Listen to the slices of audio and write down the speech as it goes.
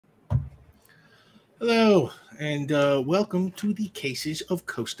Hello, and welcome to the Cases of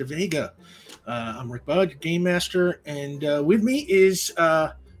Costa Vega. I'm Rick Budd, your game master, and with me is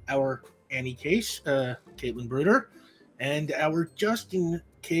our Annie case, Caitlin Bruder, and our Justin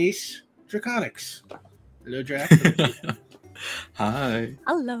case, Draconics. Hello, Drac. Hi.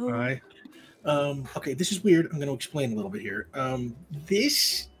 Hello. Hi. Okay, this is weird. I'm going to explain a little bit here.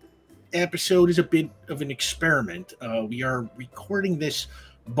 This episode is a bit of an experiment. We are recording this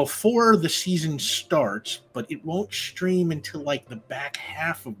before the season starts, but it won't stream until like the back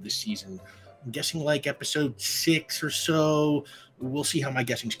half of the season. I'm guessing like episode 6 or so. We'll see how my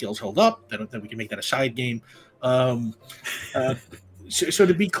guessing skills hold up. That we can make that a side game. So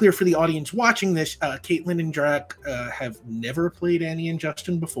to be clear for the audience watching this, Caitlin and Drac have never played Annie and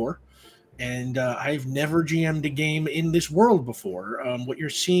Justin before. And I've never GM'd a game in this world before. What you're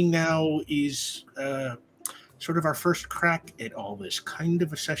seeing now is sort of our first crack at all this, kind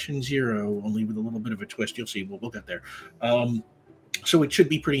of a session 0, only with a little bit of a twist. You'll see. We'll get there. So it should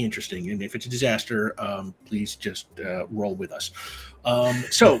be pretty interesting. And if it's a disaster, please just roll with us.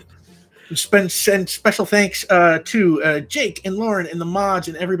 So send special thanks to Jake and Lauren and the mods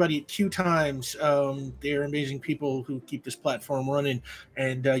and everybody at QueueTimes. They're amazing people who keep this platform running,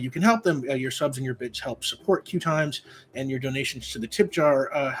 and you can help them. Your subs and your bits help support QueueTimes, and your donations to the tip jar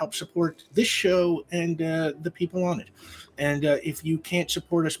help support this show and the people on it. And if you can't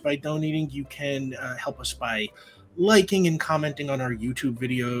support us by donating, you can help us by liking and commenting on our YouTube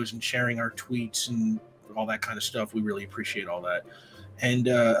videos and sharing our tweets and all that kind of stuff. We really appreciate all that. And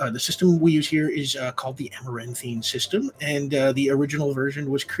the system we use here is called the AMARANTHINE system, and the original version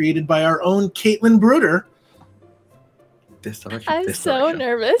was created by our own Caitlin Bruder. I'm so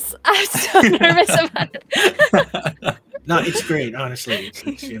nervous. I'm so nervous about it. No, it's great, honestly.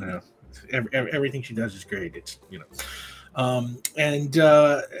 It's you know, everything she does is great. It's, you know.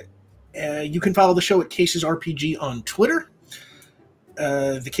 You can follow the show at Cases RPG on Twitter.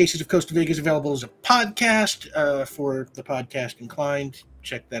 The Cases of Costa Vega is available as a podcast for the podcast inclined.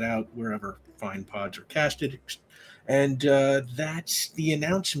 Check that out wherever fine pods are casted. And that's the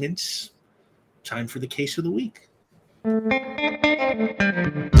announcements. Time for the case of the week.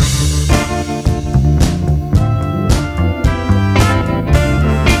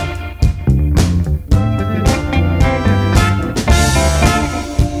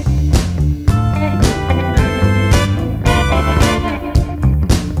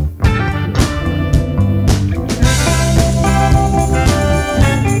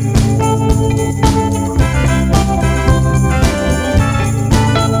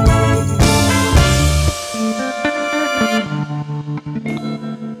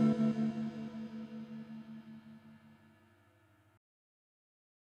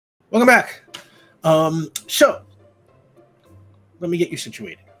 Welcome back. So let me get you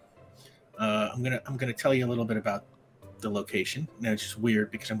situated. I'm gonna tell you a little bit about the location. Now it's just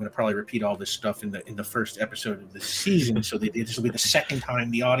weird because I'm gonna probably repeat all this stuff in the first episode of the season. So this will be the second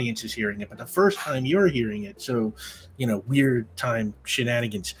time the audience is hearing it, but the first time you're hearing it. So, you know, weird time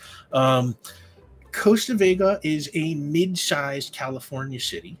shenanigans. Costa Vega is a mid-sized California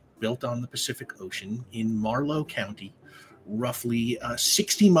city built on the Pacific Ocean in Marlow County, roughly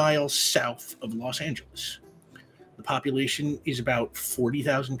 60 miles south of Los Angeles. The population is about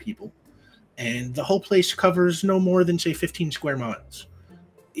 40,000 people, and the whole place covers no more than, say, 15 square miles.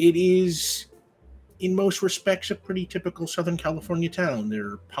 It is, in most respects, a pretty typical Southern California town. There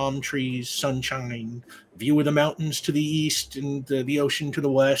are palm trees, sunshine, view of the mountains to the east and the ocean to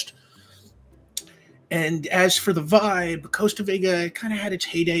the west. And as for the vibe, Costa Vega kind of had its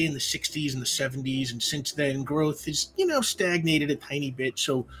heyday in the 60s and the 70s, and since then, growth has, you know, stagnated a tiny bit.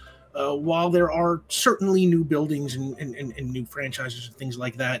 So while there are certainly new buildings and new franchises and things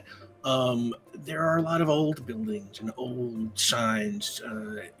like that, there are a lot of old buildings and old signs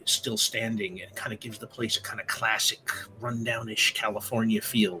still standing. It kind of gives the place a kind of classic, rundown-ish California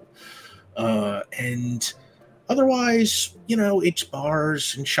feel. And otherwise, you know, it's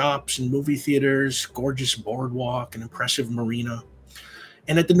bars and shops and movie theaters, gorgeous boardwalk, an impressive marina.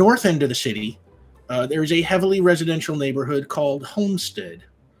 And at the north end of the city, there is a heavily residential neighborhood called Homestead.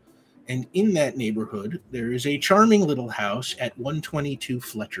 And in that neighborhood, there is a charming little house at 122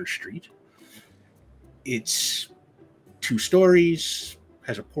 Fletcher Street. It's 2 stories,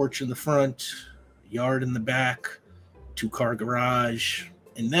 has a porch in the front, a yard in the back, 2-car garage,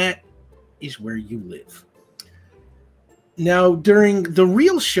 and that is where you live. Now, during the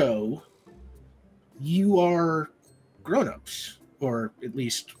real show, you are grown-ups, or at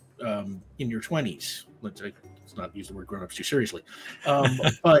least in your 20s. Let's not use the word grown-ups too seriously.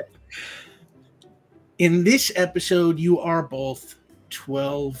 But in this episode, you are both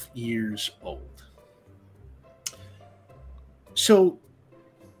 12 years old. So,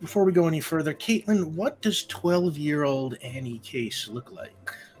 before we go any further, Caitlin, what does 12-year-old Annie Case look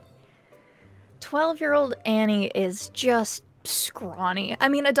like? 12-year-old Annie is just scrawny. I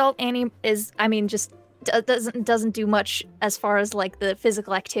mean, adult Annie is, I mean, just doesn't do much as far as like the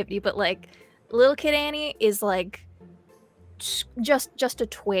physical activity, but like little kid Annie is like just a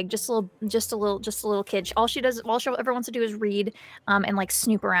twig, just a little kid. All she ever wants to do is read, and like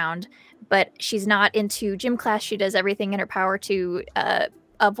snoop around. But she's not into gym class. She does everything in her power to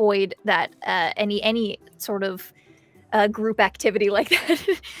avoid that any sort of group activity like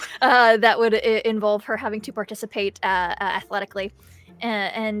that that would involve her having to participate athletically,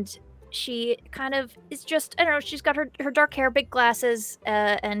 and she kind of is just, I don't know, she's got her dark hair, big glasses,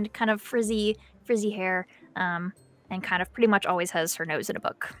 and kind of frizzy hair, and kind of pretty much always has her nose in a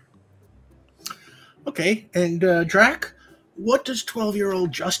book. Okay, and Drac, what does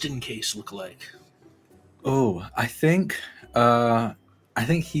 12-year-old Justin Case look like? Oh, I think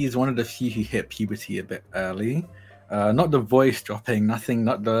he's one of the few who hit puberty a bit early. Not the voice dropping, nothing,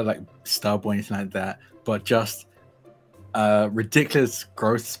 not the like stub or anything like that, but just a ridiculous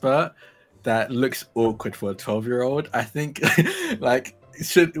growth spurt that looks awkward for a 12-year-old. I think like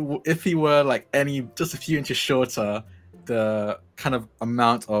if he were like just a few inches shorter, the kind of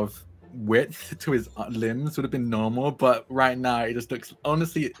amount of width to his limbs would have been normal, but right now it just looks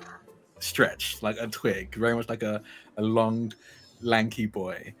honestly stretched like a twig, very much like a long lanky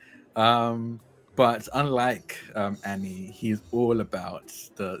boy. But unlike Annie, he's all about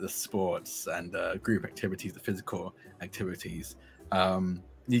the sports and group activities, the physical activities.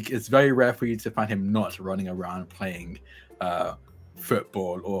 It's very rare for you to find him not running around playing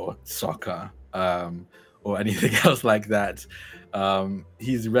football or soccer or anything else like that.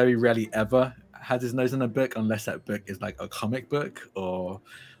 He's very rarely ever has his nose in a book, unless that book is like a comic book or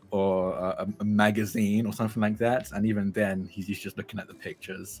a magazine or something like that. And even then, he's usually just looking at the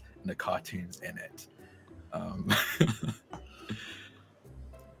pictures and the cartoons in it.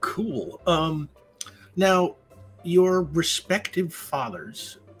 Cool. Now, your respective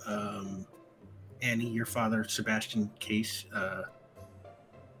fathers, Annie, your father, Sebastian Case,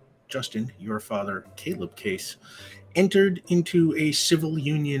 Justin, your father, Caleb Case, entered into a civil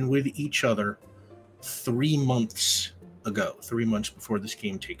union with each other 3 months ago, 3 months before this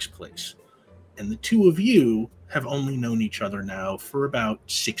game takes place. And the two of you have only known each other now for about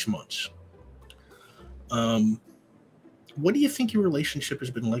 6 months. What do you think your relationship has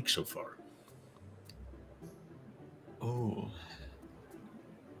been like so far? Oh,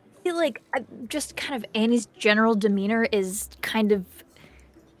 I feel like just kind of Annie's general demeanor is kind of,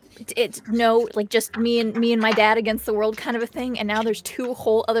 it's no, like just me and my dad against the world kind of a thing, and now there's two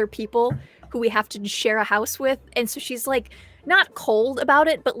whole other people who we have to share a house with, and so she's like not cold about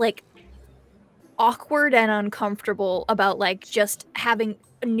it, but like awkward and uncomfortable about like just having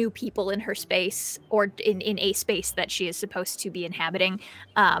new people in her space, or in a space that she is supposed to be inhabiting.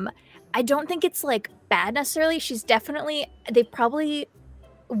 I don't think it's like bad necessarily. She's definitely, they probably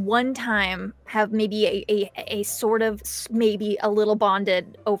one time have maybe a sort of maybe a little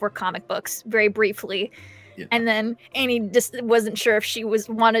bonded over comic books very briefly. yeah. And then Annie just wasn't sure if she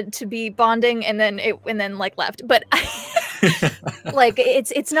wanted to be bonding, and then like left. But like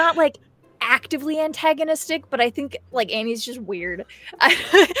it's not like actively antagonistic, but I think like Annie's just weird. I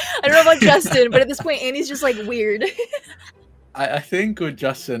don't know about Justin, but at this point Annie's just like weird. I think with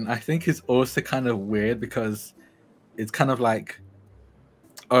Justin, I think it's also kind of weird because it's kind of like,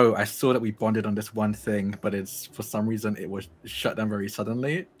 oh, I saw that we bonded on this one thing, but it's for some reason it was shut down very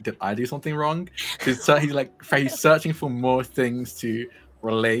suddenly. Did I do something wrong? He's searching for more things to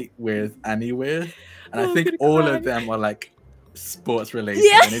relate with Annie with, and I think all of them are like sports related,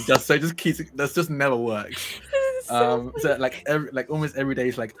 and it just keeps, that's just never works. So like almost every day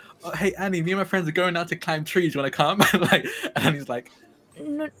he's like, oh, hey Annie, me and my friends are going out to climb trees, you want to come? And he's like,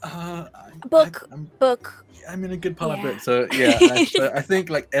 no, book. book. I'm in a good part of it. So yeah, so I think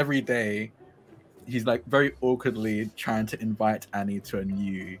like every day he's like very awkwardly trying to invite Annie to a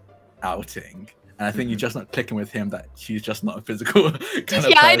new outing. And I think you're just not clicking with him that she's just not a physical kind of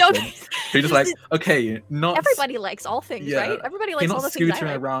person. I know. You're just like, okay, not everybody likes all things, right? Everybody likes all the things. Not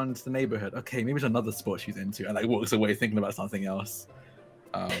scootering around the neighborhood. Okay, maybe it's another sport she's into, and like walks away thinking about something else.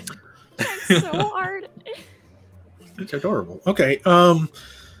 It's so hard. It's adorable. Okay.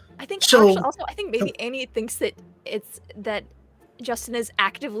 I think so, also I think maybe Annie thinks that that Justin is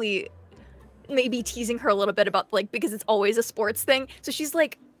actively maybe teasing her a little bit about like, because it's always a sports thing. So she's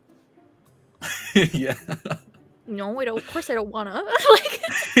like, yeah. No, I don't. Of course, I don't wanna. Like,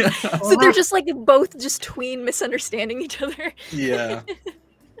 so they're just like both just tween misunderstanding each other. Yeah.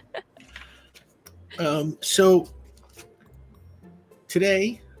 So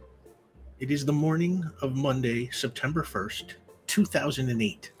Today, it is the morning of Monday, September 1st,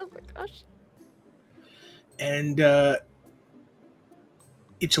 2008. Oh my gosh. And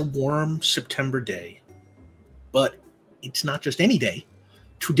it's a warm September day. But it's not just any day.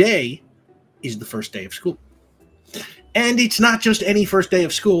 Today is the first day of school. And it's not just any first day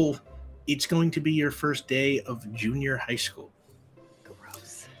of school. It's going to be your first day of junior high school.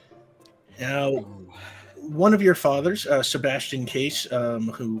 Gross. Now, one of your fathers, Sebastian Case,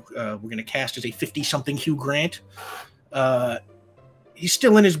 who we're going to cast as a 50-something Hugh Grant, he's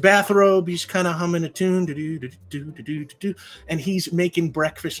still in his bathrobe. He's kind of humming a tune, and he's making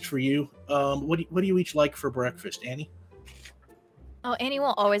breakfast for you. What do you each like for breakfast, Annie? Oh, Annie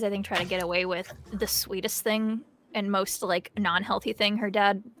will always, I think, try to get away with the sweetest thing and most like non-healthy thing her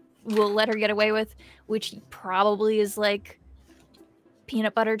dad will let her get away with, which probably is like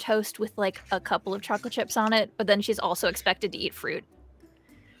peanut butter toast with like a couple of chocolate chips on it, but then she's also expected to eat fruit.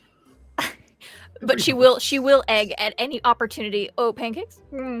 But she will egg at any opportunity. Oh, pancakes,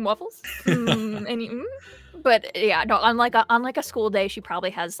 waffles, But yeah, no. On a school day, she probably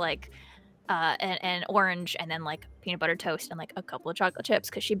has like an orange and then like peanut butter toast and like a couple of chocolate chips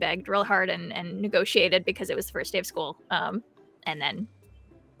because she begged real hard and negotiated because it was the first day of school. And then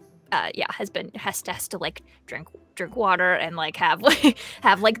has to like drink water and like have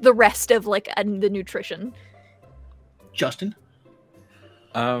like the rest of like the nutrition. Justin?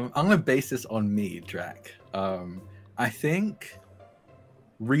 I'm gonna base this on me, Drac. I think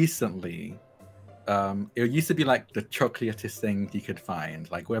recently, it used to be like the chocolatest thing you could find,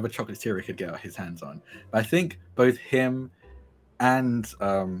 like whatever chocolatier he could get his hands on. But I think both him and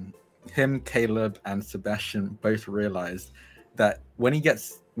Caleb and Sebastian both realized that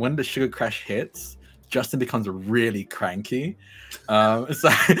when the sugar crash hits, Justin becomes really cranky. So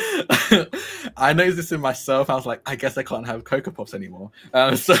I noticed this in myself. I was like, I guess I can't have Cocoa Pops anymore.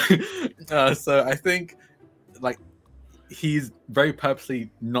 So I think like he's very purposely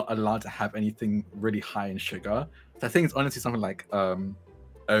not allowed to have anything really high in sugar. So I think it's honestly something like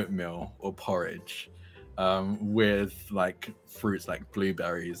oatmeal or porridge with like fruits like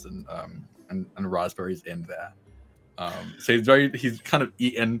blueberries and raspberries in there. So he's kind of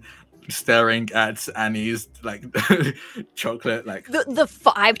eaten, staring at Annie's like chocolate, like the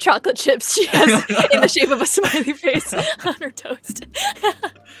 5 chocolate chips she has in the shape of a smiley face on her toast.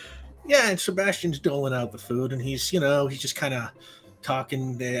 Yeah, and Sebastian's doling out the food, and he's just kind of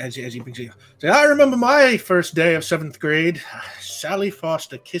talking as he brings it. Say, I remember my first day of 7th grade. Sally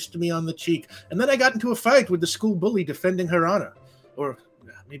Foster kissed me on the cheek, and then I got into a fight with the school bully defending her honor, or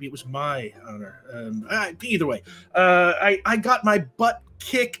maybe it was my honor. Either way, I got my butt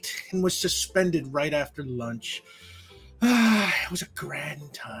kicked and was suspended right after lunch. It was a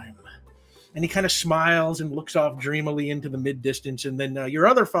grand time. And he kind of smiles and looks off dreamily into the mid-distance. And then your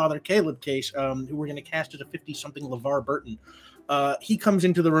other father, Caleb Case, who we're going to cast as a 50-something LeVar Burton, he comes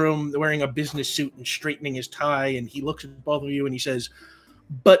into the room wearing a business suit and straightening his tie, and he looks at both of you and he says,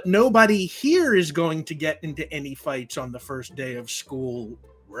 but nobody here is going to get into any fights on the first day of school,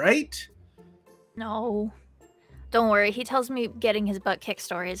 right? No. Don't worry. He tells me getting his butt kicked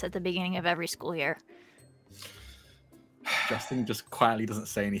stories at the beginning of every school year. Justin just quietly doesn't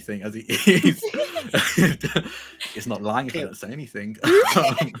say anything as he eats. It's not lying if he doesn't say anything.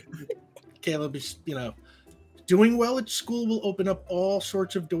 Caleb is, doing well at school will open up all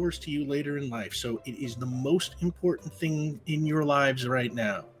sorts of doors to you later in life. So it is the most important thing in your lives right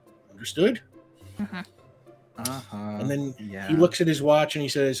now. Understood? Mm-hmm. And then he looks at his watch and he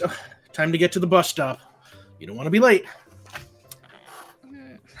says, oh, time to get to the bus stop. You don't want to be late.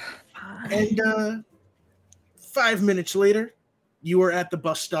 And 5 minutes later, you are at the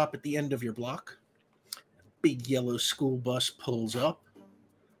bus stop at the end of your block. Big yellow school bus pulls up.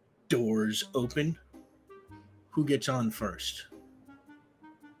 Doors open. Who gets on first?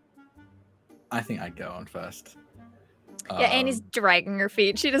 I think I'd go on first. Yeah, Annie's dragging her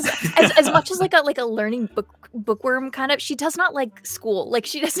feet. She does as much as like a learning bookworm kind of. She does not like school. Like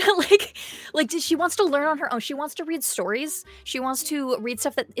she does not like she wants to learn on her own. She wants to read stories. She wants to read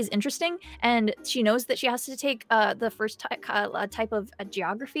stuff that is interesting, and she knows that she has to take the first type of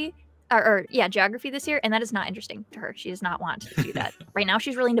geography. Geography this year, and that is not interesting to her. She does not want to do that. Right now,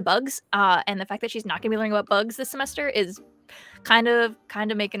 she's really into bugs, and the fact that she's not going to be learning about bugs this semester is kind of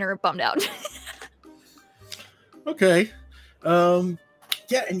making her bummed out. Okay. And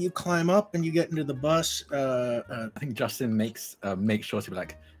you climb up and you get into the bus. I think Justin makes sure to be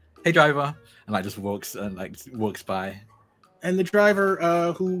like, "Hey, driver," and like just walks by. And the driver,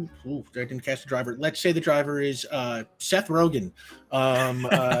 I didn't catch the driver. Let's say the driver is Seth Rogen.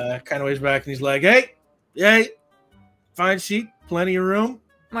 Kind of ways back, and he's like, "Hey, Fine seat, plenty of room.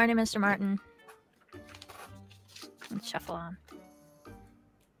 Morning, Mr. Martin. Let's shuffle on.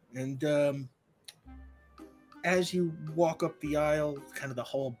 And as you walk up the aisle, kind of the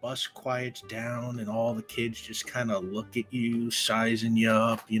whole bus quiets down, and all the kids just kind of look at you, sizing you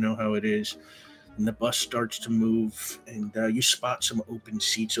up. You know how it is. And the bus starts to move, and you spot some open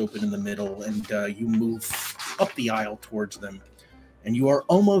seats open in the middle, and you move up the aisle towards them. And you are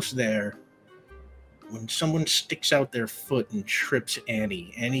almost there when someone sticks out their foot and trips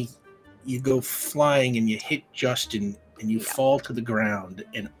Annie. Annie, you go flying and you hit Justin, and you fall to the ground,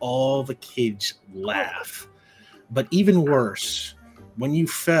 and all the kids laugh. But even worse, when you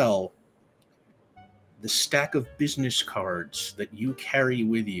fell, the stack of business cards that you carry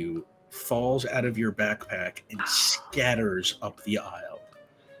with you falls out of your backpack and scatters up the aisle.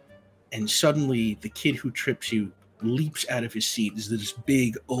 And suddenly, the kid who trips you leaps out of his seat. This is this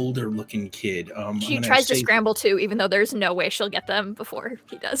big, older-looking kid. She tries to scramble too, even though there's no way she'll get them before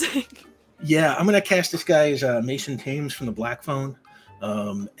he does. Yeah, I'm going to cast this guy as Mason Thames from the Black Phone,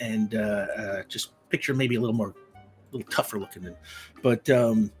 and just picture maybe a little tougher looking than, but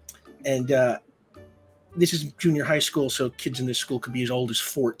this is junior high school, so kids in this school could be as old as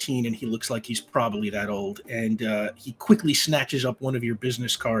 14, and he looks like he's probably that old. And he quickly snatches up one of your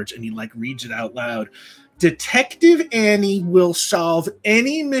business cards, and he reads it out loud. Detective Annie will solve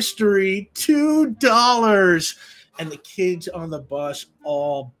any mystery, $2. And the kids on the bus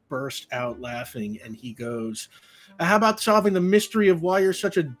all burst out laughing, and he goes, how about solving the mystery of why you're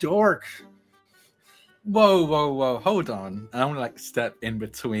such a dork? Whoa, hold on. I want to step in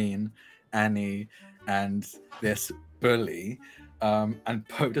between Annie and this bully, and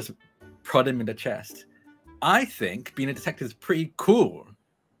just prod him in the chest. I think being a detective is pretty cool.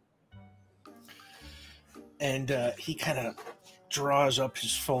 And he kind of draws up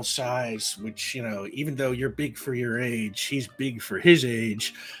his full size, which, even though you're big for your age, he's big for his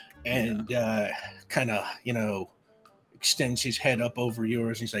age, and kind of, extends his head up over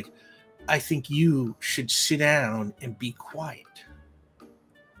yours. And he's like, I think you should sit down and be quiet.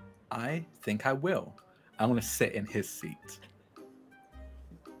 I think I will. I want to sit in his seat.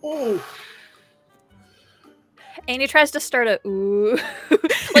 Oh. Annie tries to start a ooh,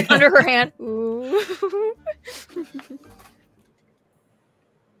 under her hand. Ooh.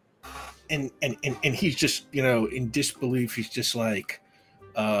 And he's just, in disbelief. He's just like,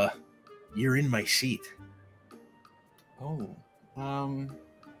 you're in my seat. Oh.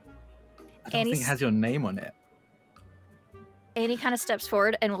 I don't think it has your name on it. Annie kind of steps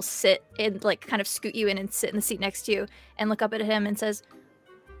forward and will sit and kind of scoot you in and sit in the seat next to you and look up at him and says,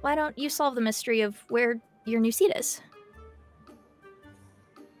 why don't you solve the mystery of where your new seat is?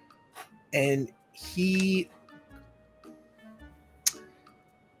 And he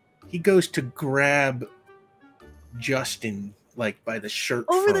goes to grab Justin by the shirt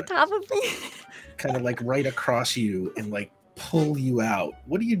over front, the top of me, kind of right across you, and pull you out.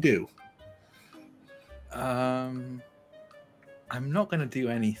 What do you do? I'm not gonna do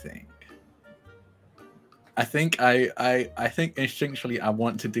anything. I think I think instinctually I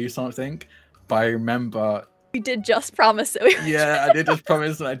want to do something, but I remember we did just promise that yeah, I did just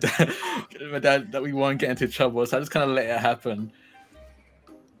promise my dad that we won't get into trouble, so I just kind of let it happen.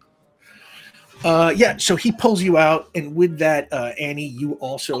 Yeah, so he pulls you out, and with that, Annie, you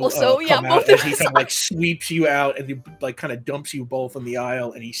also come out as he kind of sweeps you out, and he kind of dumps you both on the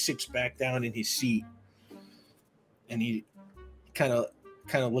aisle, and he sits back down in his seat, and he kind of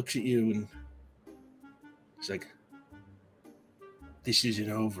looks at you, and he's like, "This isn't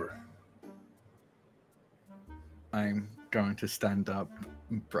over." I'm going to stand up,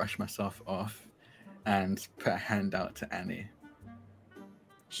 brush myself off, and put a hand out to Annie.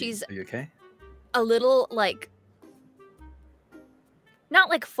 She's Are you okay? A little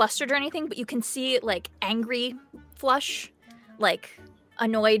not flustered or anything, but you can see angry flush,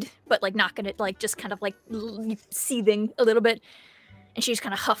 annoyed, but not gonna just kind of seething a little bit. And she just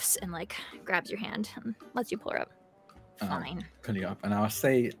kind of huffs and grabs your hand and lets you pull her up. Fine. Pull you up, and I'll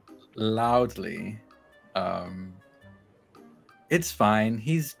say loudly, it's fine.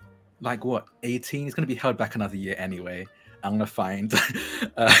 He's what, 18? He's gonna be held back another year anyway. I'm gonna find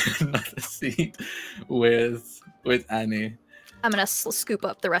another seat with Annie. I'm gonna scoop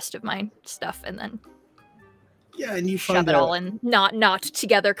up the rest of my stuff and then and you shove it all in, not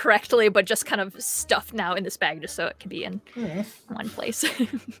together correctly, but just kind of stuffed now in this bag, just so it can be in one place.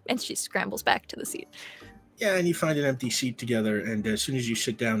 And she scrambles back to the seat. Yeah, and you find an empty seat together, and as soon as you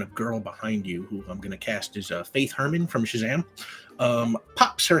sit down, a girl behind you, who I'm going to cast as Faith Herman from Shazam,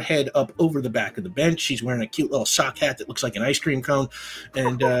 pops her head up over the back of the bench. She's wearing a cute little sock hat that looks like an ice cream cone,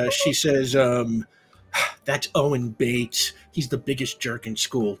 and she says, That's Owen Bates. He's the biggest jerk in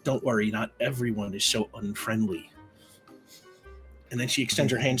school. Don't worry, not everyone is so unfriendly. And then she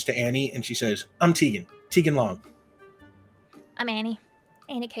extends her hands to Annie, and she says, I'm Tegan. Tegan Long. I'm Annie.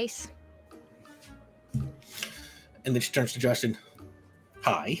 Annie Case. And then she turns to Justin.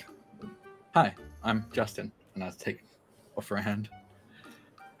 Hi. Hi, I'm Justin. And I'll take off her hand.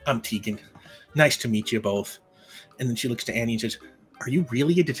 I'm Tegan. Nice to meet you both. And then she looks to Annie and says, are you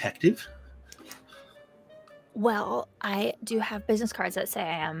really a detective? Well, I do have business cards that say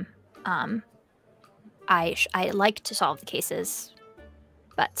I am. I like to solve the cases,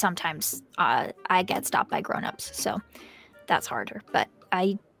 but sometimes I get stopped by grown-ups, so that's harder. But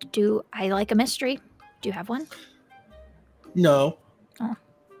I like a mystery. Do you have one? No. Oh.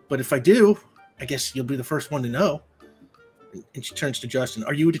 But if I do, I guess you'll be the first one to know. And she turns to Justin.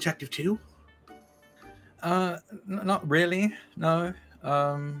 Are you a detective too? Not really. No.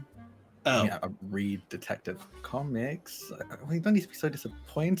 Oh. Yeah, I read detective comics. We don't need to be so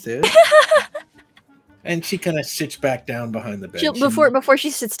disappointed. And she kind of sits back down behind the bench. Before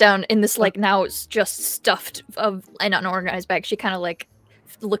she sits down in this like now it's just stuffed of an unorganized bag, she kind of like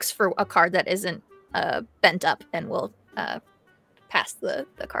looks for a card that isn't bent up and will pass the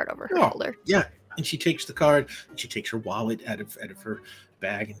card over her shoulder. Yeah, and she takes the card and she takes her wallet out of her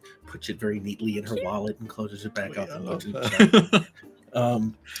bag and puts it very neatly in her wallet and closes it back up.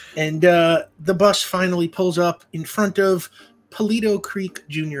 And the bus finally pulls up in front of Paleto Creek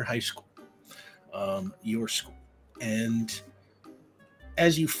Junior High School, your school. And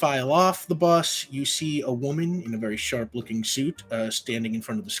as you file off the bus, you see a woman in a very sharp-looking suit standing in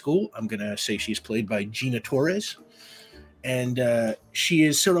front of the school. I'm going to say she's played by Gina Torres. And she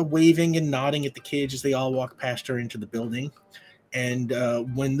is sort of waving and nodding at the kids as they all walk past her into the building. And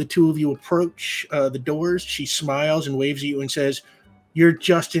when the two of you approach the doors, she smiles and waves at you and says, you're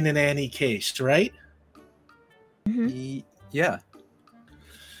Justin and Annie Case, right? Mm-hmm. Yeah.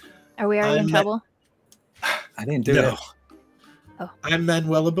 Are we already in trouble? I didn't do it. Oh. I'm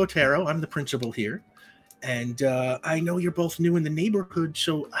Manuela Botero. I'm the principal here. And I know you're both new in the neighborhood,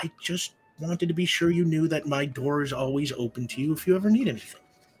 so I just wanted to be sure you knew that my door is always open to you if you ever need anything.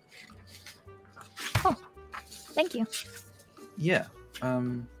 Oh, thank you. Yeah.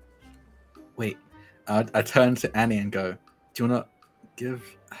 Wait. I turn to Annie and go, do you want to give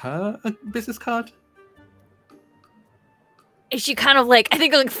her a business card? And she kind of like, I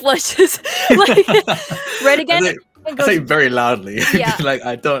think like flushes like red again. I say very loudly. Yeah. Like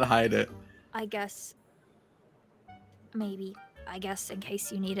I don't hide it. I guess maybe. I guess in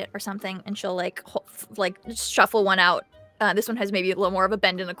case you need it or something, and she'll like shuffle one out. This one has maybe a little more of a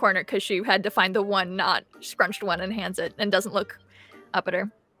bend in the corner because she had to find the one not scrunched one and hands it and doesn't look up at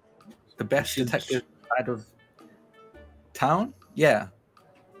her. The best detective out of town? Yeah.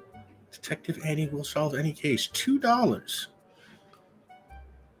 Detective Annie will solve any case. $2.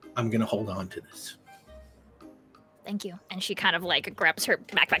 I'm going to hold on to this. Thank you. And she kind of like grabs her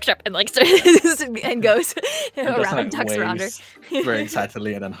backpack strap and like and goes around and tucks around her. Very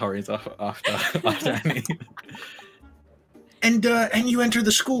excitedly and then hurries off after Annie. And you enter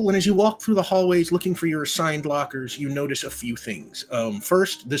the school, and as you walk through the hallways looking for your assigned lockers, you notice a few things.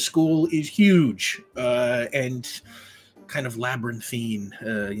 First, the school is huge and kind of labyrinthine,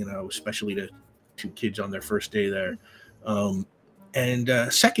 especially to kids on their first day there.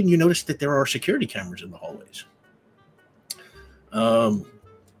 And second, you notice that there are security cameras in the hallways. And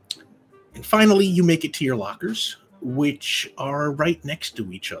finally, you make it to your lockers, which are right next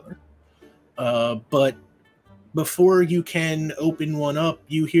to each other. But before you can open one up,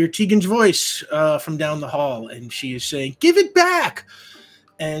 you hear Tegan's voice from down the hall, and she is saying, "Give it back!"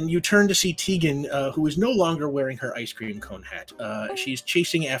 And you turn to see Tegan, who is no longer wearing her ice cream cone hat. She's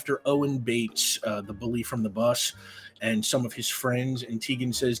chasing after Owen Bates, the bully from the bus, and some of his friends. And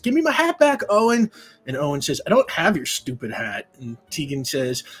Tegan says, "Give me my hat back, Owen." And Owen says, "I don't have your stupid hat." And Tegan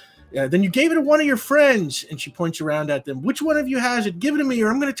says, "Then you gave it to one of your friends." And she points around at them. "Which one of you has it? Give it to me, or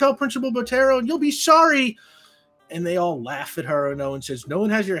I'm going to tell Principal Botero, and you'll be sorry." And they all laugh at her, and Owen says, "No one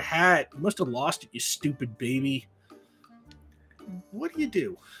has your hat. You must have lost it, you stupid baby." What do you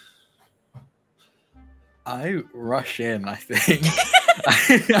do? I rush in, I think.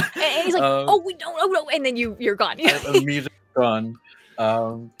 And he's like, "Oh, we don't, oh no," and then you're gone. I'm immediately gone.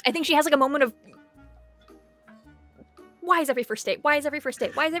 I think she has like a moment of, why is every first date? Why is every first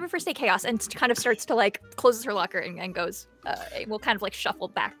date? Why is every first date chaos? And kind of starts to like closes her locker and goes. We'll kind of like shuffle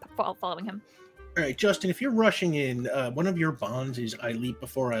back, following him. All right, Justin, if you're rushing in, one of your bonds is I leap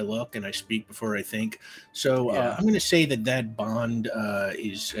before I look and I speak before I think. So I'm going to say that bond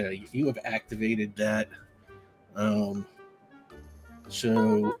is you have activated that.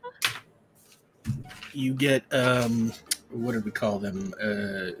 So you get what did we call them?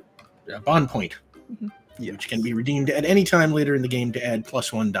 A bond point, which can be redeemed at any time later in the game to add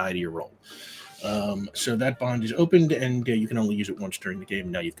 +1 die to your roll. So that bond is opened, and you can only use it once during the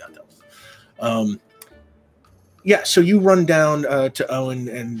game. Now you've got that. Yeah, so you run down to Owen,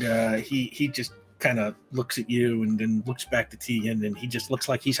 and he just kind of looks at you and then looks back to Tegan, and he just looks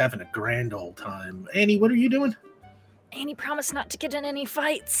like he's having a grand old time. Annie, what are you doing? Annie promised not to get in any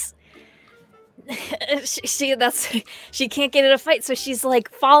fights. she can't get in a fight, so she's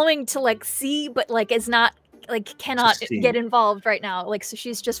like following to like see, but like is not like cannot get involved right now. Like so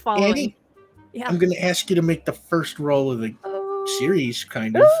she's just following. Annie, yeah. I'm gonna ask you to make the first roll of the series,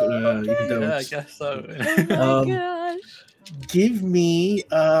 kind of. Okay. Even though I guess so. Oh my gosh. Give me,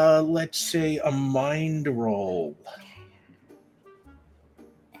 let's say, a mind roll.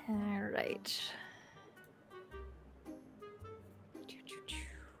 All right.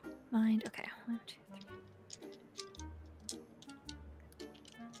 Mind. Okay. 1, 2,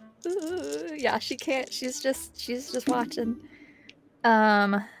 3. Ooh, yeah, she can't. She's just watching.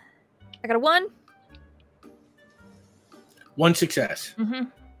 I got a 1. 1 success. Mm-hmm.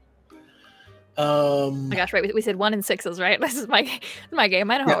 Oh my gosh, right? We said 1 and 6s, right? This is my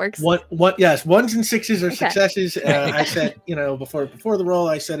game. I know how it works. Yes, 1s and 6s are successes. I said, before the roll,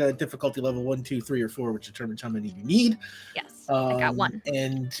 I said a difficulty level 1, 2, 3, or 4, which determines how many you need. Yes, I got 1.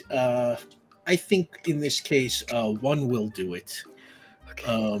 And I think in this case, 1 will do it.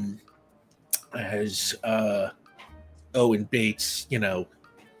 Okay. As Owen Bates,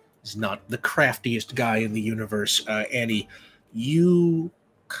 is not the craftiest guy in the universe. Annie, you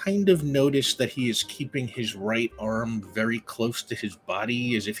kind of notice that he is keeping his right arm very close to his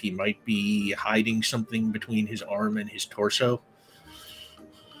body, as if he might be hiding something between his arm and his torso.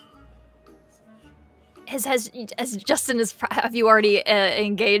 Has Justin have you already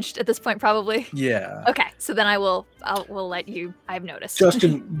engaged at this point? Probably. Yeah. Okay, so then we'll let you. I've noticed.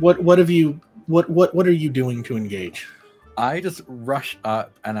 Justin, what are you doing to engage? I just rush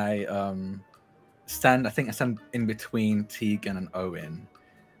up and I stand. I think I stand in between Tegan and Owen,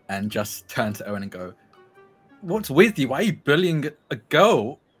 and just turn to Owen and go, "What's with you? Why are you bullying a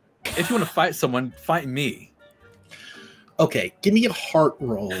girl? If you want to fight someone, fight me." Okay, give me a heart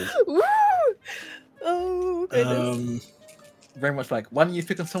roll. Woo! Oh goodness. Very much like, why don't you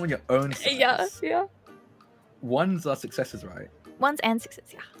pick on someone your own size? Yeah. 1s are successes, right? 1s and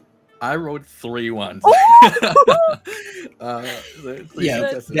 6s, yeah. I rolled 3 1s.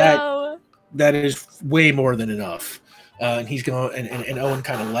 That is way more than enough. And he's going, and Owen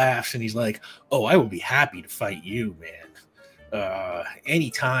kind of laughs, and he's like, "Oh, I will be happy to fight you, man.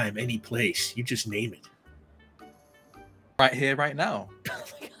 Anytime, any place. You just name it. Right here, right now." Oh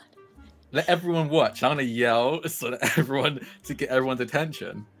my God. Let everyone watch. I'm gonna yell to get everyone's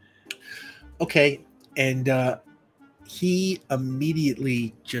attention. Okay, and he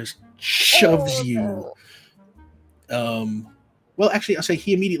immediately just shoves you. Well, actually, I'll say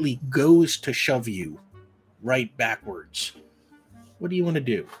he immediately goes to shove you right backwards. What do you want to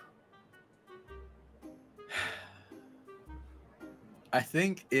do? I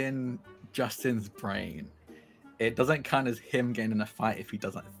think in Justin's brain, it doesn't count as him getting in a fight if he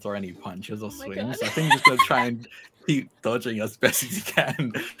doesn't throw any punches or swings. So I think he's going to try and keep dodging as best as he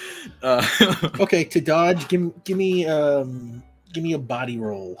can. Okay, to dodge, give me a body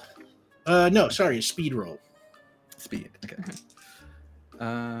roll. No, sorry, a speed roll. Speed. Okay.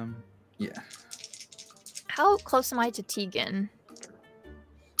 Yeah. How close am I to Tegan?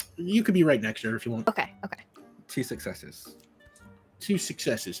 You could be right next to her if you want. Okay. 2 successes. 2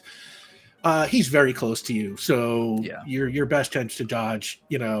 successes. He's very close to you, so yeah. Your best chance to dodge.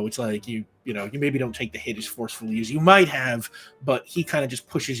 It's like you maybe don't take the hit as forcefully as you might have, but he kind of just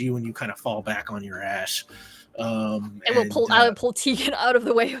pushes you, and you kind of fall back on your ass. I will pull Tegan out of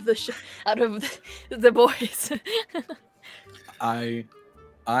the way of out of the boys.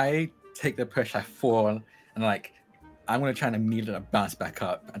 I take the push, I fall, and I'm gonna try and immediately bounce back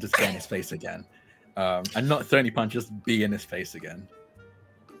up and just get in his face again. And not throw any punches, just be in his face again.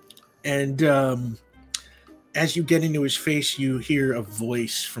 And as you get into his face, you hear a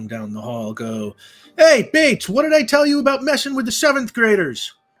voice from down the hall go, "Hey, Bates, what did I tell you about messing with the 7th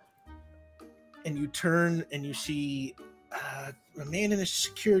graders?" And you turn and you see a man in a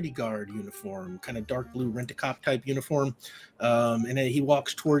security guard uniform, kind of dark blue rent-a-cop type uniform. And then he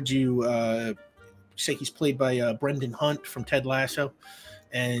walks towards you. Say he's played by Brendan Hunt from Ted Lasso.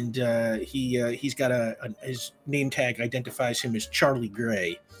 And he's got his name tag identifies him as Charlie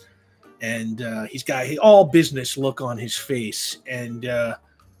Gray. And he's got all business look on his face. And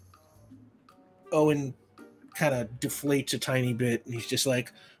Owen kind of deflates a tiny bit, and he's just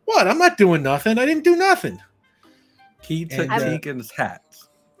like, What? I'm not doing nothing. I didn't do nothing. He took Tegan's hat.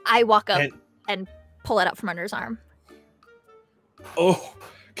 I walk up and pull it out from under his arm. Oh,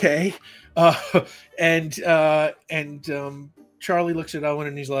 okay. Charlie looks at Owen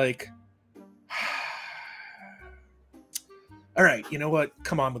and he's like, all right, you know what?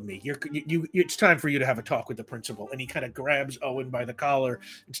 Come on with me. It's time for you to have a talk with the principal. And he kind of grabs Owen by the collar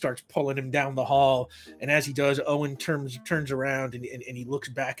and starts pulling him down the hall. And as he does, Owen turns around and he looks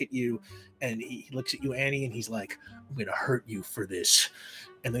back at you, and he looks at you, Annie, and he's like, I'm going to hurt you for this.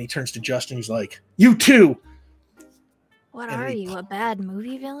 And then he turns to Justin. He's like, you too. What are you, a bad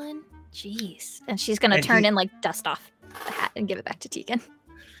movie villain? Jeez. And she's going to turn and like dust off the hat and give it back to Tegan.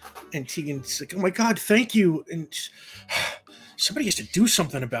 And Tegan's like, oh my God, thank you. And somebody has to do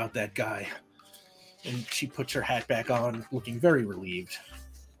something about that guy. And she puts her hat back on, looking very relieved.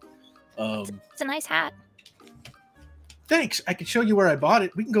 It's a nice hat. Thanks. I can show you where I bought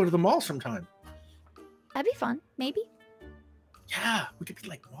it. We can go to the mall sometime. That'd be fun, maybe. Yeah, we could be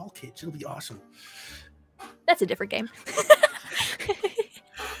like mall kids. It'll be awesome. That's a different game.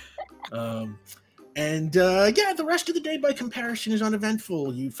 The rest of the day by comparison is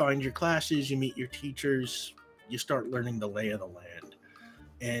uneventful. You find your classes, you meet your teachers, you start learning the lay of the land.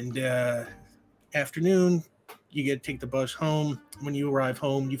 And afternoon, you get to take the bus home. When you arrive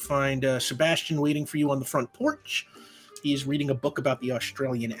home, you find Sebastian waiting for you on the front porch. He's reading a book about the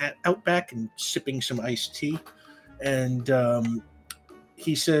Australian outback and sipping some iced tea. And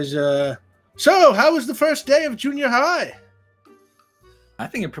he says, so, how was the first day of junior high? I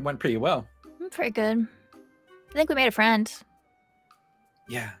think it went pretty well. Pretty good. I think we made a friend.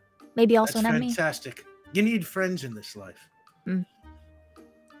 Yeah. Maybe also an enemy. Fantastic. You need friends in this life.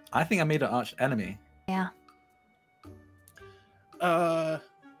 I think I made an arch enemy. Yeah.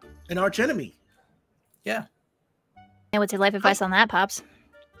 An arch enemy. Yeah. And what's your life advice on that, Pops?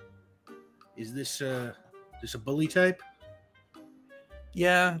 Is this a bully type?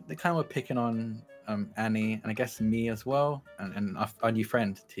 Yeah, they kind of were picking on Annie, and I guess me as well, and our new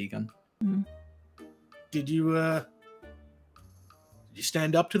friend Tegan. Mm-hmm. Did you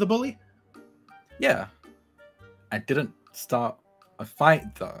stand up to the bully? Yeah. I didn't start a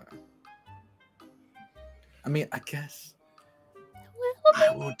fight though. I mean, I guess.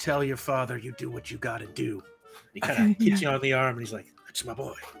 I won't tell your father. You do what you gotta do. He kind of hits you on the arm, and he's like, "That's my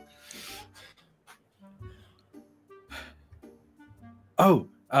boy." Oh,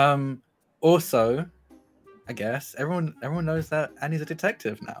 also, I guess everyone knows that Annie's a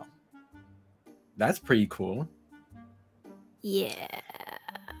detective now. That's pretty cool. Yeah.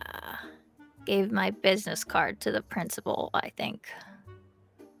 Gave my business card to the principal, I think.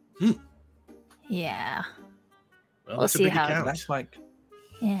 Yeah. Well, we'll see how. That's like.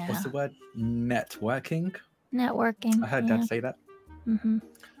 Yeah. What's the word? Networking. Networking. I heard Dad say that. Mm-hmm.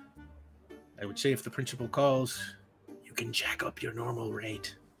 I would say if the principal calls, you can jack up your normal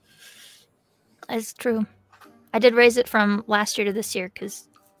rate. That's true. I did raise it from last year to this year because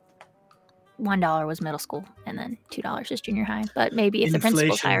 $1 was middle school and then $2 is junior high. But maybe if the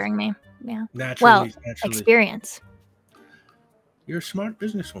principal's hiring me, yeah. Naturally. Experience. You're a smart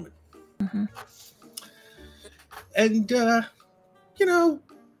businesswoman. Mm-hmm. And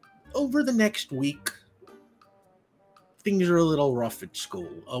over the next week, things are a little rough at school.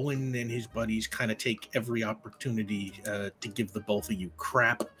 Owen and his buddies kind of take every opportunity to give the both of you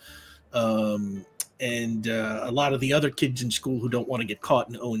crap. And a lot of the other kids in school who don't want to get caught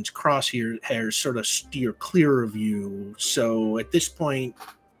in Owen's crosshairs sort of steer clear of you. So at this point,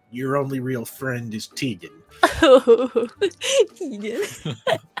 your only real friend is Tegan. Oh, Tegan.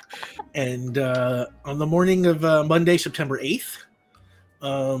 And on the morning of Monday, September 8th,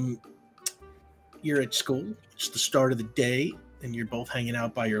 you're at school. It's the start of the day, and you're both hanging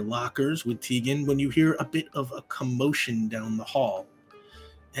out by your lockers with Tegan when you hear a bit of a commotion down the hall.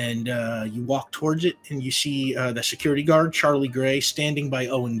 And you walk towards it, and you see the security guard, Charlie Gray, standing by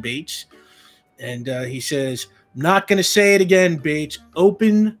Owen Bates. And he says, "I'm not going to say it again, Bates.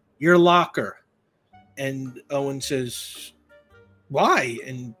 Open your locker." And Owen says, "Why?"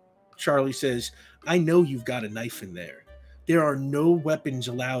 And Charlie says, "I know you've got a knife in there. There are no weapons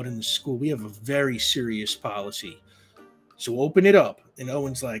allowed in the school. We have a very serious policy. So open it up." And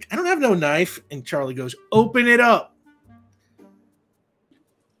Owen's like, "I don't have no knife." And Charlie goes, "Open it up."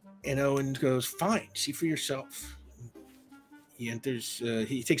 And Owen goes, "Fine, see for yourself." He enters,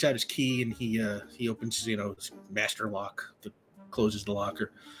 he takes out his key, and he opens, his master lock that closes the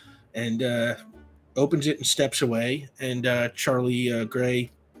locker, and opens it and steps away. And Charlie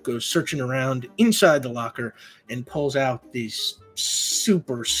Gray goes searching around inside the locker and pulls out this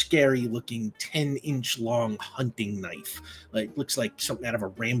super scary looking 10-inch long hunting knife. Like looks like something out of a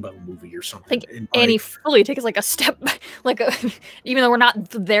Rambo movie or something. I think Annie fully takes like a step, even though we're not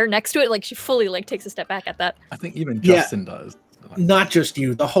there next to it, like she fully like takes a step back at that. I think even Justin does. Not just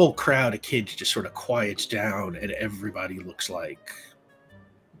you, the whole crowd of kids just sort of quiets down, and everybody looks like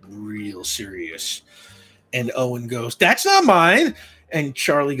real serious. And Owen goes, "That's not mine." And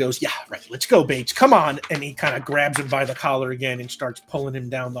Charlie goes, "Yeah, right, let's go, Bates, come on." And he kind of grabs him by the collar again and starts pulling him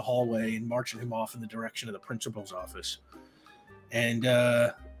down the hallway and marching him off in the direction of the principal's office. And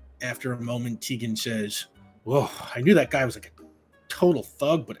after a moment, Tegan says, "Whoa, I knew that guy was like a total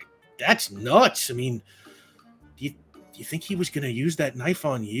thug, but that's nuts. I mean, do you think he was going to use that knife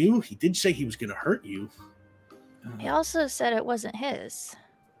on you? He did say he was going to hurt you." He also said it wasn't his.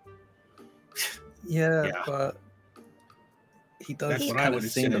 Yeah. But he does. That's what I would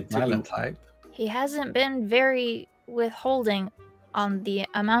have said. A violent type. He hasn't been very withholding on the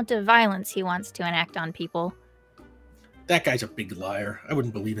amount of violence he wants to enact on people. That guy's a big liar. I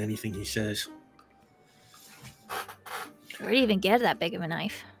wouldn't believe anything he says. Where'd he even get that big of a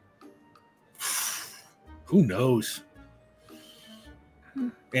knife? Who knows?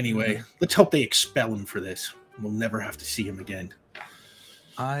 Anyway, let's hope they expel him for this. We'll never have to see him again.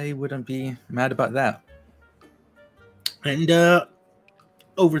 I wouldn't be mad about that. And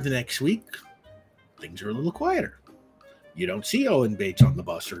over the next week, things are a little quieter. You don't see Owen Bates on the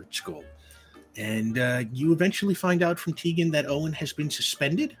bus or at school. And you eventually find out from Tegan that Owen has been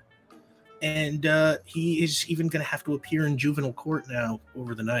suspended. And he is even going to have to appear in juvenile court now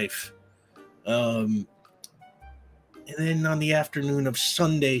over the knife. And then on the afternoon of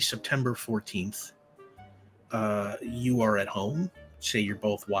Sunday, September 14th, you are at home. Say you're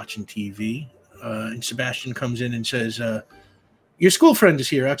both watching TV. And Sebastian comes in and says, "Your school friend is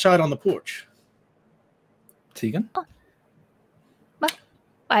here outside on the porch." Tegan? Oh.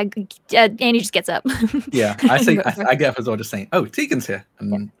 Annie just gets up. Yeah, I get up as well, just saying, "Oh, Tegan's here,"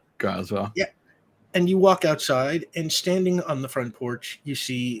 and then go out as well. Yeah, and you walk outside, and standing on the front porch, you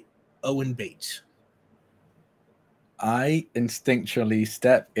see Owen Bates. I instinctually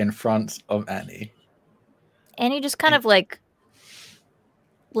step in front of Annie. Annie just kind of like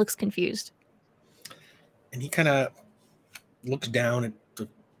looks confused. And he kind of looks down at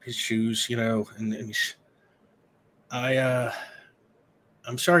his shoes, and he's, I'm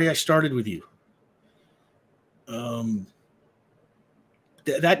sorry I started with you.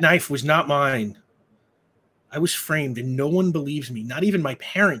 That knife was not mine. I was framed and no one believes me, not even my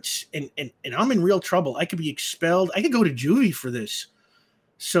parents. And I'm in real trouble. I could be expelled. I could go to juvie for this.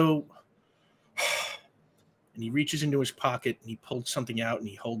 So, and he reaches into his pocket and he pulls something out and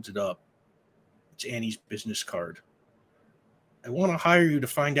he holds it up. It's Annie's business card. "I want to hire you to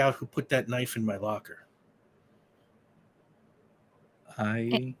find out who put that knife in my locker."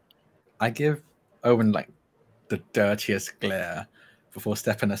 I give Owen like the dirtiest glare before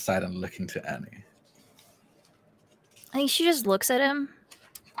stepping aside and looking to Annie. I think she just looks at him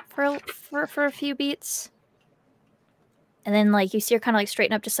for a few beats. And then like you see her kind of like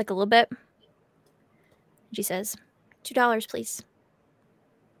straighten up just like a little bit. She says, $2, please.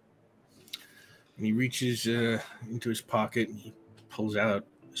 And he reaches into his pocket and he pulls out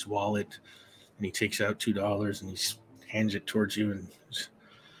his wallet and he takes out $2 and he hands it towards you and says,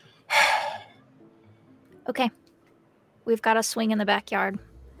 "Okay. We've got a swing in the backyard.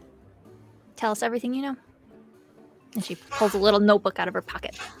 Tell us everything you know." And she pulls a little notebook out of her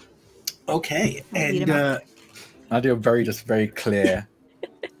pocket. "Okay." And I do a very clear.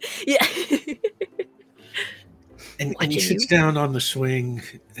 Yeah. and he sits down on the swing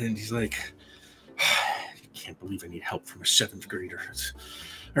and he's like, "I can't believe I need help from a 7th grader.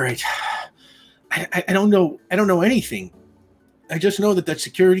 All right. I don't know anything. I just know that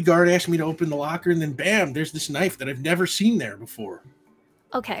security guard asked me to open the locker and then bam, there's this knife that I've never seen there before."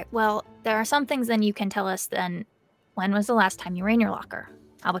 Okay, well, there are some things then you can tell us then. When was the last time you were in your locker?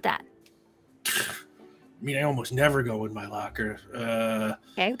 How about that? I mean, I almost never go in my locker.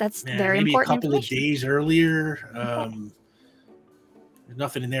 Okay, that's very maybe important. Maybe a couple of days earlier. There's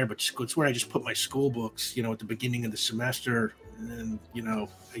nothing in there, but it's where I just put my school books, at the beginning of the semester. And, I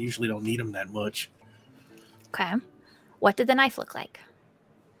usually don't need them that much. Okay. What did the knife look like?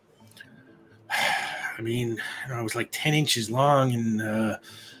 I mean, it was like 10 inches long and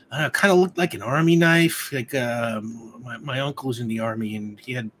it kind of looked like an army knife. Like my uncle was in the army and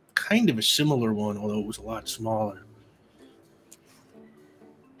he had kind of a similar one, although it was a lot smaller.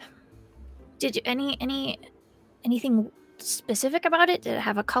 Did you anything specific about it? Did it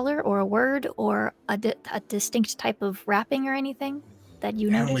have a color or a word or a distinct type of wrapping or anything that you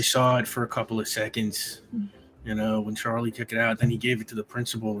noticed? I only saw it for a couple of seconds. You know, when Charlie took it out, then he gave it to the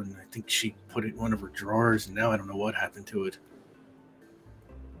principal, and I think she put it in one of her drawers, and now I don't know what happened to it.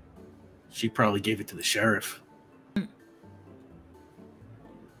 She probably gave it to the sheriff.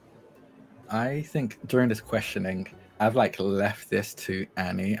 I think during this questioning, I've like left this to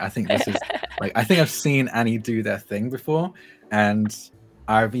Annie. I think this is like, I think I've seen Annie do their thing before, and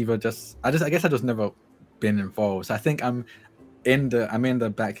I've either I guess I've just never been involved. So I think I'm in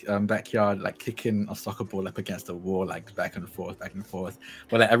the backyard, like kicking a soccer ball up against the wall, like back and forth,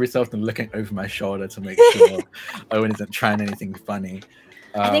 but like every so often looking over my shoulder to make sure Owen isn't trying anything funny.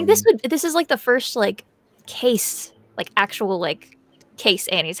 I think this is like the first like case, like actual like case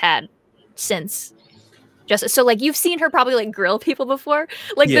Annie's had since Justice. So like you've seen her probably like grill people before,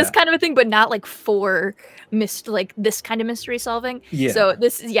 like this kind of a thing, but not like for like this kind of mystery solving. Yeah. So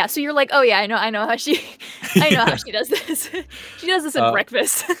this is so you're like, oh yeah, I know how she how she does this. She does this at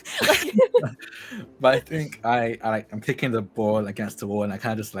breakfast. But I think I'm kicking the ball against the wall, and I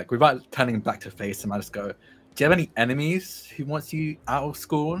kind of just like, without turning back to face him, I just go, do you have any enemies who wants you out of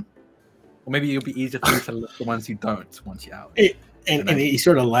school? Or maybe it'll be easier for you to look the ones who don't want you out. And he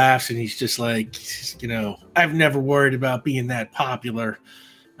sort of laughs, and he's just like, you know, I've never worried about being that popular.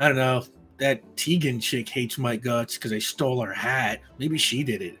 I don't know. That Tegan chick hates my guts because I stole her hat. Maybe she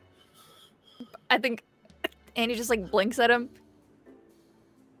did it. I think Annie just like blinks at him.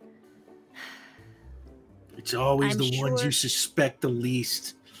 It's always the ones you suspect the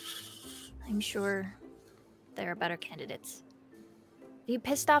least. I'm sure there are better candidates. Have you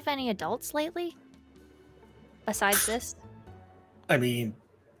pissed off any adults lately? Besides this? I mean,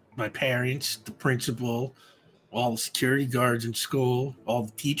 my parents, the principal, all the security guards in school, all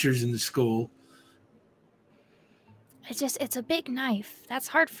the teachers in the school. It's a big knife. That's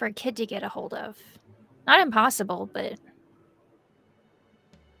hard for a kid to get a hold of. Not impossible, but...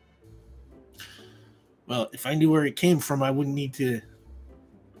 Well, if I knew where it came from, I wouldn't need to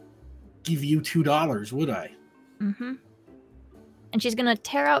give you $2, would I? Mm-hmm. And she's gonna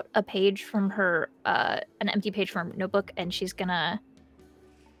tear out a page from her, an empty page from her notebook, and she's gonna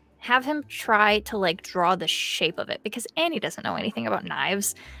have him try to like draw the shape of it, because Annie doesn't know anything about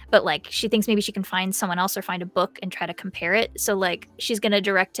knives, but like she thinks maybe she can find someone else or find a book and try to compare it. So like she's gonna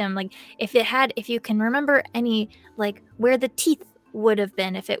direct him, like if you can remember any, like where the teeth would have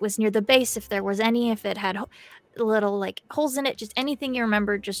been, if it was near the base, if there was any, if it had little like holes in it, just anything you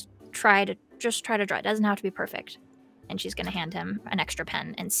remember, just try to draw. It doesn't have to be perfect. And she's gonna hand him an extra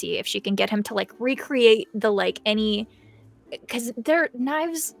pen and see if she can get him to like recreate the like any, because their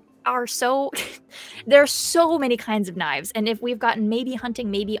knives are so there's so many kinds of knives, and if we've gotten maybe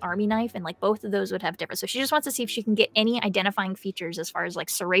hunting, maybe army knife, and like both of those would have different. So she just wants to see if she can get any identifying features as far as like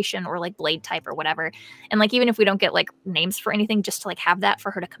serration or like blade type or whatever, and like even if we don't get like names for anything, just to like have that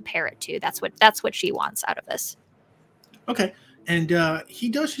for her to compare it to. That's what she wants out of this. Okay. And he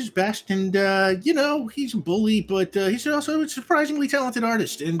does his best, and you know, he's a bully, but he's also a surprisingly talented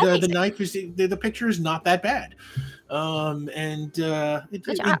artist. And the knife is the picture is not that bad, and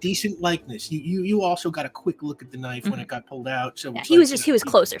it's a decent likeness. You also got a quick look at the knife when it got pulled out. So yeah, he was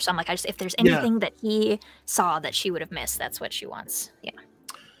closer. So I'm like, if there's anything that he saw that she would have missed, that's what she wants. Yeah.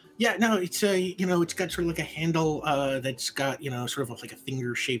 Yeah, no, it's you know, it's got sort of like a handle that's got, you know, sort of like a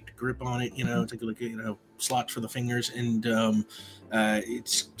finger-shaped grip on it. You know, it's like you know, slots for the fingers, and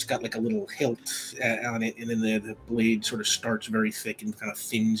it's got like a little hilt on it, and then the blade sort of starts very thick and kind of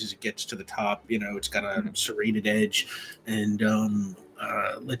thins as it gets to the top. You know, it's got a serrated edge, and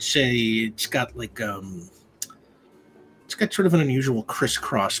let's say it's got like it's got sort of an unusual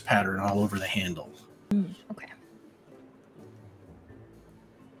crisscross pattern all over the handle. Okay.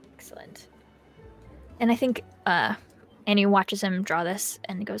 Excellent. And I think Annie watches him draw this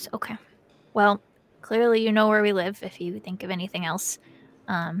and goes, okay, well, clearly you know where we live if you think of anything else.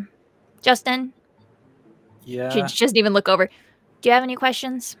 Justin? Yeah? She doesn't even look over. Do you have any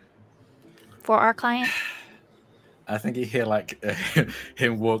questions for our client? I think you hear like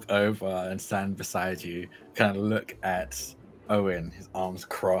him walk over and stand beside you, kind of look at Owen, his arms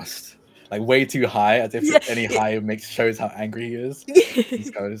crossed, like way too high, as if any higher shows how angry he is. He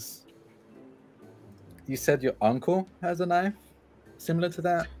goes, you said your uncle has a knife similar to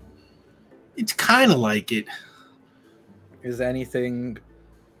that? It's kind of like it. Is there anything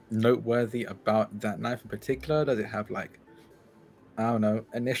noteworthy about that knife in particular? Does it have like, I don't know,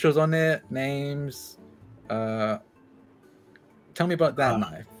 initials on it, names? Tell me about that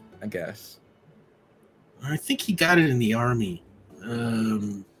knife, I guess. I think he got it in the army.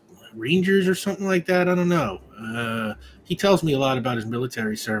 Rangers or something like that. I don't know. He tells me a lot about his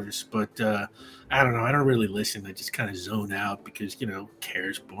military service, but I don't know. I don't really listen. I just kind of zone out because, you know, who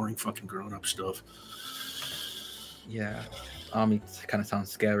cares? Boring fucking grown-up stuff. Yeah, army kind of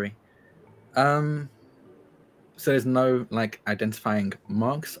sounds scary. So there's no like identifying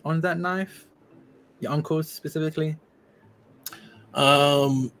marks on that knife? Your uncle's specifically?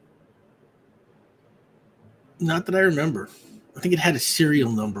 Not that I remember. I think it had a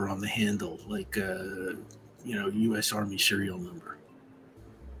serial number on the handle, like U.S. Army serial number.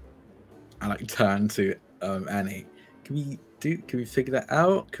 I like turn to Annie. Can we figure that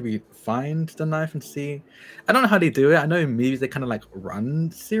out? Can we find the knife and see? I don't know how they do it. I know in movies they kind of like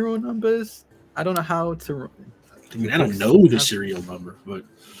run serial numbers. I don't know how to. I don't know the serial number, but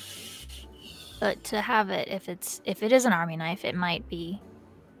to have it, if it is an army knife, it might be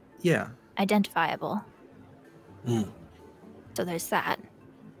identifiable. So there's that.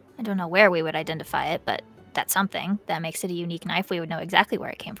 I don't know where we would identify it, but that's something that makes it a unique knife. We would know exactly where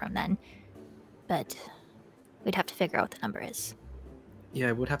it came from then. But we'd have to figure out what the number is.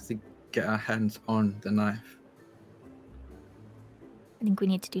 Yeah, we'd have to get our hands on the knife. I think we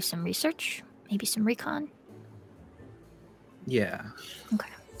need to do some research, maybe some recon. Yeah. Okay.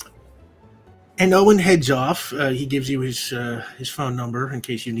 And Owen heads off. He gives you his phone number in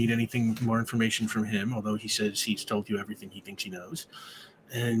case you need anything more information from him. Although he says he's told you everything he thinks he knows.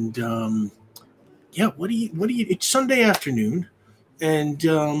 And what do you? It's Sunday afternoon, and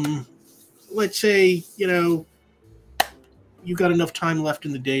let's say you got enough time left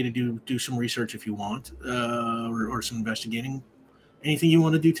in the day to do some research if you want, or some investigating. Anything you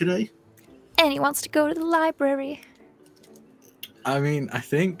want to do today? And he wants to go to the library. I mean, I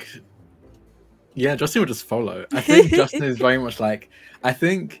think, Justin will just follow. I think Justin is very much like, I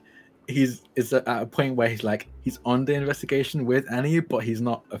think is at a point where he's on the investigation with Annie, but he's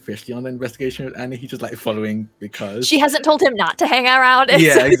not officially on the investigation with Annie. He's just like following because she hasn't told him not to hang around.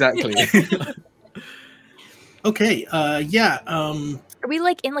 Yeah, exactly. Okay. Are we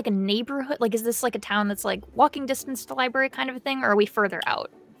like in like a neighborhood? Like, is this like a town that's like walking distance to the library kind of a thing, or are we further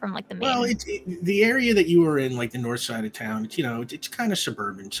out from like the main? Well, the area that you were in, like the north side of town. It's kind of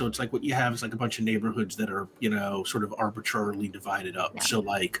suburban, so it's like what you have is like a bunch of neighborhoods that are sort of arbitrarily divided up. Yeah. So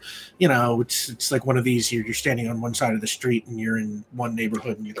like it's like one of these. You're standing on one side of the street and you're in one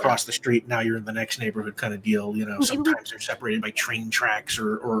neighborhood, and you cross the street, now you're in the next neighborhood kind of deal. Sometimes they're separated by train tracks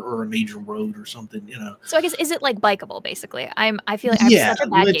or a major road or something. So I guess, is it like bikeable basically? I feel like I have such a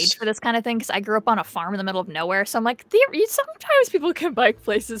bad gauge for this kind of thing because I grew up on a farm in the middle of nowhere. So I'm like, sometimes people can bike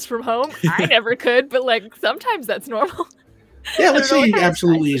places from home. I never could, but like sometimes that's normal. Yeah, let's say it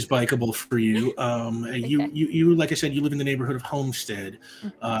absolutely is bikeable for you. You like I said, you live in the neighborhood of Homestead,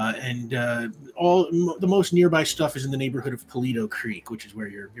 and the most nearby stuff is in the neighborhood of Polito Creek, which is where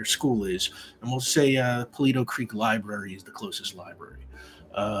your school is. And we'll say Polito Creek Library is the closest library.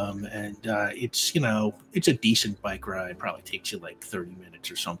 It's it's a decent bike ride. Probably takes you like 30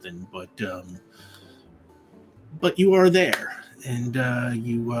 minutes or something, but you are there, and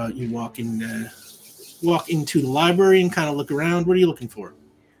you walk into the library and kind of look around. What are you looking for?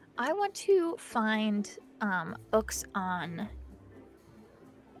 I want to find books on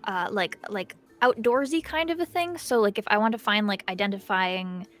like outdoorsy kind of a thing. So like if I want to find like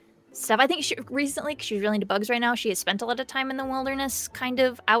identifying stuff, I think recently, because she's really into bugs right now, she has spent a lot of time in the wilderness, kind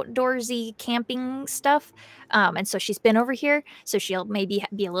of outdoorsy camping stuff. And so she's been over here, so she'll maybe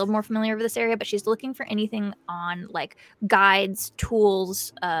be a little more familiar with this area, but she's looking for anything on like guides,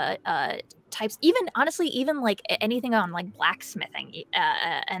 tools, types, even like anything on like blacksmithing,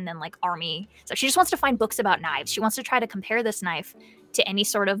 and then like army. So she just wants to find books about knives. She wants to try to compare this knife to any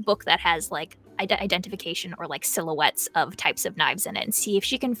sort of book that has like identification or like silhouettes of types of knives in it, and see if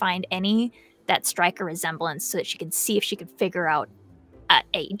she can find any that strike a resemblance, so that she can see if she can figure out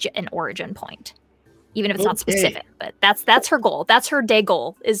an origin point, even if it's not specific. But that's her goal. That's her day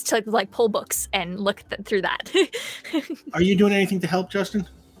goal, is to like pull books and look through that. Are you doing anything to help, Justin?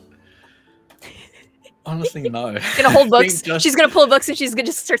 Honestly, no. She's gonna hold books. She's gonna pull books and she's gonna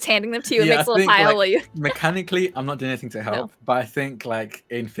just starts handing them to you and makes a little pile. Like, mechanically, I'm not doing anything to help, but I think like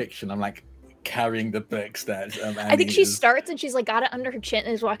in fiction, I'm like carrying the books that I think she starts and she's like got it under her chin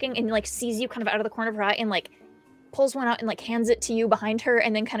and is walking and like sees you kind of out of the corner of her eye and like pulls one out and like hands it to you behind her,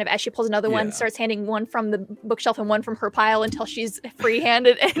 and then kind of as she pulls another one, starts handing one from the bookshelf and one from her pile until she's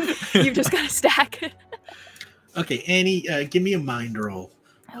free-handed and you've just got a stack. Okay, Annie, give me a mind roll.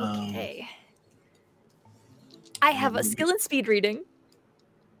 Okay. I have a skill in speed reading.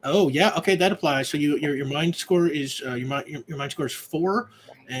 Oh yeah, okay, that applies. So your mind score is your mind score is 4,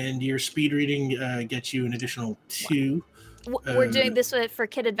 and your speed reading gets you an additional 2. We're doing this for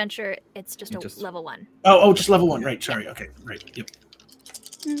Kid Adventure. It's just a level 1. Oh, just level 1. Right. Sorry. Okay. Right. Yep.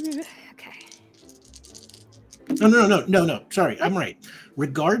 Okay. No. Sorry, I'm right.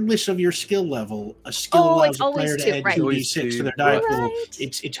 regardless of your skill level, a skill allows a player to add right. 2d6 to their die pool. Right.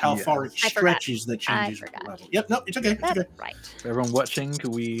 It's how far it stretches that changes the level. Yep, no, it's okay. It's okay. Right. For everyone watching,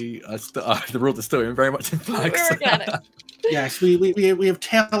 we are the rules are still very much in flux. Yes, we have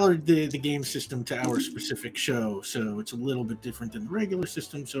tailored the game system to our specific show, so it's a little bit different than the regular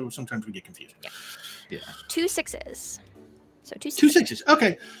system. So sometimes we get confused. Yeah. 2 6s. So 2 6s.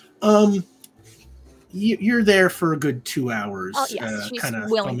 Okay. You're there for a good 2 hours. Oh yes, she's kind of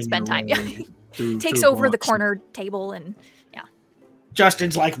willing to spend time. Takes through over the books. corner table and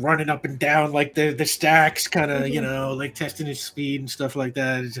Justin's like running up and down like the stacks, kind of like testing his speed and stuff like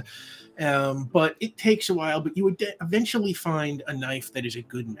that. But it takes a while. But you would eventually find a knife that is a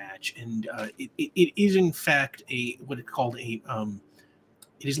good match, and it is in fact what it's called a.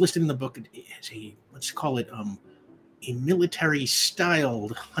 It is listed in the book as a, let's call it a military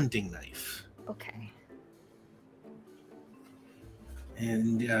styled hunting knife. Okay.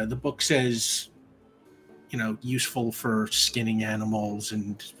 And the book says, useful for skinning animals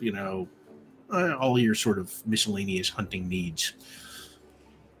and, all your sort of miscellaneous hunting needs.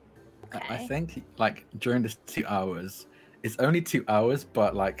 Okay. I think, like, during this 2 hours, it's only 2 hours,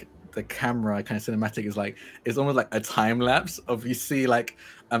 but, like, the camera kind of cinematic is like, it's almost like a time lapse of you see, like,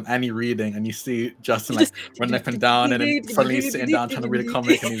 Annie reading, and you see Justin, like, running up and down, and then suddenly he's sitting down trying to read a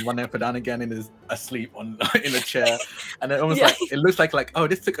comic, and he's running up and down again, and is asleep in a chair. And it almost like, it looks like, oh,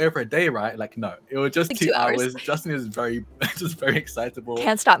 this took over a day, right? Like, no, it was just like 2 hours. Justin is just very excitable.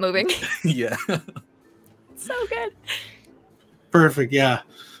 Can't stop moving. Yeah. So good. Perfect. Yeah.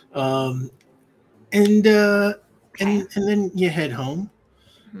 And then you head home,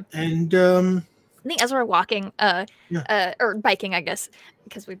 and I think as we're walking, or biking, I guess,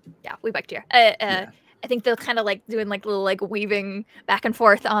 because we biked here. I think they'll kind of like doing like little like weaving back and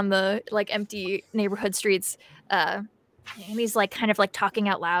forth on the like empty neighborhood streets. And he's like kind of like talking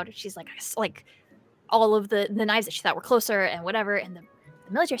out loud. She's like all of the knives that she thought were closer and whatever, and the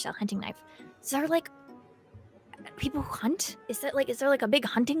military style hunting knife. Is there like people who hunt? Is there like a big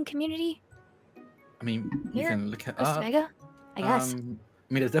hunting community? I mean, you can look at Costa Vega, I guess. I mean,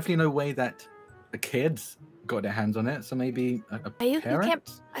 there's definitely no way that the kids got their hands on it, so maybe a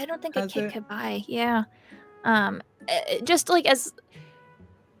parent. I don't think a kid could buy. Yeah, just like as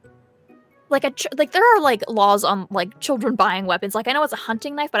like there are like laws on like children buying weapons. Like I know it's a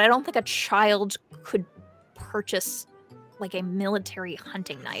hunting knife, but I don't think a child could purchase like a military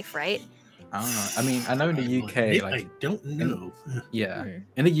hunting knife, right? I don't know. I mean, I know in the UK, like I don't know.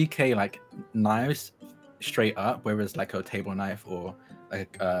 In the UK, like knives straight up, whether it's like a table knife or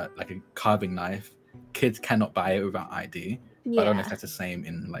like a carving knife, kids cannot buy it without ID. Yeah. But I don't know if that's the same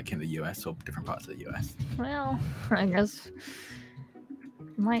in the US or different parts of the US. Well, I guess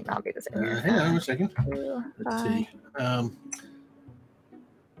might not be the same. Hang on a second. Let's see.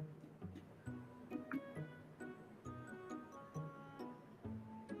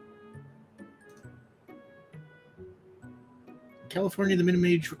 California, the minimum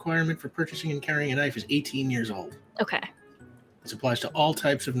age requirement for purchasing and carrying a knife is 18 years old. Okay. This applies to all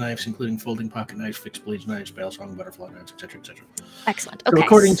types of knives, including folding pocket knives, fixed blades knives, bale saw, butterfly knives, etc., etc. Excellent. Okay. So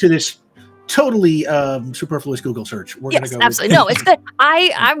according to this totally superfluous Google search, we're gonna go. Absolutely. No, it's good.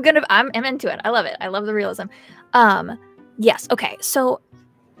 I'm into it. I love it. I love the realism. Yes. Okay. So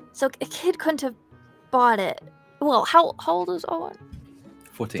a kid couldn't have bought it. Well, how old is Owen?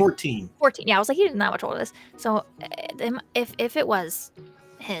 14. Yeah, I was like, he didn't that much older than this. So if it was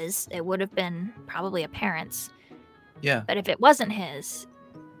his, it would have been probably a parent's. Yeah. But if it wasn't his,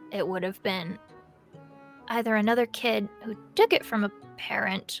 it would have been either another kid who took it from a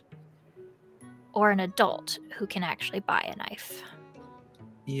parent or an adult who can actually buy a knife.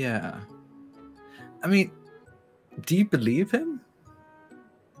 Yeah. I mean, do you believe him?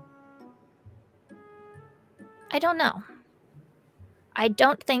 I don't know. I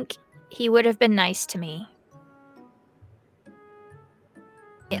don't think he would have been nice to me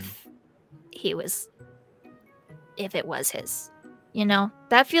if it was his.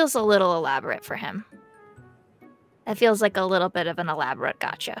 That feels a little elaborate for him. That feels like a little bit of an elaborate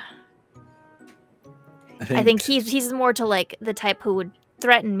gotcha. I think he's more to like the type who would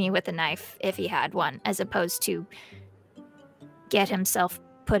threaten me with a knife if he had one, as opposed to get himself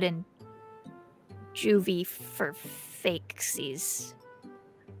put in juvie for fakesies.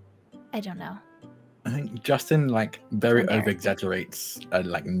 I don't know. I think Justin very over exaggerates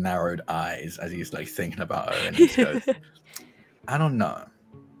narrowed eyes as he's thinking about her, and he goes, I don't know.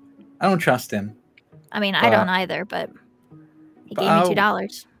 I don't trust him. I mean, I don't either, but he gave me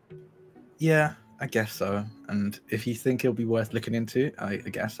 $2. Yeah, I guess so. And if you think it'll be worth looking into, I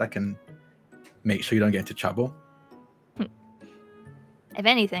guess I can make sure you don't get into trouble. If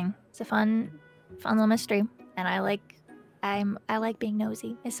anything, it's a fun little mystery, and I like being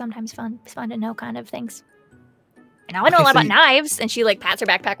nosy. It's sometimes fun. It's fun to know kind of things. And now I know a lot about knives. And she like pats her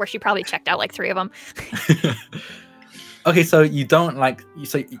backpack where she probably checked out like 3 of them. Okay, so you don't like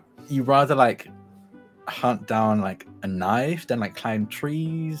you rather like hunt down like a knife than like climb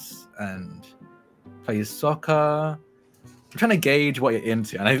trees and play soccer. I'm trying to gauge what you're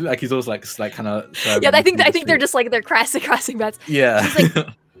into, and I feel like he's also like kind of. Yeah, I think they're just like they're crossing bets. Yeah. She's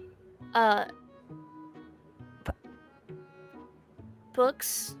like,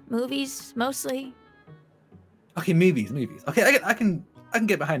 books, movies, mostly. Okay, movies. Okay, I can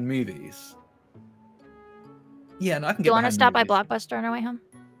get behind movies. Yeah, no, I can get. Do you want to stop by Blockbuster on our way home?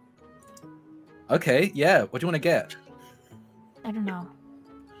 Okay, yeah. What do you want to get? I don't know.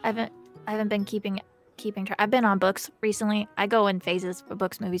 I haven't been keeping track. I've been on books recently. I go in phases for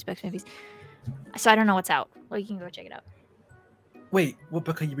books, movies. So I don't know what's out. Well, you can go check it out. Wait, what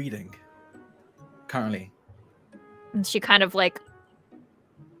book are you reading currently? And she kind of like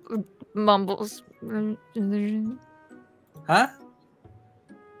mumbles. Huh?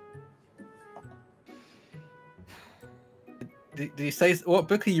 Did you say what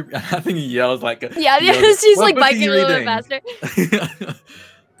book are you? I think he yells like. Yeah, she's like biking a little bit faster.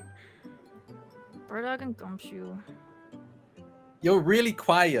 Bird Dog and Gumshoe. You're really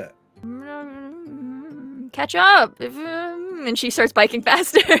quiet. Catch up, and she starts biking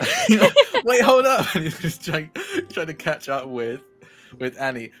faster. Wait, hold up! And he's just trying to catch up with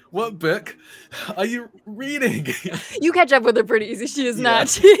Annie. What book are you reading? You catch up with her pretty easy. She is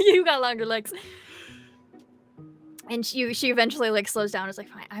not. You got longer legs. And she eventually like slows down. It's like,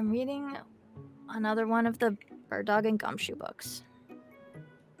 fine, I'm reading another one of the Bird Dog and Gumshoe books.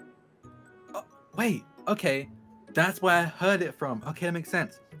 Oh, wait, okay, that's where I heard it from. Okay, that makes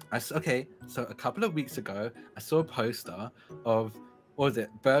sense. Okay, so a couple of weeks ago, I saw a poster of what was it,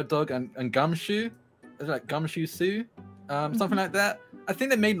 Bird Dog and Gumshoe? Is it like Gumshoe Sue? Something like that. I think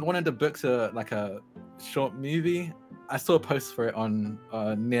they made one of the books like a short movie. I saw a post for it on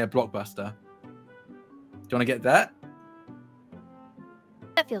near Blockbuster. Do you want to get that?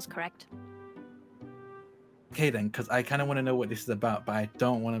 That feels correct. Okay then, because I kind of want to know what this is about, but I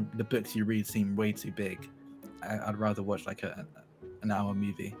don't want the books you read seem way too big. I'd rather watch like an hour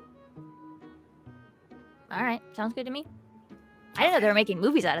movie. All right, sounds good to me. I didn't know they were making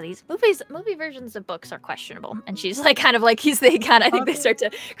movies out of these. Movie versions of books are questionable, and she's like kind of like I think they start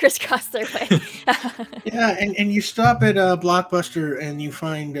to crisscross their way. Yeah, and you stop at Blockbuster and you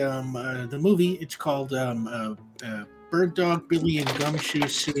find the movie. It's called Bird Dog, Billy, and Gumshoe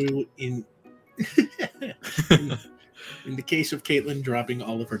Sue in the case of Caitlin dropping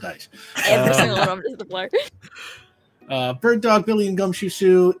all of her dice. Every single one of them to the floor. Bird Dog, Billy, and Gumshoe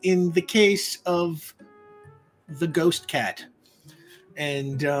Sue in the case of the Ghost Cat.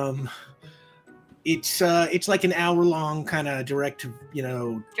 And it's like an hour-long kind of direct to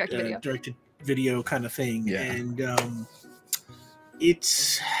video kind of thing. Yeah. And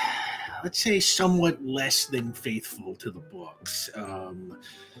it's, let's say, somewhat less than faithful to the books.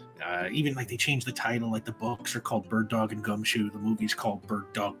 Even like they changed the title, like the books are called Bird Dog and Gumshoe, the movie's called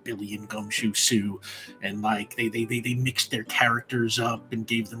Bird Dog, Billy, and Gumshoe Sue, and like they mixed their characters up and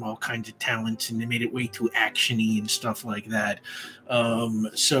gave them all kinds of talents, and they made it way too actiony and stuff like that.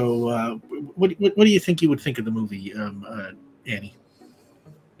 So what do you think you would think of the movie, Annie?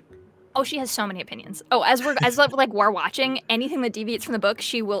 Oh, she has so many opinions. Oh, as we're watching, anything that deviates from the book,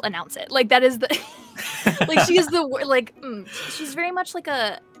 she will announce it. Like that is the like she is the like she's very much like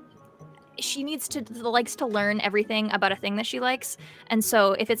she likes to learn everything about a thing that she likes, and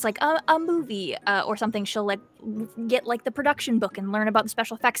so if it's like a movie or something, she'll like get like the production book and learn about the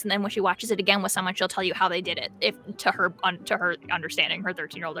special effects, and then when she watches it again with someone, she'll tell you how they did it, if to her understanding, her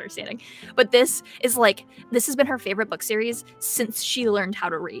 13-year-old understanding. But this has been her favorite book series since she learned how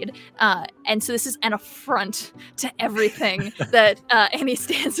to read, and so this is an affront to everything that Annie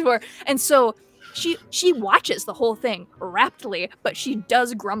stands for, and so she watches the whole thing raptly, but she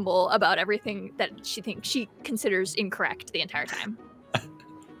does grumble about everything that she considers incorrect the entire time.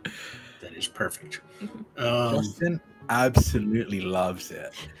 That is perfect. Justin absolutely loves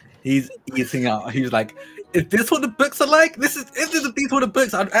it. He's eating out. He's like, "Is this what the books are like? If these were the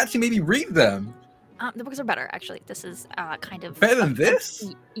books, I'd actually maybe read them." The books are better, actually. This is kind of better than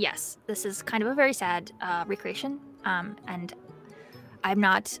this. Yes, this is kind of a very sad recreation, and I'm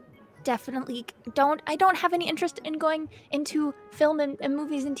not. Definitely I don't have any interest in going into film and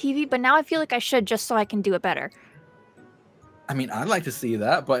movies and TV, but now I feel like I should, just so I can do it better. I mean, I'd like to see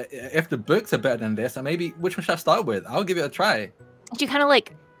that, but if the books are better than this, then maybe which one should I start with? I'll give it a try. She kind of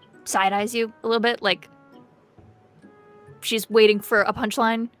like side eyes you a little bit, like she's waiting for a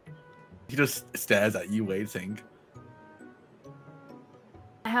punchline. He just stares at you, waiting.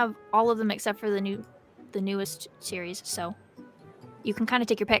 I have all of them except for the newest series, so you can kind of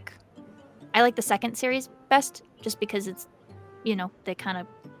take your pick. I like the second series best, just because it's, you know, they kind of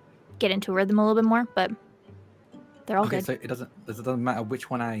get into a rhythm a little bit more, but they're all good. So it doesn't matter which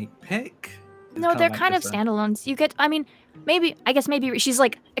one I pick? No, they're kind of standalones. You get, I mean, maybe she's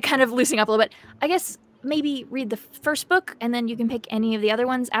like kind of loosening up a little bit. I guess maybe read the first book and then you can pick any of the other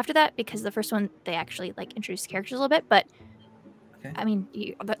ones after that, because the first one, they actually like introduce characters a little bit, but okay. I mean,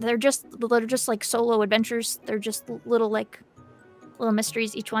 they're just like solo adventures. They're just little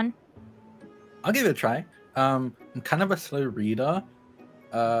mysteries, each one. I'll give it a try. I'm kind of a slow reader.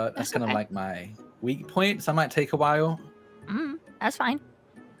 That's kind of like my weak point, so I might take a while. That's fine.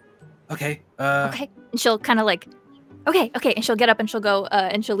 Okay. Okay. And she'll kind of like, okay, and she'll get up and she'll go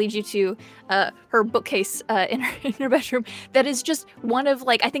and she'll lead you to her bookcase in her bedroom. That is just one of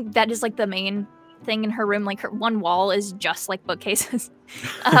like, I think that is like the main thing in her room. Like her one wall is just like bookcases.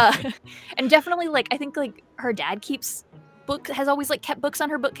 And definitely like, I think like her dad has always like kept books on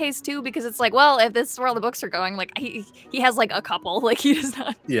her bookcase too, because it's like, well, if this is where all the books are going, like he has like a couple, like he does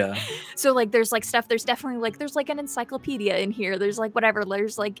not. Yeah. So like there's like stuff, there's definitely like, there's like an encyclopedia in here, there's like whatever,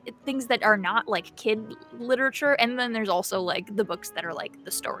 there's like things that are not like kid literature, and then there's also like the books that are like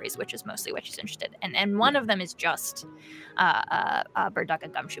the stories, which is mostly what she's interested in. And one of them is just Bird Dog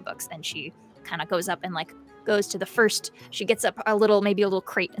and Gumshoe books, and she kind of goes up and like goes to the first, she gets up maybe a little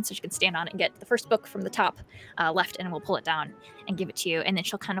crate, and so she can stand on it and get the first book from the top left, and we'll pull it down and give it to you. And then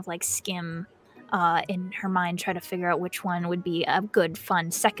she'll kind of like skim in her mind, try to figure out which one would be a good, fun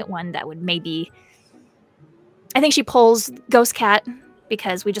second one that would maybe, I think she pulls Ghost Cat,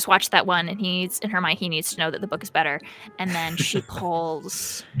 because we just watched that one, and in her mind, he needs to know that the book is better. And then she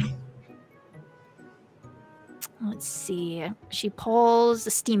pulls... Let's see. She pulls the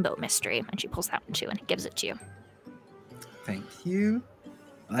Steamboat Mystery, and she pulls that one too, and gives it to you. Thank you.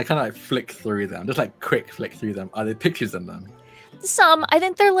 And I kind of like flick through them, just like quick flick through them. Are there pictures in them? Some. I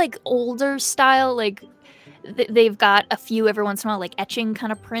think they're like older style, like they've got a few every once in a while, like etching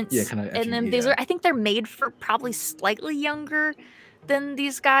kind of prints. Yeah, kind of etching, and then these are, I think they're made for probably slightly younger than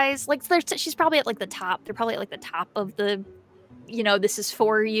these guys. Like she's probably at like the top. They're probably at like the top of the, you know, this is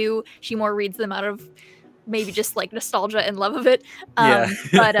for you. She more reads them out of maybe just like nostalgia and love of it.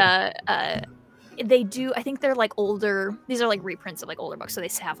 But they do, I think they're like older, these are like reprints of like older books, so they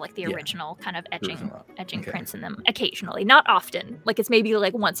have like the original kind of etching prints in them occasionally, not often. Like it's maybe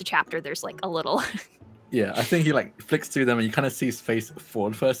like once a chapter there's like a little. Yeah, I think he like flicks through them and you kind of see his face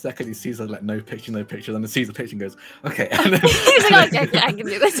forward for a second. He sees like no picture, then he sees the picture and goes, okay. And then, he's like, okay, I can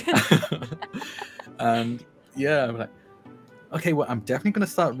do this. And yeah, I'm like, okay, well, I'm definitely going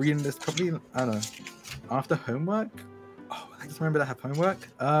to start reading this probably, I don't know, after homework. Oh, I just remembered I have homework.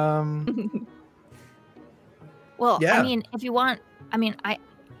 Well, yeah. I mean, if you want, I mean,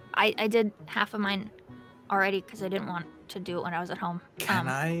 I did half of mine already because I didn't want to do it when I was at home. Can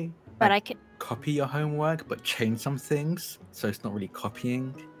I? But I could copy your homework, but change some things so it's not really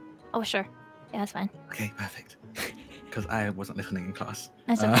copying. Oh, sure. Yeah, that's fine. Okay, perfect. Because I wasn't listening in class.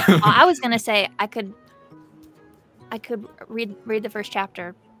 That's okay. I was gonna say I could read the first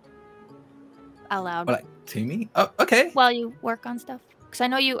chapter out loud. Well, like to me? Oh, okay. While you work on stuff, because I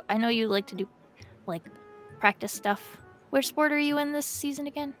know you like to do like practice stuff. Which sport are you in this season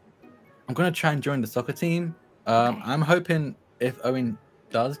again? I'm gonna try and join the soccer team. Okay. I'm hoping if Owen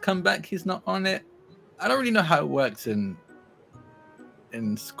does come back, he's not on it. I don't really know how it works in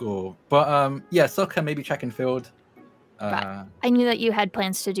school, but yeah, soccer, maybe track and field. I knew that you had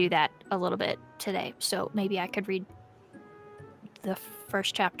plans to do that a little bit today, so maybe I could read the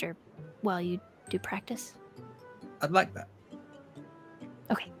first chapter while you do practice. I'd like that.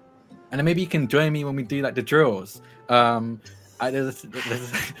 Okay. And then maybe you can join me when we do like the drills. There's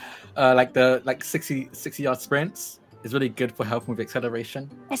like the 60-yard sprints is really good for helping with acceleration.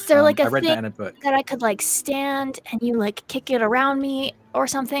 Is there like I a read thing that in a book. that I could like stand and you like kick it around me or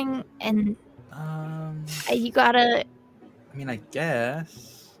something, and you gotta? I mean, I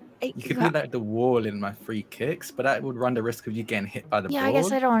guess you could do like the wall in my free kicks, but that would run the risk of you getting hit by the Yeah, board. I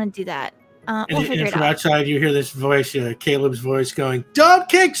guess I don't want to do that. We'll figure it from out. outside, you hear this voice, Caleb's voice, going, "Don't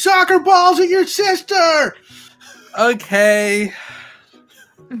kick soccer balls at your sister." Okay.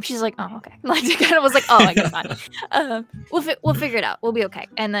 She's like, oh, okay. Like, she kind of was like, oh, I guess not. We'll figure it out. We'll be okay.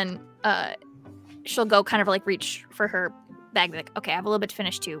 And then she'll go kind of like reach for her bag, like, okay, I have a little bit to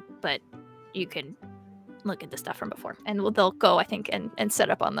finish too, but you can look at the stuff from before. And they'll go, I think, and set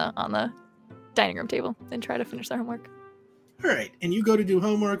up on the dining room table and try to finish their homework. All right, and you go to do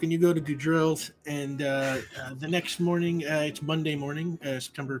homework, and you go to do drills, and the next morning, it's Monday morning,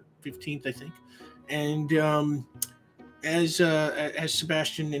 September 15th, I think, and as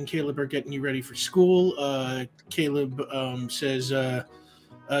Sebastian and Caleb are getting you ready for school, Caleb says,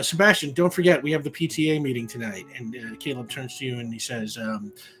 Sebastian, don't forget, we have the PTA meeting tonight. And Caleb turns to you and he says,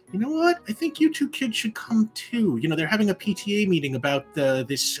 you know what? I think you two kids should come too. You know, they're having a PTA meeting about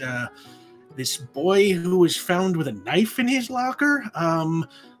this boy who was found with a knife in his locker.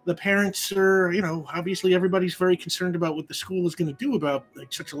 The parents are, you know, obviously everybody's very concerned about what the school is going to do about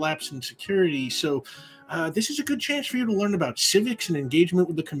like such a lapse in security. So this is a good chance for you to learn about civics and engagement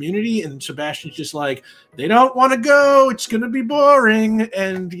with the community. And Sebastian's just like, they don't want to go. It's going to be boring.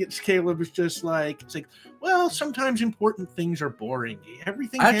 And Caleb is just like, it's like, well, sometimes important things are boring.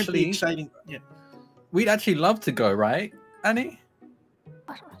 Everything can't be exciting. Yeah. We'd actually love to go, right, Annie?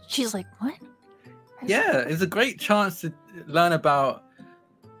 She's like, what? Yeah, it's a great chance to learn about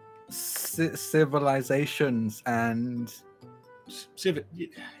civilizations and civic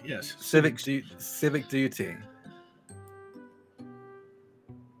duty.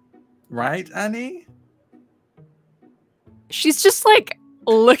 Right, Annie? She's just like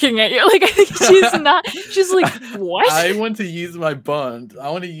looking at you. Like, I think she's not. She's like, what? I want to use my bond. I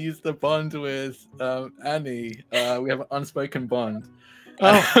want to use the bond with Annie. We have an unspoken bond.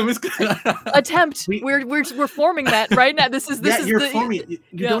 Attempt. We're forming that right now. This is you're forming.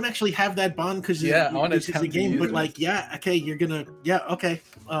 You don't actually have that bond because this is a game. But like, okay, you're gonna. Yeah, okay.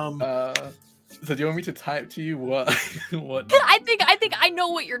 So do you want me to type to you what? What? I think I know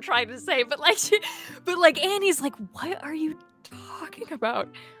what you're trying to say, but like Annie's like, what are you talking about?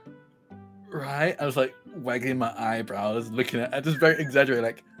 Right. I was like wagging my eyebrows, looking at just very exaggerated,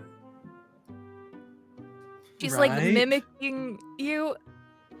 like. She's like mimicking you.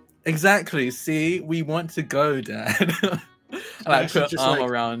 Exactly. See, we want to go, Dad. And I put arm like,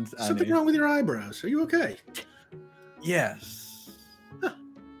 around Annie. Something wrong with your eyebrows. Are you okay? Yes. Huh.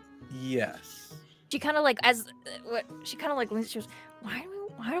 Yes. She kind of like she kind of like she goes, why do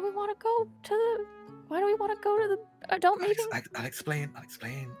we want to go to the adult meeting? I'll explain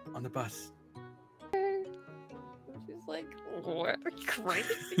on the bus. She's like, what?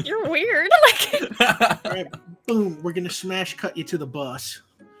 Crazy. You're weird. All right, boom. We're gonna smash cut you to the bus.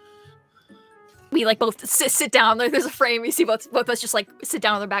 We like both sit down. There's a frame. You see both of us just like sit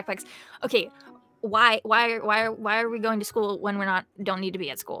down on their backpacks. Okay, why are we going to school when we're don't need to be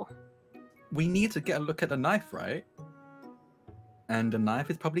at school? We need to get a look at the knife, right? And the knife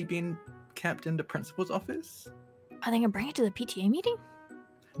is probably being kept in the principal's office. Are they gonna bring it to the PTA meeting?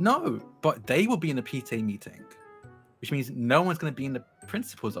 No, but they will be in the PTA meeting, which means no one's going to be in the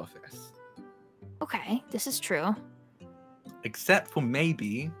principal's office. Okay, this is true. Except for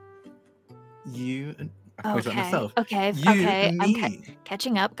maybe you and myself. Okay. I'm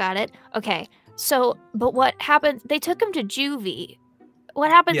catching up. Got it. Okay. So, but what happens? They took him to juvie.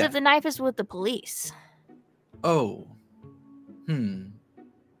 What happens if the knife is with the police? Oh. Then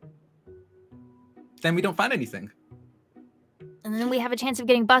we don't find anything. And then we have a chance of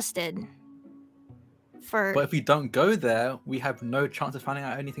getting busted. But if we don't go there, we have no chance of finding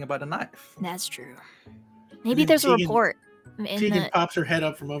out anything about the knife. That's true. Maybe there's a report. Tegan pops her head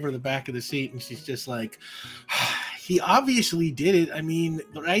up from over the back of the seat, and she's just like, he obviously did it. I mean,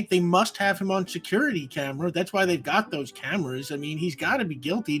 right? They must have him on security camera. That's why they've got those cameras. I mean, he's got to be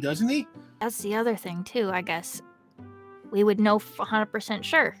guilty, doesn't he? That's the other thing, too, I guess. We would know 100%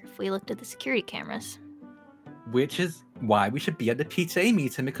 sure if we looked at the security cameras. Which is why we should be at the PTA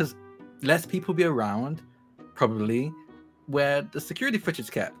meeting, because less people be around, probably, where the security footage is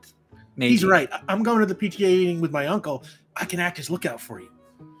kept. Maybe. He's right. I'm going to the PTA meeting with my uncle. I can act as lookout for you.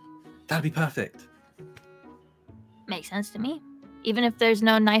 That'd be perfect. Makes sense to me. Even if there's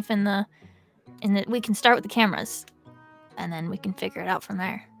no knife in the, we can start with the cameras, and then we can figure it out from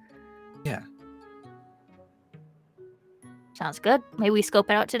there. Yeah. Sounds good. Maybe we scope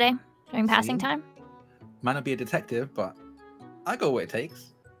it out today during passing time. Might not be a detective, but I go what it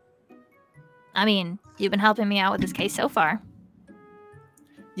takes. I mean, you've been helping me out with this case so far.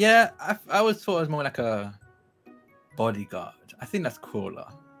 Yeah, I always thought it was more like a bodyguard. I think that's cooler.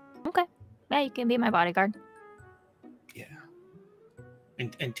 Okay. Yeah, you can be my bodyguard. Yeah.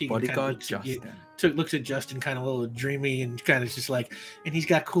 And Tegan bodyguard looks at Justin kind of a little dreamy and kind of just like, and he's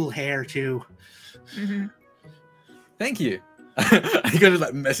got cool hair too. Mm-hmm. Thank you. He kind of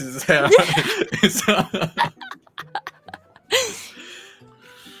like messes his hair.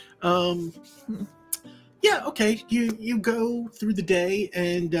 Yeah, Yeah, okay. You go through the day,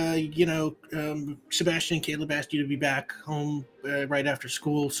 and Sebastian and Caleb asked you to be back home right after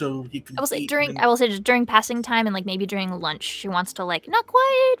school, so you can eat. I will say just during passing time and like maybe during lunch, she wants to like not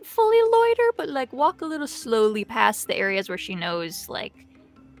quite fully loiter, but like walk a little slowly past the areas where she knows like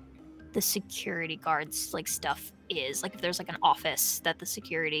the security guards like stuff is. Like if there's like an office that the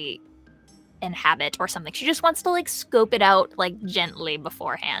security inhabit or something. She just wants to like scope it out like gently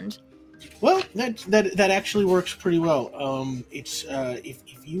beforehand. Well, that actually works pretty well. It's if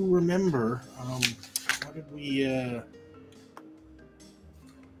you remember, what did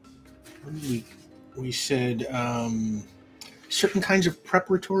we said certain kinds of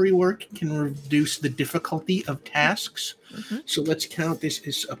preparatory work can reduce the difficulty of tasks. Mm-hmm. So let's count this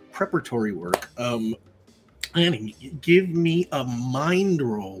as a preparatory work. Annie, give me a mind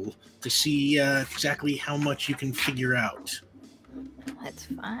roll to see exactly how much you can figure out. Let's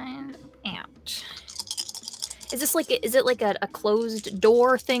find out. Is it like a closed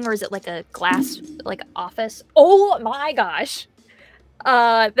door thing, or is it like a glass like office? Oh my gosh.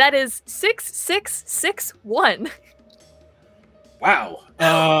 That is 6661. Wow.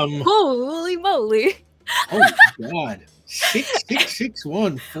 Holy moly. Oh my god.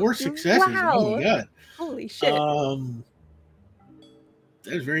 6661, 4 successes. Wow. Oh my god. Holy shit.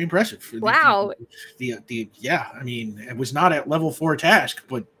 That is very impressive. Wow. Yeah, I mean, it was not at level 4 task,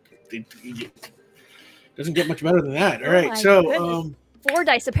 but it doesn't get much better than that. All right, so goodness. 4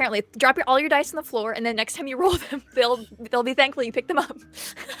 dice apparently. Drop all your dice on the floor, and then next time you roll them, they'll be thankful you picked them up.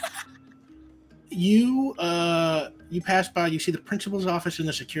 You pass by. You see the principal's office and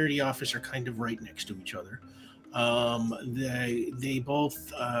the security office are kind of right next to each other. They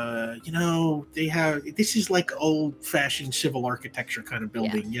both they have, this is like old-fashioned civil architecture kind of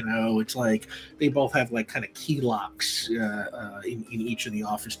building. Yeah. It's like they both have like kind of key locks in each of the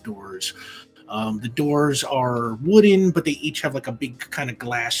office doors. The doors are wooden, but they each have like a big kind of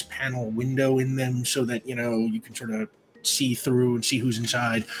glass panel window in them, so that you can sort of see through and see who's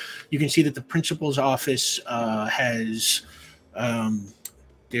inside. You can see that the principal's office has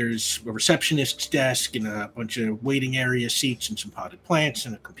there's a receptionist's desk and a bunch of waiting area seats and some potted plants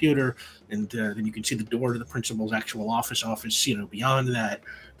and a computer. And then you can see the door to the principal's actual office, beyond that.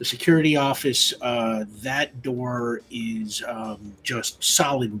 The security office, that door is just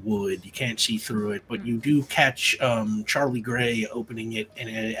solid wood. You can't see through it, but you do catch Charlie Gray opening it. And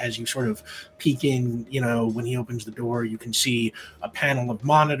as you sort of peek in, when he opens the door, you can see a panel of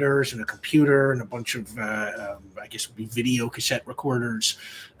monitors and a computer and a bunch of, I guess would be video cassette recorders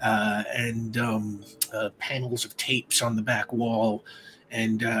and panels of tapes on the back wall.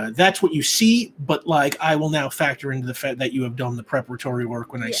 And that's what you see, but I will now factor into the fact that you have done the preparatory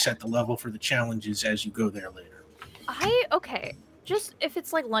work when I set the level for the challenges as you go there later. Okay, just if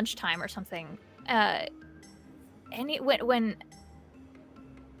it's like lunchtime or something, when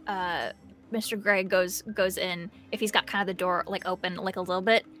Mr. Gray goes in, if he's got kind of the door like open like a little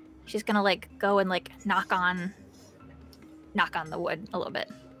bit, she's gonna like go and like knock on the wood a little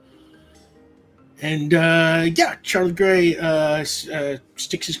bit. And Charlie Gray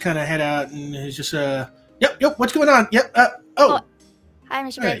sticks his kind of head out and is just yep, what's going on? Yep. Hi,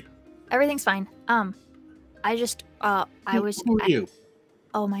 Mr. Gray. Everything's fine. I just Who are you?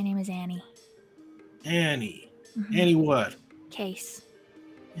 Oh, my name is Annie. Annie. Mm-hmm. Annie what? Case.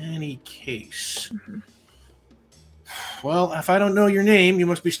 Annie Case. Mm-hmm. Well, if I don't know your name, you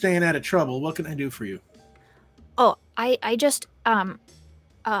must be staying out of trouble. What can I do for you? Oh, I just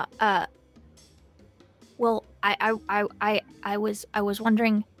well, I was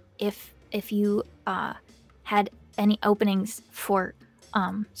wondering if you had any openings for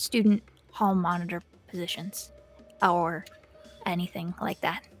student hall monitor positions or anything like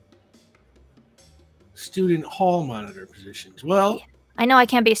that. Student hall monitor positions. Well, yeah. I know I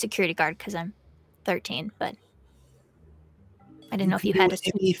can't be a security guard because I'm 13, but I didn't know if you had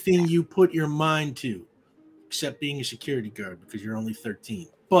anything you put your mind to, except being a security guard because you're only 13.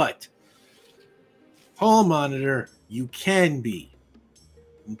 But hall monitor, you can be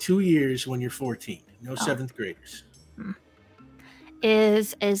in 2 years when you're 14. No 7th graders.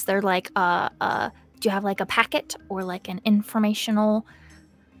 Is there like do you have like a packet or like an informational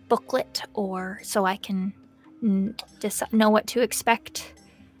booklet, or so I can just know what to expect?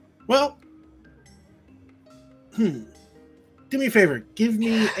 Well, do me a favor. Give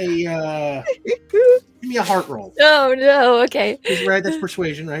me a heart roll. Oh no, okay. Right, that's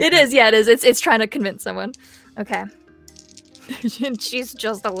persuasion, right? It is, yeah, it is. It's trying to convince someone. Okay. She's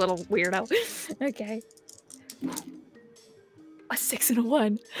just a little weirdo. Okay. A 6 and a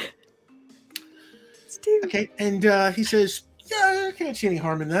 1. It's 2. Okay, and he says, Yeah, I can't see any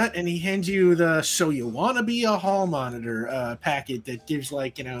harm in that. And he hands you the "So you want to be a hall monitor" packet that gives,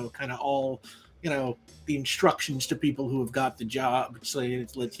 like, kind of all, the instructions to people who have got the job. It's like,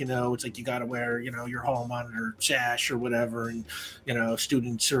 it lets you know, it's like you got to wear, your hall monitor sash or whatever, and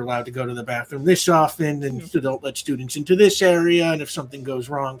students are allowed to go to the bathroom this often, and so don't let students into this area, and if something goes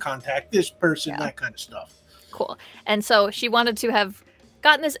wrong, contact this person, that kind of stuff. Cool. And so she wanted to have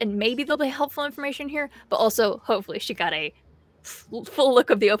gotten this, and maybe there'll be helpful information here, but also hopefully she got a full look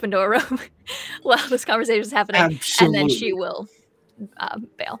of the open door room while this conversation is happening. Absolutely. And then she will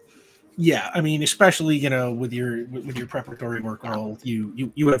bail. Yeah, I mean, especially with your preparatory work, all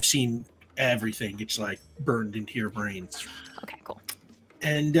you have seen everything. It's like burned into your brain. Okay, cool.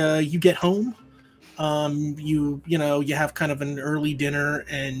 And you get home. You have kind of an early dinner,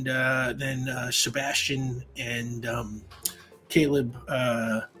 and then Sebastian and Caleb,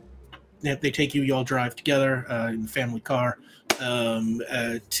 they take you. You all drive together in the family car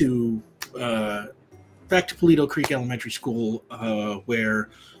to back to Polito Creek Elementary School, where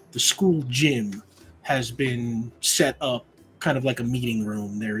the school gym has been set up kind of like a meeting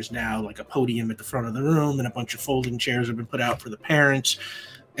room. There is now like a podium at the front of the room, and a bunch of folding chairs have been put out for the parents.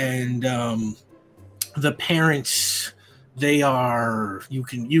 And the parents, they are, you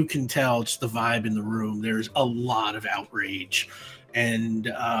can tell it's the vibe in the room. There's a lot of outrage.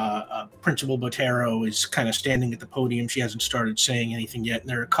 And Principal Botero is kind of standing at the podium. She hasn't started saying anything yet. And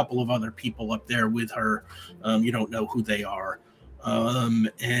there are a couple of other people up there with her. You don't know who they are.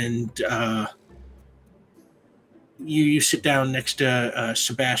 You sit down next to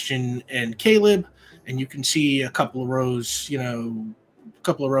Sebastian and Caleb, and you can see a couple of rows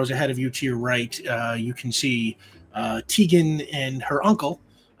ahead of you to your right. You can see Tegan and her uncle,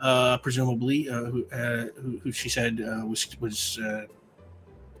 presumably, who she said was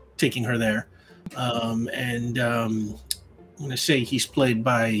taking her there. I'm going to say he's played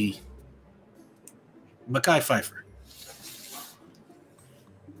by Mekhi Phifer.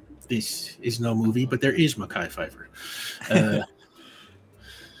 This is no movie, but there is Mekhi Phifer.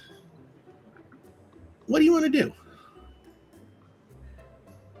 What do you want to do?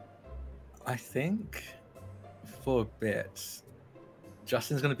 I think for a bit,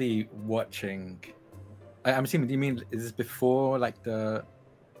 Justin's going to be watching. I'm assuming, do you mean, is this before like the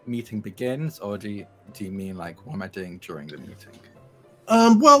meeting begins, or do you mean like what am I doing during the meeting?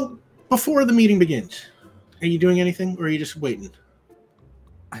 Well, before the meeting begins. Are you doing anything, or are you just waiting?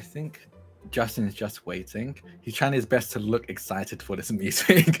 I think Justin is just waiting. He's trying his best to look excited for this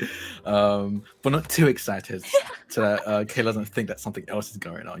meeting, but not too excited so that Kayla doesn't think that something else is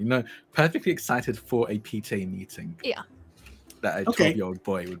going on. Perfectly excited for a PTA meeting. Yeah. That a 12-year-old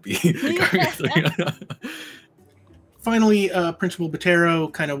boy would be going through. Finally, Principal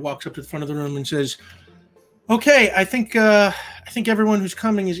Botero kind of walks up to the front of the room and says, "Okay, I think everyone who's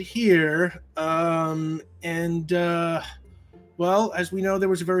coming is here, well, as we know, there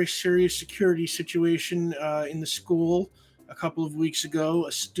was a very serious security situation in the school a couple of weeks ago.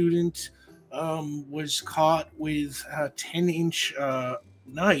 A student was caught with a 10-inch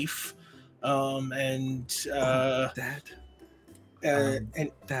knife, and Dad. Dad.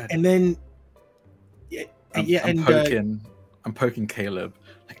 And then I'm poking Caleb.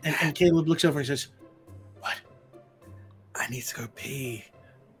 And Caleb looks over and says, "What? I need to go pee."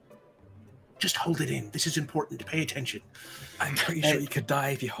 Just hold it in. This is important. To pay attention. I'm pretty sure you could die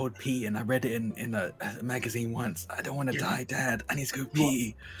if you hold pee, and I read it in a magazine once. I don't want to die, Dad. I need to go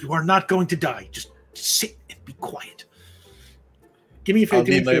pee. You are not going to die. Just sit and be quiet. Give me a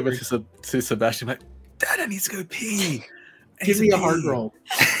favor. I'll lean over to Sebastian, like, Dad, I need to go pee. Give me a hard roll.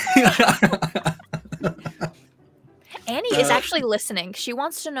 Annie is actually listening. She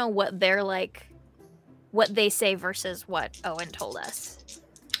wants to know what they're like, what they say versus what Owen told us.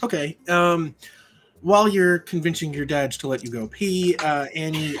 Okay. While you're convincing your dads to let you go pee,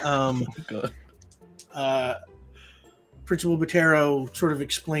 Annie, Principal Botero sort of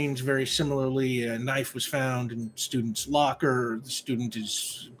explains very similarly. A knife was found in student's locker. The student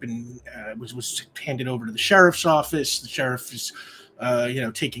was handed over to the sheriff's office. The sheriff is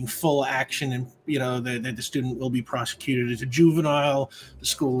taking full action, and the student will be prosecuted as a juvenile. The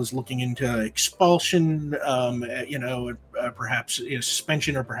school is looking into expulsion, perhaps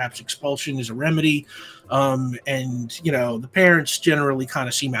suspension or perhaps expulsion is a remedy. And the parents generally kind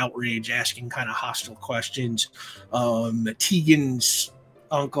of seem outraged, asking kind of hostile questions. Tegan's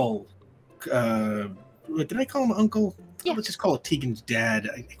uncle, did I call him uncle? Yeah. Let's just call it Tegan's dad.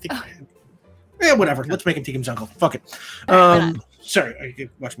 I think. Oh. Yeah, whatever. Let's make him Tegan's uncle. Fuck it. Sorry, I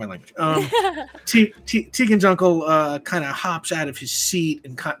watch my language. Tegan's uncle kind of hops out of his seat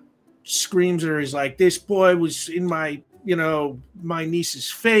and screams at her. He's like, "This boy was in my my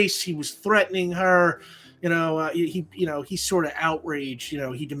niece's face. He was threatening her. He's sort of outraged.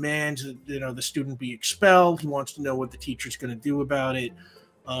 He demands that the student be expelled. He wants to know what the teacher's going to do about it.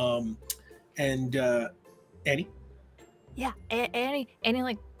 And Annie? Yeah, Annie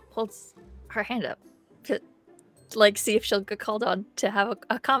like holds her hand up to like see if she'll get called on to have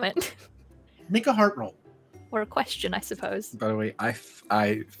a comment. Make a heart roll. Or a question, I suppose. By the way, I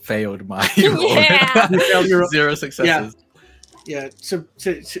failed my Yeah. You failed your 0 successes. Yeah. So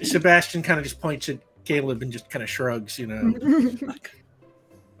Sebastian kind of just points at Caleb and just kind of shrugs.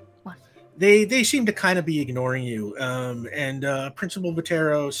 They seem to kind of be ignoring you. And Principal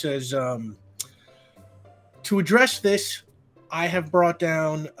Botero says, to address this, I have brought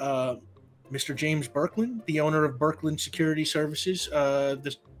down Mr. James Birkland, the owner of Birkland Security Services,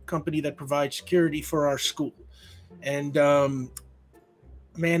 the company that provides security for our school. And a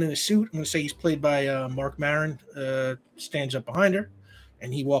man in a suit, I'm going to say he's played by Mark Maron, stands up behind her,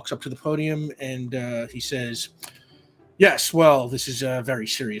 and he walks up to the podium and he says, yes, well, this is a very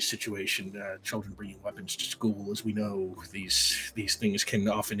serious situation. Children bringing weapons to school, as we know, these things can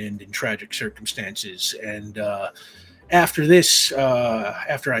often end in tragic circumstances. And after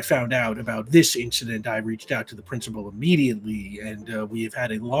I found out about this incident, I reached out to the principal immediately, and we have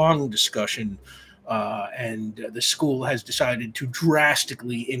had a long discussion. And the school has decided to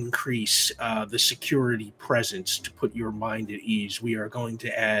drastically increase the security presence to put your mind at ease. We are going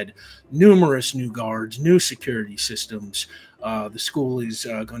to add numerous new guards, new security systems. The school is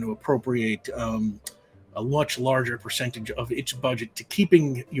going to appropriate a much larger percentage of its budget to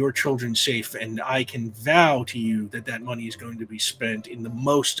keeping your children safe. And I can vow to you that money is going to be spent in the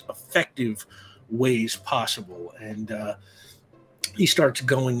most effective ways possible. And he starts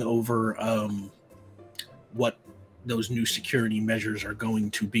going over what those new security measures are going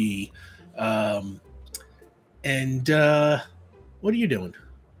to be. What are you doing?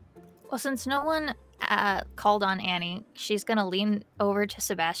 Well, since no one called on Annie, she's gonna lean over to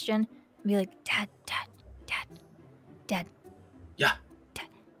Sebastian and be like, Dad. Yeah. Dad,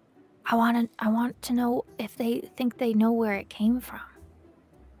 I want to know if they think they know where it came from.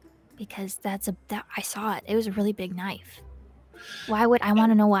 Because I saw it. It was a really big knife. Why would I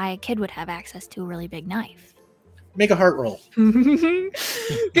want to know why a kid would have access to a really big knife? Make a heart roll. Come on,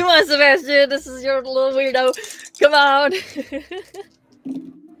 Sebastian. This is your little weirdo. Come on.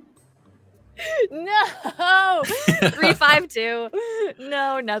 No. 352.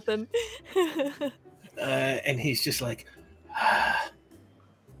 No, nothing. And he's just like,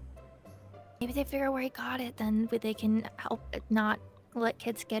 maybe they figure out where he got it. Then they can help not let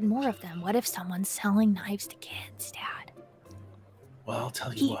kids get more of them. What if someone's selling knives to kids, Dad? well, I'll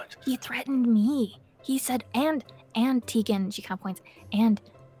tell you what. He threatened me. He said, and Tegan, she kind of points, and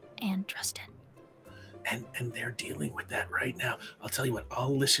Tristan. And they're dealing with that right now. I'll tell you what,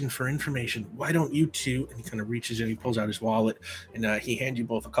 I'll listen for information. Why don't you two? And he kind of reaches in, he pulls out his wallet, and he hands you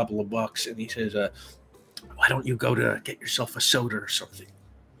both a couple of bucks, and he says, why don't you go to get yourself a soda or something?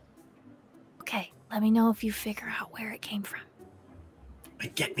 Okay, let me know if you figure out where it came from.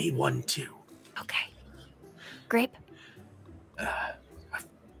 And get me one too. Okay. Grape? Okay.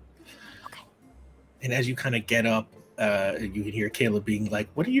 And as you kind of get up, you can hear Caleb being like,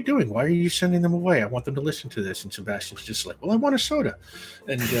 what are you doing? Why are you sending them away? I want them to listen to this. And Sebastian's just like, well, I want a soda.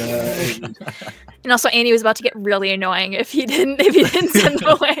 And and also Annie was about to get really annoying if he didn't send them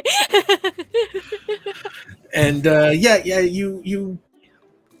away. And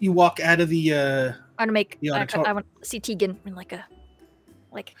you walk out of the I want to make I auditorium. want to see Tegan in like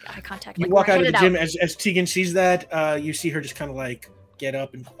eye contact. You walk out of the gym as Tegan sees that, you see her just kind of like get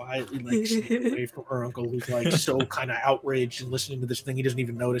up and quietly like sneak away from her uncle, who's like so kind of outraged and listening to this thing. He doesn't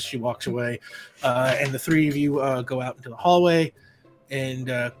even notice. She walks away, and the three of you go out into the hallway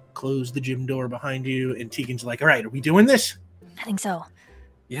and close the gym door behind you. And Tegan's like, all right, are we doing this? I think so.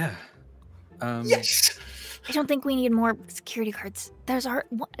 Yeah. Yes. I don't think we need more security guards. It's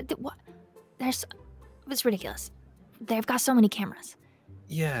ridiculous. They've got so many cameras.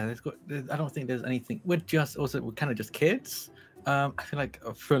 Yeah, I don't think there's anything. We're kind of just kids. I feel like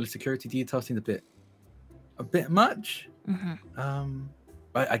a full security detail seems a bit much. Mm-hmm.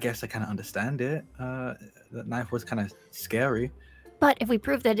 But I guess I kind of understand it. That knife was kind of scary. But if we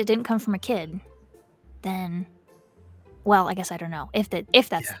prove that it didn't come from a kid, then, well, I guess I don't know. If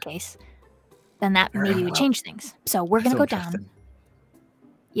that's the case, then that maybe would change things. So we're gonna go down.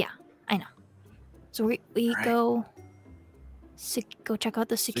 Yeah, I know. So we go check out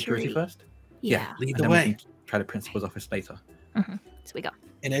the security first. Yeah. Lead And the then we way. can try the principal's office later. Mm-hmm. So we go.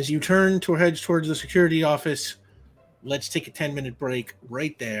 And as you turn heads towards the security office, let's take a 10-minute break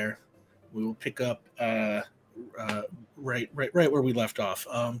right there. We will pick up right where we left off.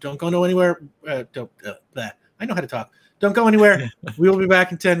 Don't go anywhere. Don't. I know how to talk. Don't go anywhere. We will be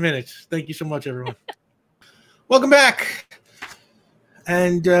back in 10 minutes. Thank you so much, everyone. Welcome back.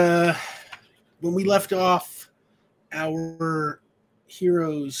 And when we left off, our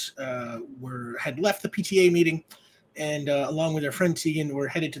heroes had left the PTA meeting, and along with their friend Tegan, were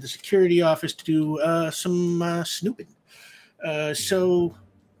headed to the security office to do some snooping. So,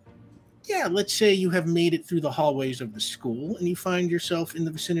 yeah, let's say you have made it through the hallways of the school, and you find yourself in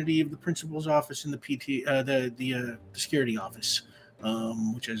the vicinity of the principal's office and the security office,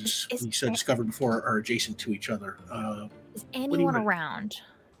 which, as we discovered before, are adjacent to each other. Is anyone around?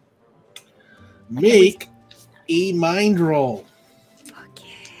 Make a mind roll.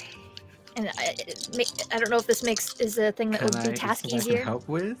 Okay. And I don't know if this is a thing that would be task easier. Can help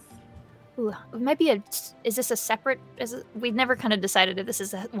with? Ooh, it might be is this a separate? We've never kind of decided if this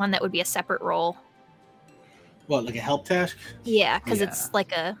is one that would be a separate role. What, like a help task? Yeah, because it's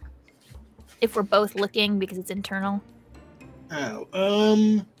like if we're both looking because it's internal.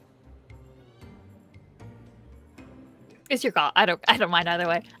 Oh, It's your call. I don't mind either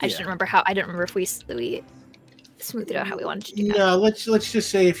way. I just remember I didn't remember if we smoothed it out how we wanted to do that. No, let's just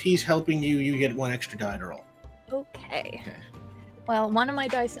say if he's helping you, you get 1 extra die to roll. Okay. Well, one of my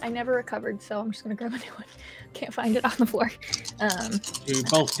dice I never recovered, so I'm just gonna grab a new one. Can't find it on the floor. You're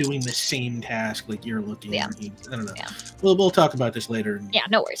both doing the same task, like you're looking. Yeah. I don't know. Yeah. We'll talk about this later. Yeah,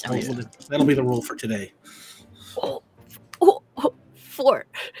 no worries. That'll be the rule for today. 4,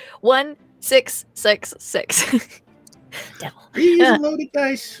 1, 6, 6, 6. Devil. Are you using loaded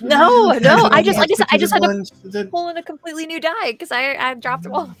dice? No. I just had to to pull in a completely new die because I dropped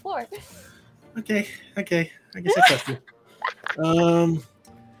them all on the floor. Okay. I guess I trust you.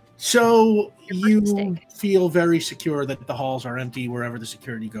 So you feel very secure that the halls are empty. Wherever the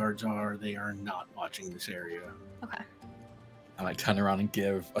security guards are, they are not watching this area. Okay. I turn around and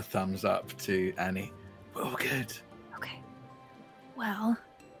give a thumbs up to Annie. Oh, good. Okay. Well,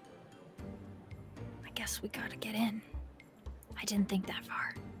 I guess we gotta get in. I didn't think that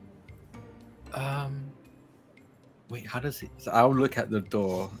far. Wait, how does it? So I'll look at the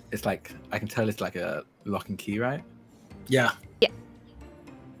door. It's like I can tell it's like a lock and key, right? Yeah. Yeah.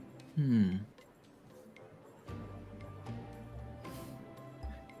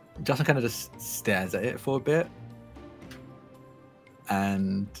 Justin kind of just stares at it for a bit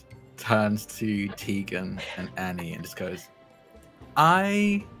and turns to Tegan and Annie and just goes,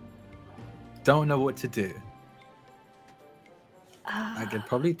 I don't know what to do. I could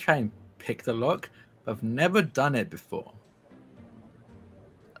probably try and pick the lock, but I've never done it before.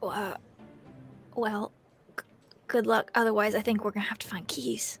 Well, good luck. Otherwise, I think we're gonna have to find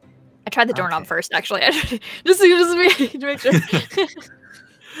keys. I tried the doorknob first, actually. just to make sure.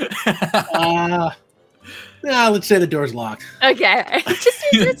 Let's say the door's locked. Okay. just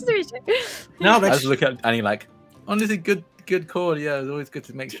to be sure. No, I just look at Annie like, honestly, good call. Yeah, it's always good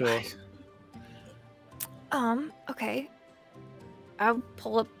to make sure. Okay. I'll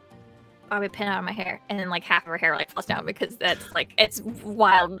pull up bobby pin out of my hair, and then like half of her hair like falls down because that's like it's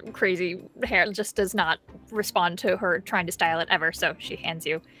wild, crazy hair. Just does not respond to her trying to style it ever. So she hands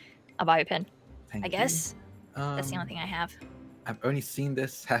you a bobby pin. Thank I you. guess that's the only thing I have. I've only seen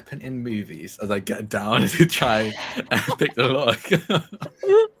this happen in movies as I get down to try and pick the lock.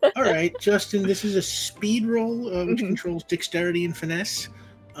 All right, Justin, this is a speed roll, which controls dexterity and finesse.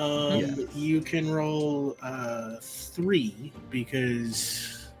 You can roll 3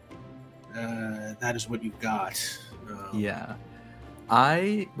 because that is what you've got. Yeah.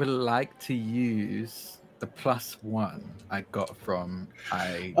 I would like to use the +1 I got from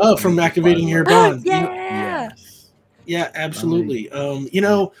from activating your bond. Yes. Yeah, absolutely. You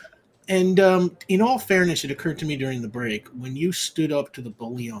know, and in all fairness, it occurred to me during the break, when you stood up to the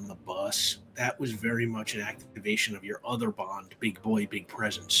bully on the bus, that was very much an activation of your other bond, big boy, big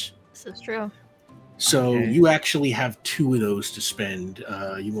presence. This is true. So you actually have 2 of those to spend.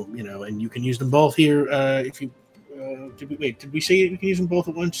 And you can use them both here. If you did we say you can use them both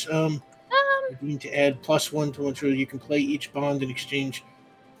at once? You need to add +1 to one, so you can play each bond in exchange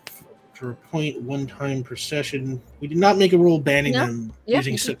for a point 1 time per session. We did not make a rule banning them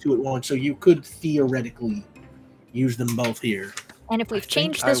using 2 at once, so you could theoretically use them both here. And if we've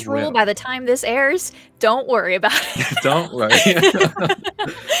changed this rule by the time this airs, don't worry about it. Don't worry.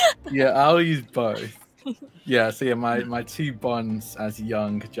 Yeah, I'll use both. Yeah, so yeah, my 2 bonds as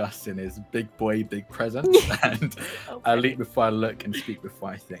young Justin is big boy, big presence, and I leap before I look and speak before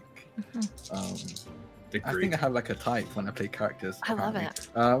I think. I think I have like a type when I play characters. I love it.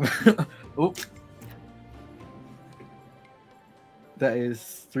 That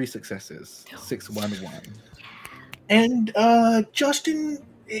is 3 successes. 6, 1, 1. And Justin,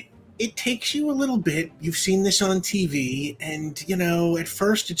 it takes you a little bit. You've seen this on TV, and at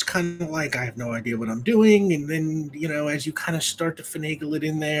first it's kind of like I have no idea what I'm doing, and then as you kind of start to finagle it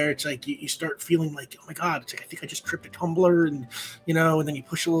in there, it's like you start feeling like, oh my god, it's like I think I just tripped a tumbler, and and then you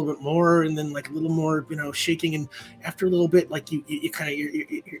push a little bit more, and then like a little more, shaking, and after a little bit, like you kind of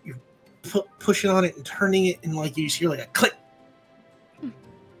you're pushing on it and turning it, and like you just hear like a click,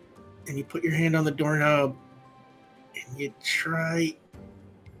 and you put your hand on the doorknob, and you try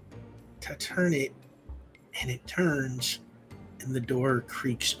to turn it, and it turns, and the door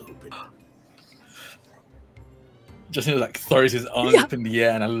creaks open. Justin like throws his arms up in the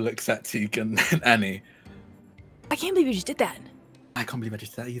air and looks at Tegan and Annie. I can't believe you just did that. I can't believe I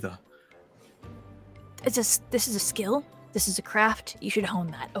just did that either. This is a skill. This is a craft. You should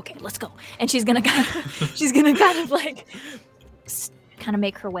hone that. Okay, let's go. And she's gonna kind of like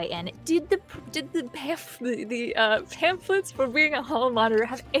make her way in. Did the pamphlets for being a hall monitor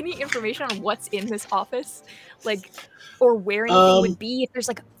have any information on what's in this office, like, or where anything would be? If there's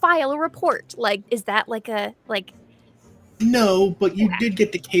like a file, a report, like, is that like a like? No, but you did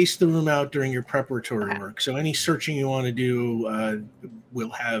get to case the room out during your preparatory work. So any searching you want to do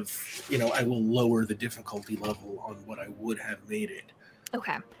will have, I will lower the difficulty level on what I would have made it.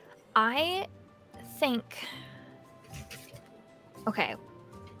 Okay, I think. Okay.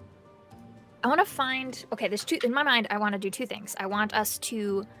 I want to find... Okay, there's two... In my mind, I want to do two things. I want us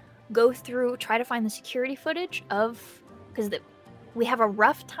to go through, try to find the security footage of... Because we have a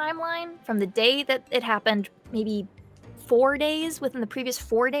rough timeline from the day that it happened, maybe 4 days, within the previous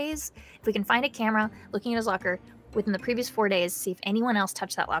 4 days. If we can find a camera looking at his locker within the previous 4 days, see if anyone else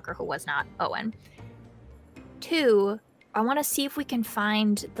touched that locker who was not Owen. 2, I want to see if we can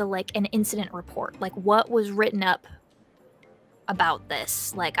find an incident report. Like, what was written up about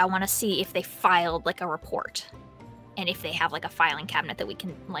this. Like, I want to see if they filed like a report, and if they have like a filing cabinet that we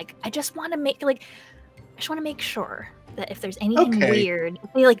can I just want to make sure that if there's anything weird,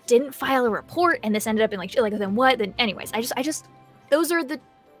 if they didn't file a report and this ended up in then what? Then anyways, I just those are the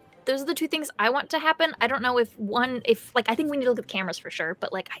two things I want to happen. I don't know if I think we need to look at the cameras for sure, but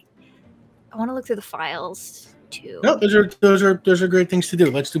I want to look through the files too. No, those are great things to do.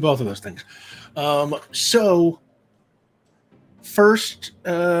 Let's do both of those things. So. First,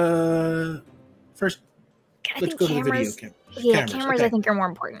 let's go to the video cameras. Yeah, cameras I think are more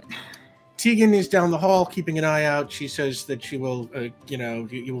important. Tegan is down the hall, keeping an eye out. She says that she will,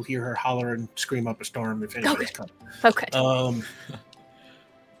 you will hear her holler and scream up a storm if anybody's coming. Okay.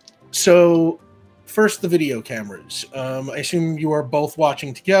 So, first, the video cameras. I assume you are both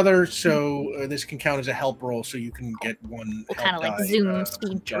watching together, so this can count as a help roll, so you can get one. We'll kind of zoom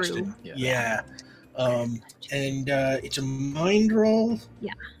speed Justin. through. Yeah. And it's a mind roll.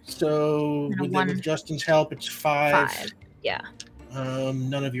 Yeah. So with Justin's help, it's 5. Yeah.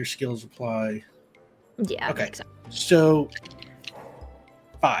 None of your skills apply. Yeah. Okay. So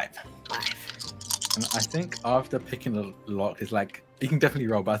 5. And I think after picking the lock, it's like you can definitely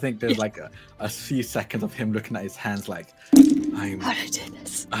roll, but I think there's a few seconds of him looking at his hands like, how did I do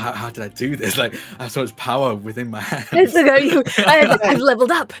this? How did I do this? Like, I have so much power within my hands. I've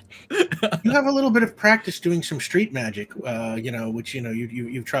leveled up. You have a little bit of practice doing some street magic, which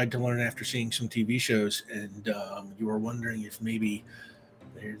you've tried to learn after seeing some TV shows, and you were wondering if maybe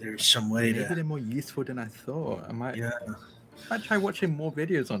there's some way maybe they're more useful than I thought. I might try watching more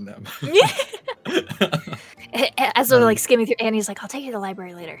videos on them. As they're skimming through, Annie's like, "I'll take you to the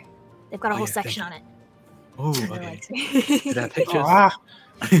library later. They've got a whole section on it." Oh, okay. Did I pictures?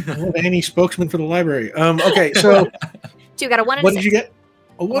 Annie, spokesman for the library. Okay, so you got a 1 and what 6. did you get?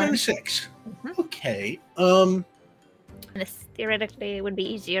 A 1 and a 6. Mm-hmm. Okay. And this theoretically would be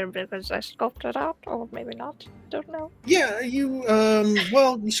easier because I scoped it out, or maybe not. Don't know. Yeah, you you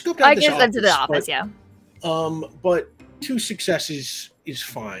scoped out. I guess that's the office, yeah. But 2 successes is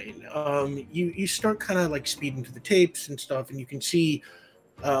fine. You start kind of speeding through the tapes and stuff, and you can see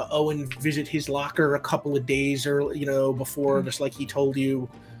Owen visit his locker a couple of days early, before, just like he told you.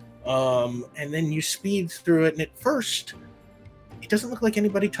 And then you speed through it, and at first, it doesn't look like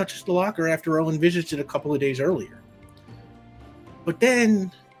anybody touches the locker after Owen visits it a couple of days earlier. But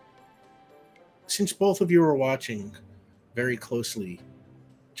then, since both of you are watching very closely,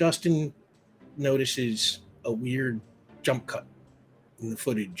 Justin notices a weird jump cut in the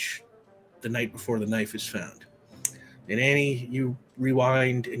footage the night before the knife is found. And Annie, you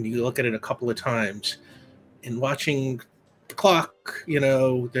rewind and you look at it a couple of times, and watching the clock,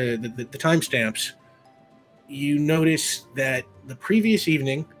 the timestamps, you notice that the previous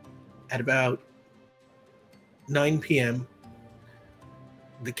evening at about 9 p.m.,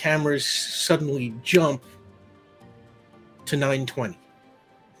 the cameras suddenly jump to 9:20.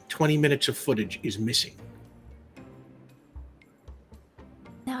 20 minutes of footage is missing.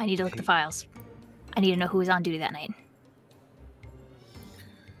 Now I need to look at the files. I need to know who was on duty that night.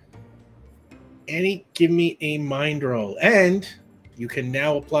 Annie, give me a mind roll. And you can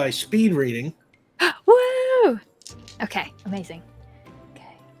now apply speed reading. Woo! Okay, amazing.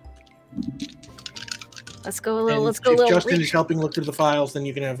 Okay. Let's go a little. And Let's go a if little. Justin is helping look through the files, then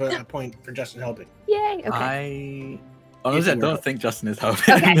you can have a point for Justin helping. Yay! Okay. I honestly, I don't think Justin is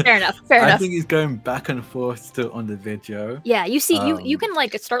helping. Okay, fair enough. Fair I enough. think he's going back and forth still on the video. Yeah, you see, you can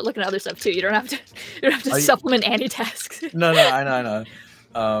like start looking at other stuff too. You don't have to. You don't have to Are you- supplement Annie tasks. No, I know.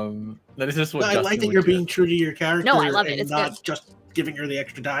 No, this is what I Justin like that would you're do. being true to your character. No, I love it. and It's not good. just giving her the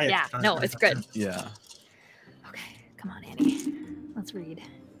extra die. Yeah, no, it's good. Yeah. Okay, come on, Annie. Let's read.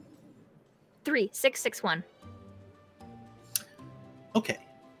 3661. Okay.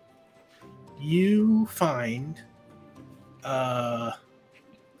 You find the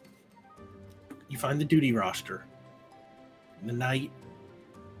duty roster the night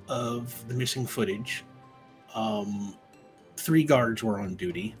of the missing footage. 3 guards were on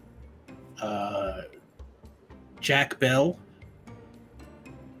duty. Jack Bell,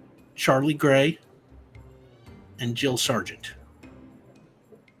 Charlie Gray, and Jill Sargent.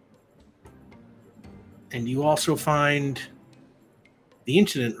 And you also find the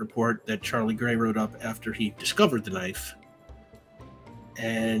incident report that Charlie Gray wrote up after he discovered the knife.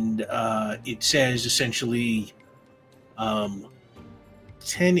 And it says essentially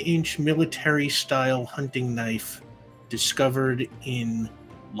 10-inch military-style hunting knife discovered in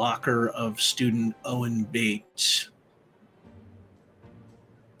locker of student Owen Bates.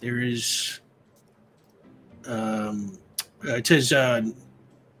 There is... it says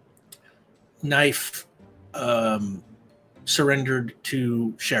knife surrendered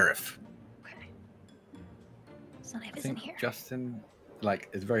to sheriff. Okay. So knife I isn't think here. Justin, like,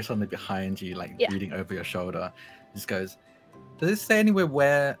 is very suddenly behind you, like, Yeah. reading over your shoulder. Just goes, does it say anywhere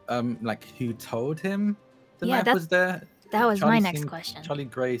where, like, who told him the Yeah, knife that's- was there? That was Charlie my next seemed- question. Charlie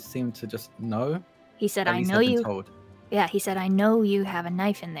Gray seemed to just know. He said, At "I least know have been you." told. Yeah, he said, "I know you have a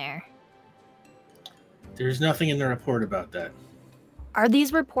knife in there." There's nothing in the report about that. Are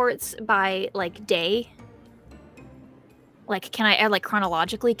these reports by like day? Like, can I like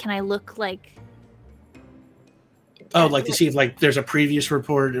chronologically? Can I look like? Oh, like to see if like there's a previous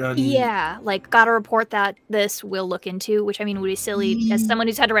report on... Yeah, like got a report that this will look into, which I mean would be silly as someone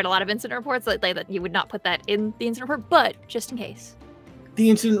who's had to write a lot of incident reports, like that you would not put that in the incident report, but just in case. The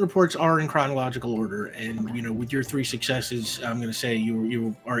incident reports are in chronological order, and Okay. you know, with your 3 successes, I'm going to say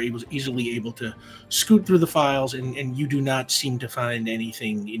you are easily able to scoot through the files, and you do not seem to find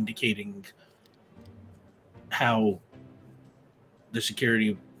anything indicating how the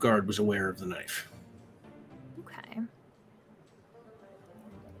security guard was aware of the knife. Okay.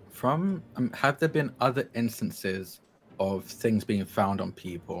 From have there been other instances of things being found on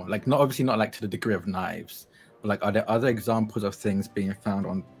people? Like, not obviously not like to the degree of knives, but like, are there other examples of things being found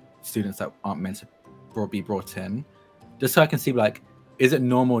on students that aren't meant to be brought in? Just so I can see, like, is it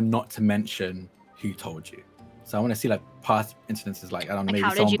normal not to mention who told you? So I want to see like past incidences, like, I don't know, Like, maybe how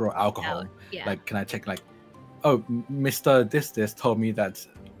did someone you brought alcohol. out? Yeah. Like, can I check like, oh, Mr. This told me that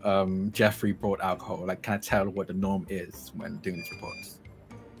Jeffrey brought alcohol. Like, can I tell what the norm is when doing these reports?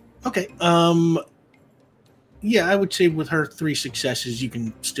 Okay. Yeah, I would say with her 3 successes, you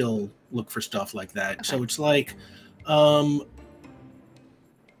can still look for stuff like that. Okay. So it's like,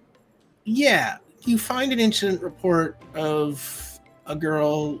 yeah, you find an incident report of a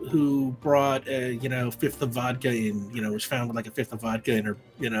girl who brought a, 5th of vodka in, was found with like a 5th of vodka in her,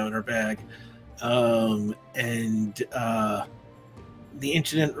 in her bag. And the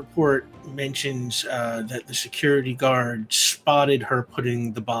incident report mentions that the security guard spotted her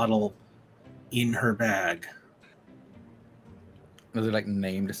putting the bottle in her bag. Was it like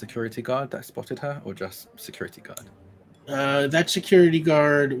named a security guard that spotted her, or just security guard? That security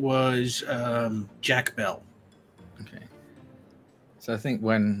guard was Jack Bell. Okay. So I think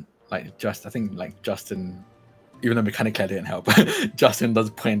when Justin, even though mechanically I didn't help, Justin does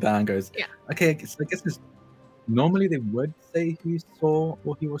point down and goes, Yeah. Okay, so I guess normally they would say who saw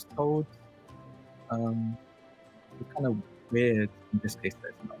or he was told. It's kind of weird in this case.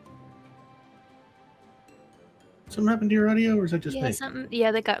 Something happened to your audio, or is that just Yeah, me? something.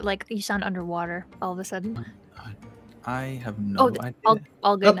 Yeah, they got like you sound underwater all of a sudden. I have no idea.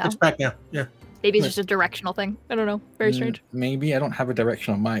 All good now. It's back now. Yeah. Maybe it's just a directional thing. I don't know. Very strange. Maybe I don't have a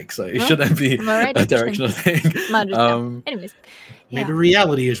directional mic, so it Well, shouldn't be all right, a interesting. directional thing. Mine just now. Anyways. Maybe Yeah.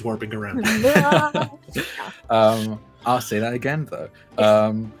 reality is warping around. I'll say that again though.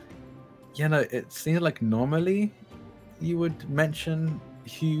 It seems like normally you would mention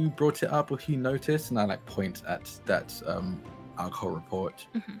who brought it up or who noticed, and I like point at that alcohol report.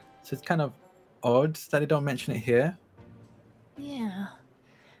 Mm-hmm. So it's kind of odd that they don't mention it here. Yeah.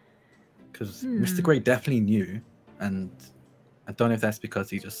 Because Mr. Gray definitely knew, and I don't know if that's because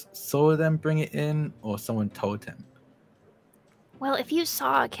he just saw them bring it in or someone told him. Well, if you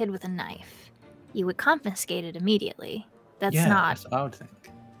saw a kid with a knife, you would confiscate it immediately. That's Yeah, not. that's what I would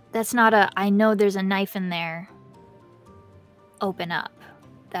think. That's not a. I know there's a knife in there. Open up.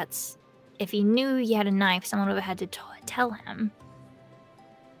 That's. If he knew he had a knife, someone would have had to tell him.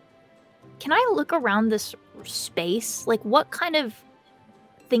 Can I look around this space? Like, what kind of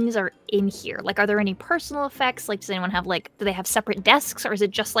things are in here? Like, are there any personal effects? Like, does anyone have, like, do they have separate desks, or is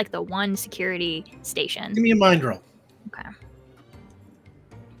it just, like, the one security station? Give me a mind roll. Okay.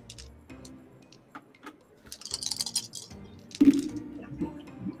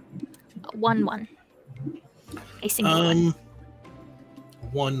 One. A single one.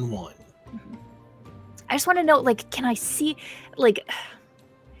 1-1. I just want to know, like, can I see, like,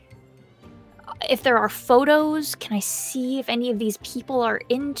 if there are photos, can I see if any of these people are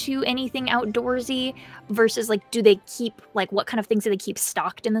into anything outdoorsy versus, like, do they keep, like, what kind of things do they keep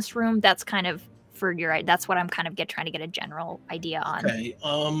stocked in this room? That's kind of that's what I'm kind of trying to get a general idea on. Okay.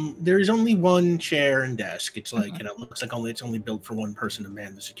 There is only one chair and desk. It's like, it looks like it's only built for one person to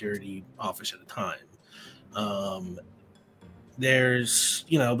man the security office at a time. There's,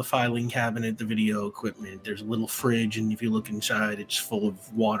 the filing cabinet, the video equipment. There's a little fridge, and if you look inside, it's full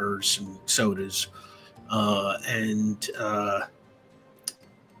of waters and sodas. And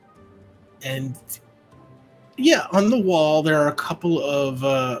yeah, on the wall there are a couple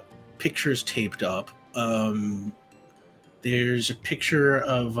of pictures taped up. There's a picture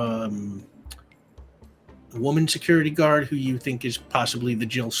of a woman security guard who you think is possibly the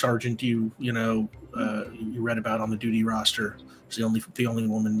Jill Sargent you read about on the duty roster. It's the only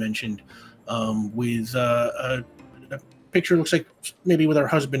woman mentioned, with a picture looks like maybe with her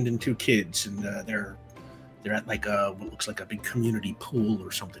husband and 2 kids, and they're at like what looks like a big community pool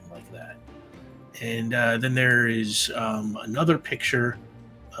or something like that. And then there is another picture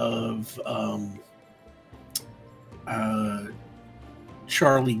of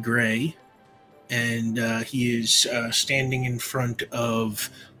Charlie Gray, and he is standing in front of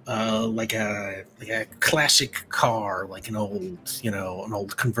like a classic car, like an old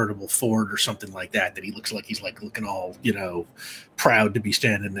convertible Ford or something like that. That he looks like he's like looking all proud to be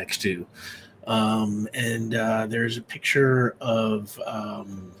standing next to. And there's a picture of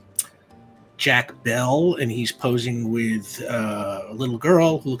Jack Bell, and he's posing with a little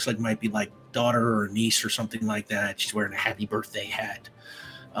girl who looks like might be like daughter or niece or something like that. She's wearing a happy birthday hat.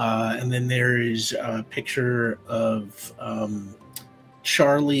 And then there is a picture of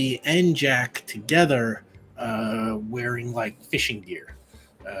Charlie and Jack together wearing like fishing gear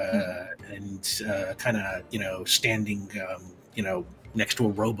and kind of standing next to a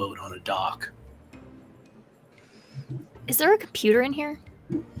rowboat on a dock. Is there a computer in here?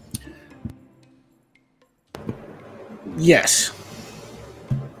 Yes.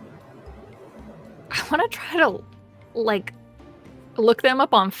 I want to try to like look them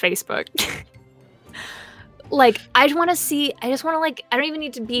up on Facebook. Like, I just want to like, I don't even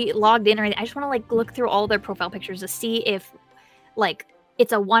need to be logged in or anything. I just want to like look through all their profile pictures to see if like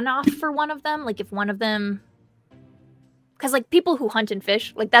it's a one-off for one of them. Like if one of them, because like people who hunt and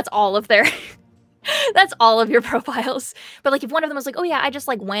fish, like that's all of their, that's all of your profiles. But like if one of them was like, oh yeah, I just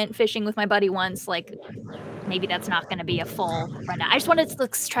like went fishing with my buddy once, like maybe that's not going to be a full rundown. I just wanted to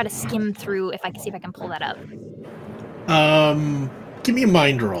try to skim through if I can see if I can pull that up. Give me a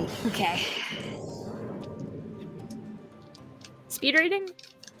mind roll. Okay. Speed reading?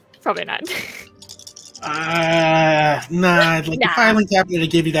 Probably not. Nah. Like the filing cabinet, I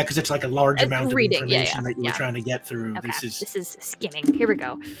gave you that because it's like a large amount of reading, information that you were trying to get through. Okay. This is skimming. Here we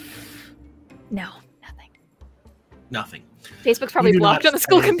go. No, nothing. Facebook's probably blocked on the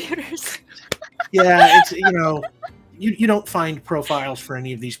school computers. Yeah, it's you don't find profiles for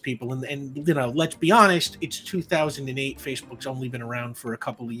any of these people, and let's be honest, it's 2008. Facebook's only been around for a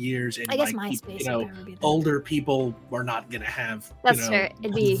couple of years, and I guess MySpace. Older people are not going to have. That's fair.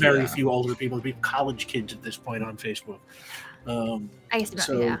 It'd be very few older people. It'd be college kids at this point on Facebook. I guess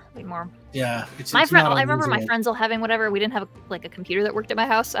way more. Yeah, I remember my friends all having whatever. We didn't have a computer that worked at my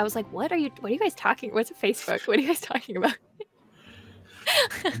house. I was like, what are you guys talking? What's a Facebook? What are you guys talking about?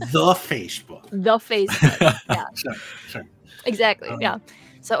 The Facebook. Yeah. Sorry. Exactly. Yeah.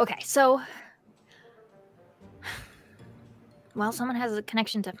 So okay. So, well, someone has a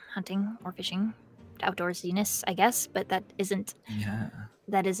connection to hunting or fishing, to outdoorsiness, I guess, but that isn't. Yeah.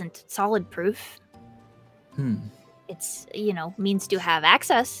 That isn't solid proof. it's, you know, means to have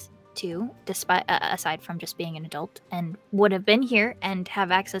access to, despite aside from just being an adult, and would have been here and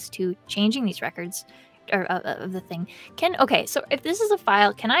have access to changing these records or of the thing. Okay, so if this is a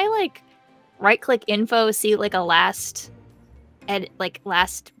file, can I like right click info, see like a last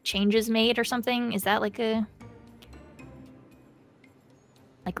last changes made or something? Is that like a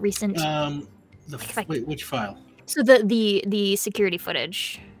recent? Wait, which file? So the security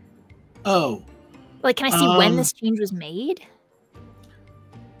footage. Oh, Like, can I see when this change was made?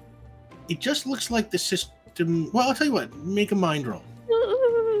 it just looks like the system. Well, I'll tell you what. Make a mind roll.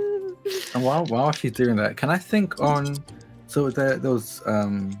 And while she's doing that, can I think on? So there was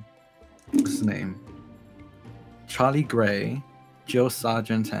what's his name? Charlie Gray, Jill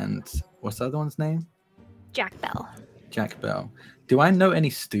Sargent, and what's the other one's name? Jack Bell. Jack Bell. Do I know any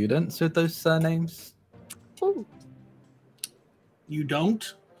students with those surnames? Ooh. You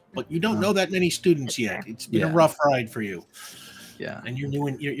don't, but you don't know that many students yet. It's been a Yeah. rough ride for you. Yeah. And you're new,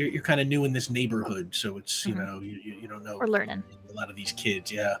 you're kind of new in this neighborhood, so it's you know you don't know We're learning. a lot of these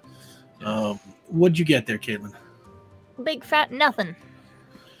kids. Yeah. What'd you get there, Caitlin? Big fat nothing.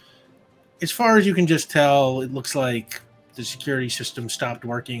 As far as you can just tell, it looks like the security system stopped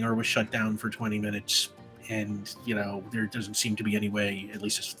working or was shut down for 20 minutes. And, you know, there doesn't seem to be any way, at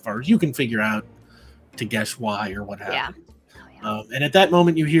least as far as you can figure out, to guess why or what happened. Yeah. And at that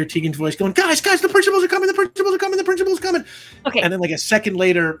moment, you hear Tegan's voice going, guys, the principals are coming, the principals are coming, the principal's coming. Okay. And then like a second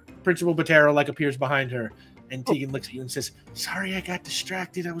later, Principal Botero like appears behind her. And Tegan looks at you and says, sorry, I got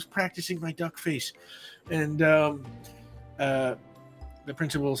distracted. I was practicing my duck face. And the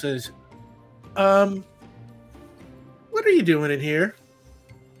principal says, what are you doing in here?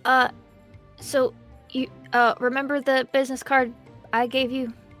 So you remember the business card I gave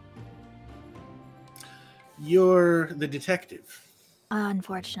you? You're the detective.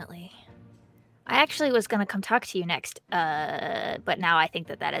 Unfortunately. I actually was gonna come talk to you next, but now I think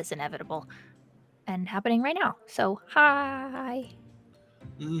that is inevitable and happening right now. So, hi.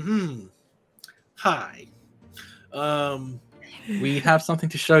 Mm-hmm. Hi. We have something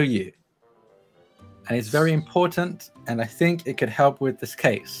to show you. And it's very important, and I think it could help with this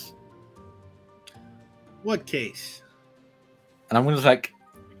case. What case? And I'm gonna like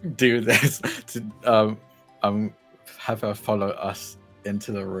do this to have her follow us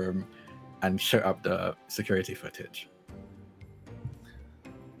into the room and show up the security footage.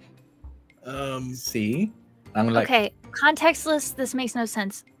 See? I'm like, Okay, contextless, this makes no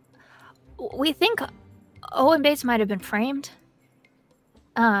sense. We think Owen Bates might have been framed.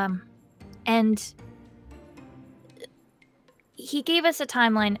 And he gave us a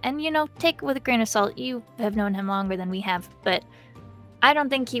timeline, and you know, take it with a grain of salt. You have known him longer than we have, but I don't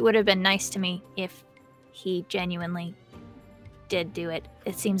think he would have been nice to me if he genuinely did do it.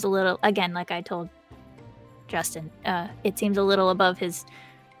 It seems a little, again, like I told Justin, it seems a little above his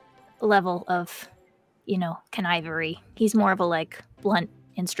level of, you know, connivery. He's more of a like blunt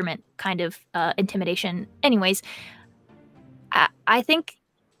instrument kind of intimidation. Anyways, I think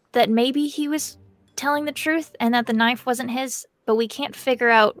that maybe he was telling the truth and that the knife wasn't his, but we can't figure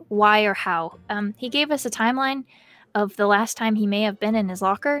out why or how. He gave us a timeline of the last time he may have been in his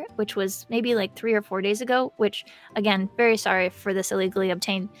locker, which was maybe like 3 or 4 days ago, which, again, very sorry for this illegally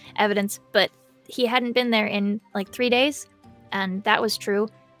obtained evidence, but he hadn't been there in like 3 days, and that was true.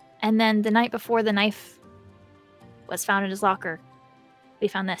 And then the night before the knife was found in his locker, we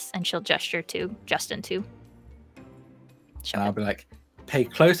found this, and she'll gesture to Justin to show and I'll it. be like, pay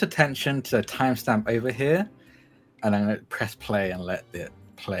close attention to the timestamp over here, and I'm gonna press play and let it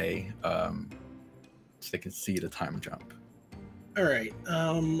play so they can see the time jump. All right.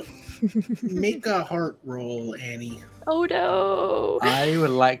 Make a heart roll, Annie. Oh no! I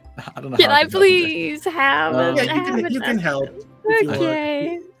would like. I don't know. Can how I can help with please have Um, it? Yeah, you can help. if you want.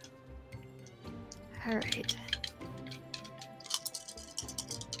 Okay. All right.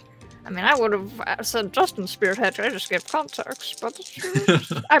 I mean, I would have said Justin Spearhead. I just gave context, but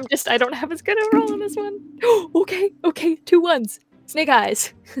I don't have as good a roll on this one. Okay, 2 1s. Snake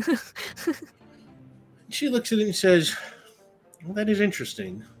eyes. She looks at it and says, well, that is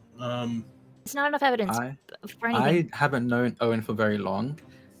interesting. It's not enough evidence for anything. I haven't known Owen for very long,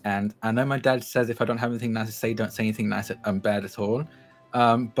 and I know my dad says if I don't have anything nice to say, don't say anything nice. I'm bad at all.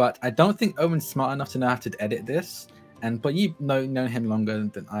 But I don't think Owen's smart enough to know how to edit this. But you've known him longer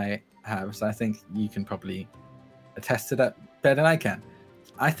than I have, so I think you can probably attest to that better than I can.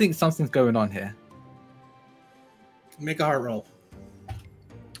 I think something's going on here. Make a heart roll.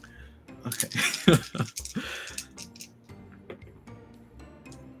 Okay.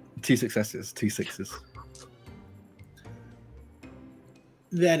 2 successes, 2 6s.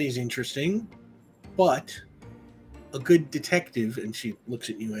 That is interesting, but a good detective, and she looks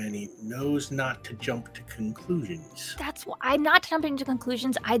at you, Annie, knows not to jump to conclusions. That's why I'm not jumping to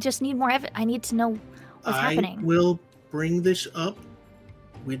conclusions. I just need more evidence. I need to know what's happening. I will bring this up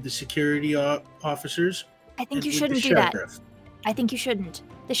with the security officers. I think you and with shouldn't the do that. sheriff. I think you shouldn't.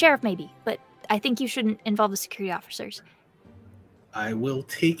 The sheriff maybe, but I think you shouldn't involve the security officers. I will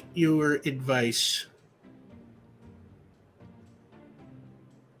take your advice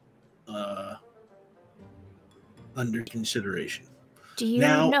under consideration. Do you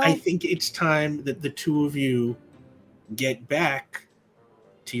Now, know? I think it's time that the two of you get back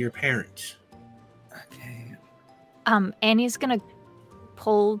to your parents. Okay. Annie's gonna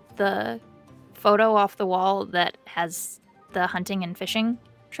pull the photo off the wall that has the hunting and fishing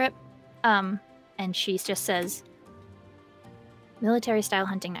trip. And she just says, military style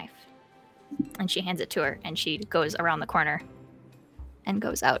hunting knife. And she hands it to her, and she goes around the corner and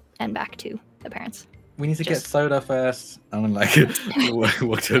goes out and back to the parents. We need to get soda first. I'm gonna like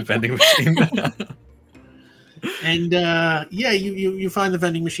walk to a vending machine. And yeah, you find the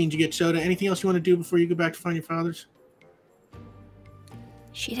vending machine to get soda. Anything else you want to do before you go back to find your father's?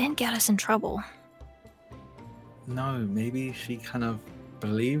 She didn't get us in trouble. No, maybe she kind of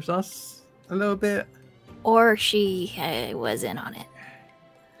believes us a little bit. Or she was in on it.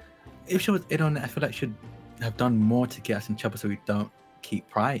 If she was in on it, I feel like she'd have done more to get us in trouble so we don't keep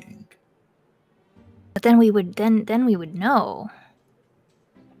prying. But then we would know.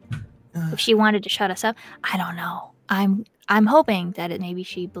 If she wanted to shut us up, I don't know. I'm hoping that maybe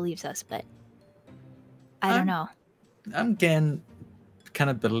she believes us, but I don't know. I'm getting kind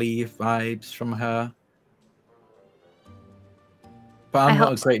of believe vibes from her. But I'm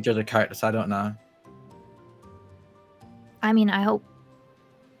not a great judge of character, so I don't know. I mean, I hope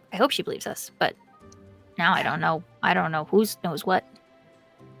she believes us, but now I don't know. I don't know who knows what.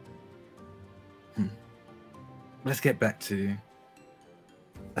 Let's get back so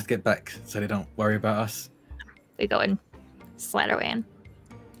they don't worry about us. We go and slide our way in.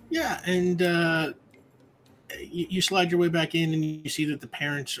 Yeah, and you slide your way back in, and you see that the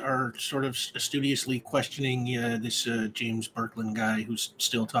parents are sort of studiously questioning this James Birkeland guy who's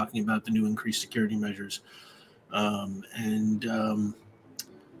still talking about the new increased security measures. And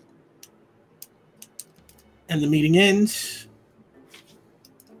the meeting ends,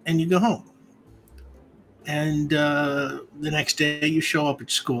 and you go home. And the next day you show up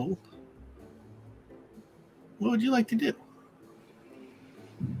at school. What would you like to do?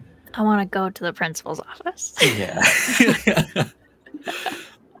 I want to go to the principal's office. Yeah.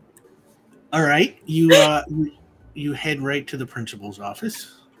 All right. You head right to the principal's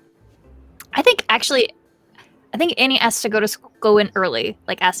office. I think Annie asked to go in early,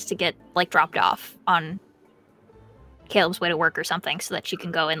 like asked to get like dropped off on Caleb's way to work or something, so that she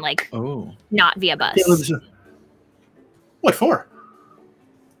can go in like not via bus. What for?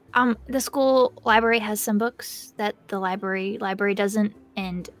 The school library has some books that the library doesn't,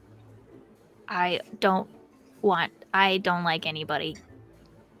 and I don't like anybody.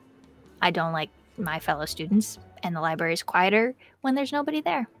 I don't like my fellow students, and the library is quieter when there's nobody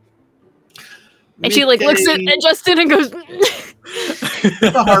there. And she like looks at Justin and goes,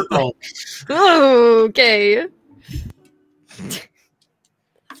 a heart roll. Okay.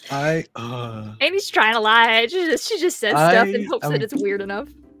 Amy's trying to lie. She just says stuff and hopes that it's weird enough.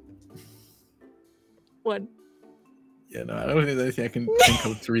 What? Yeah, no, I don't think there's anything I can think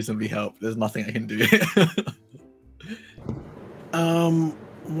of to reasonably help. There's nothing I can do.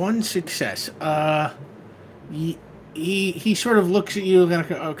 One success. He sort of looks at you,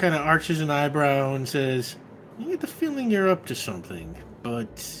 kind of arches an eyebrow, and says, "I get the feeling you're up to something,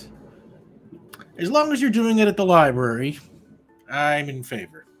 but as long as you're doing it at the library, I'm in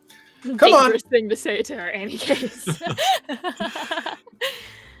favor." Come on. Dangerous thing to say to her, Annie Case.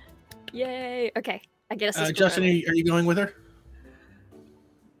 Yay. Okay. I guess. Justin, are you going with her?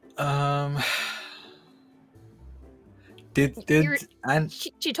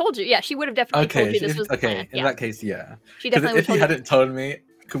 She told you? Yeah, she would have definitely told you this was the plan. In that case, yeah. She definitely. If he hadn't told me,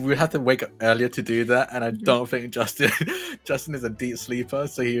 we would have to wake up earlier to do that, and I don't think Justin is a deep sleeper,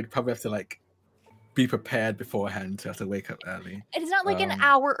 so he would probably have to like be prepared beforehand to have to wake up early. It's not like an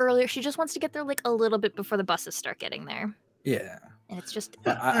hour earlier. She just wants to get there like a little bit before the buses start getting there. Yeah. And it's just.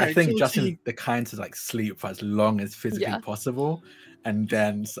 I think Justin's the kind to like sleep for as long as physically possible, and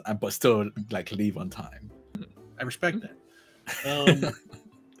then but still like leave on time. I respect that.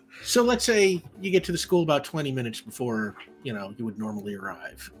 So let's say you get to the school about 20 minutes before you would normally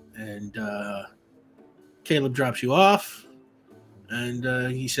arrive, and Caleb drops you off,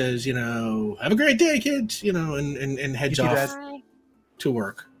 and he says, "Have a great day, kids," and heads off to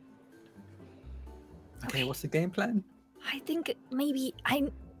work. Okay, what's the game plan? I think maybe I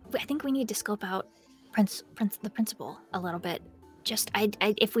think we need to scope out the principal a little bit. Just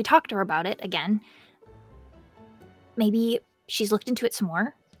if we talk to her about it again, maybe she's looked into it some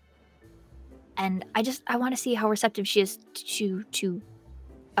more. And I want to see how receptive she is to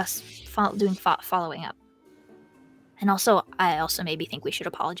us following up. And also, I also maybe think we should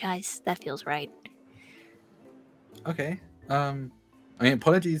apologize. That feels right. Okay. I mean,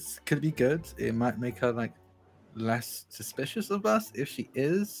 apologies could be good. It might make her like less suspicious of us if she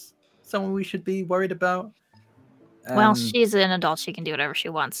is someone we should be worried about. Well, she's an adult; she can do whatever she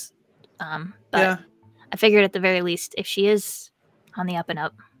wants. But yeah. I figured at the very least, if she is on the up and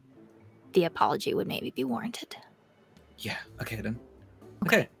up, the apology would maybe be warranted. Yeah. Okay then.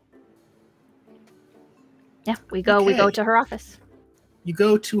 Okay. Yeah, we go to her office. You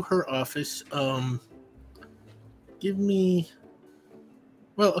go to her office. Give me.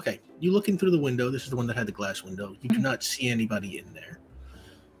 Well, okay. You look in through the window. This is the one that had the glass window. You do not see anybody in there.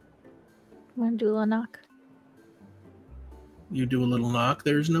 Want to do a little knock? You do a little knock.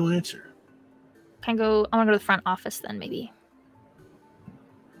 There's no answer. I want to go to the front office then, maybe.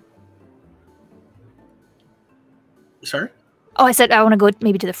 Sorry? Oh, I said I want to go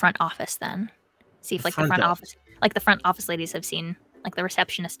maybe to the front office then. See if The like the front office, like the front office ladies have seen like the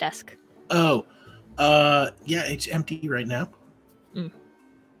receptionist desk. Oh, yeah, it's empty right now.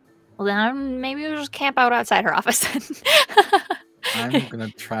 Well, then maybe we'll just camp out outside her office. I'm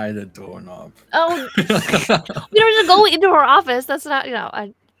gonna try the doorknob. Oh, we don't just go into her office. That's not,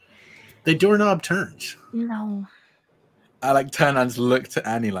 The doorknob turns. No. I like turn and look to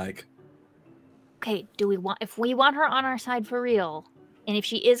Annie like. Okay, if we want her on our side for real, and if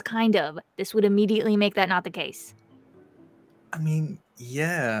she is kind of, this would immediately make that not the case. I mean,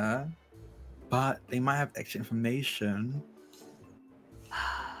 yeah, but they might have extra information.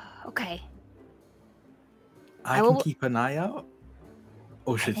 Okay. I can keep an eye out,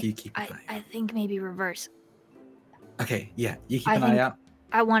 or should he keep an eye out? I think maybe reverse. Okay, yeah, you keep an eye out.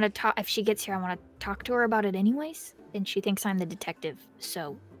 I want to talk. If she gets here, I want to talk to her about it anyways, and she thinks I'm the detective.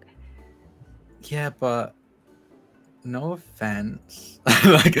 So. Yeah, but no offense.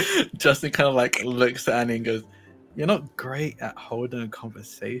 Like Justin kind of like looks at Annie and goes, "You're not great at holding a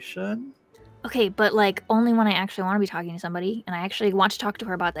conversation." Okay, but like only when I actually want to be talking to somebody, and I actually want to talk to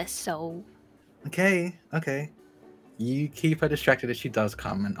her about this. So. Okay. You keep her distracted if she does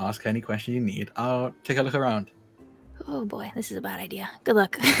come and ask her any question you need. I'll take a look around. Oh boy, this is a bad idea. Good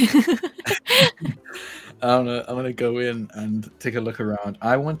luck. I'm gonna go in and take a look around.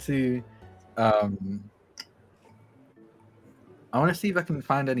 I want to see if I can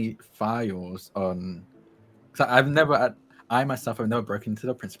find any files on. Cause I myself have never broken into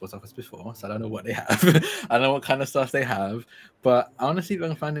the principal's office before, so I don't know what they have. I don't know what kind of stuff they have, but I want to see if I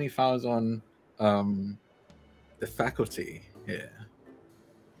can find any files on the faculty here.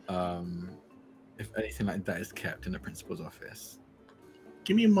 If anything like that is kept in the principal's office.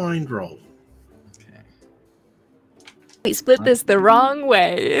 Give me a mind roll. Okay. We split this the wrong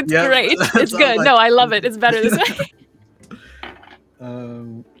way. It's great. It's good. Like... No, I love it. It's better this way.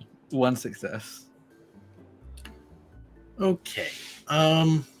 One success. Okay.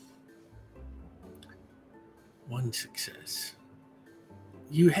 One success.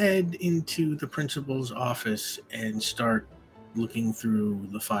 You head into the principal's office and start looking through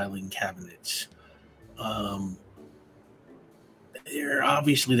the filing cabinets.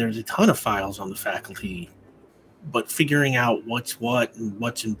 There's a ton of files on the faculty, but figuring out what's what and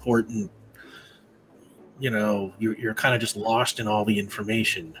what's important, you're kind of just lost in all the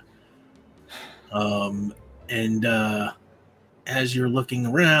information. And as you're looking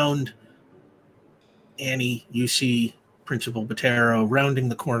around, Annie, you see Principal Botero rounding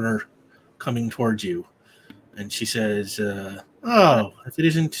the corner, coming towards you. And she says, if it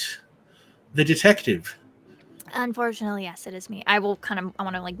isn't the detective. Unfortunately, yes, it is me. I want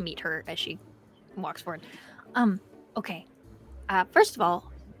to like meet her as she walks forward. Okay. First of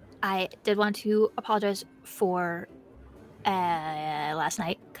all, I did want to apologize for last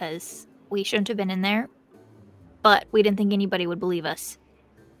night because we shouldn't have been in there, but we didn't think anybody would believe us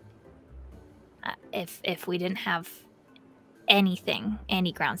if we didn't have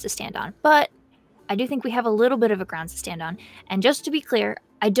any grounds to stand on. But I do think we have a little bit of a grounds to stand on. And just to be clear,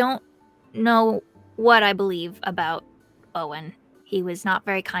 I don't know what I believe about Owen. He was not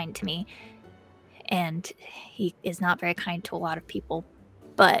very kind to me, and he is not very kind to a lot of people.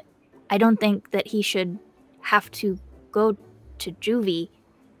 But I don't think that he should have to go to juvie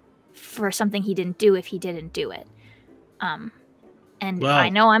for something he didn't do if he didn't do it. And I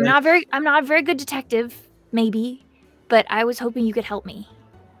know I'm not a very good detective, maybe, but I was hoping you could help me.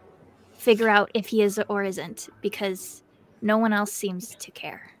 figure out if he is or isn't, because no one else seems to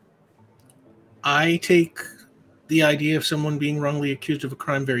care. I take the idea of someone being wrongly accused of a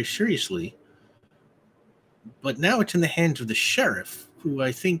crime very seriously, but now it's in the hands of the sheriff, who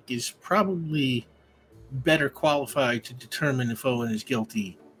I think is probably better qualified to determine if Owen is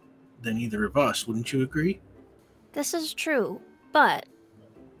guilty than either of us. Wouldn't you agree? This is true, but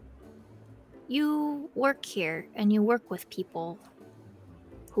you work here and you work with people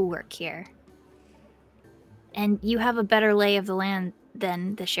who work here. And you have a better lay of the land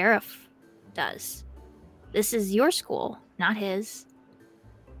than the sheriff does. This is your school, not his.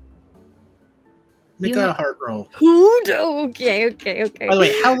 Make a heart roll. Okay. By the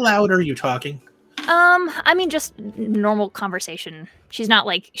way, how loud are you talking? I mean, just normal conversation. She's not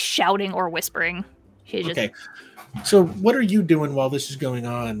like shouting or whispering. She's just... Okay. So what are you doing while this is going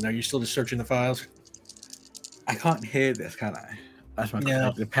on? Are you still just searching the files? I can't hear this, can I? That's my question.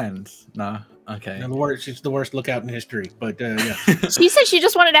 It depends. No. Okay. No, it's the worst lookout in history, but yeah. She said she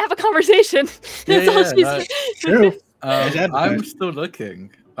just wanted to have a conversation. That's all she said. True. I'm still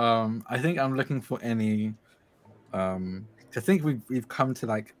looking. I think I'm looking for any. I think we've come to,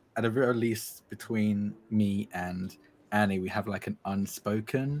 like, at the very least between me and Annie, we have like an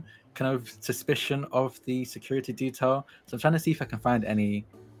unspoken kind of suspicion of the security detail. So I'm trying to see if I can find any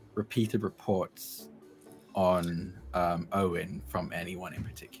repeated reports on Owen from anyone in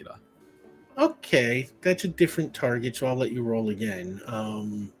particular. Okay, that's a different target, so I'll let you roll again.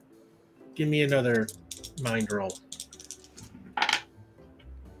 Give me another mind roll.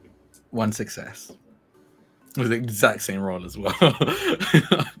 1 success. It was the exact same roll as well.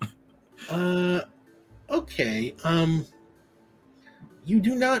 Okay. You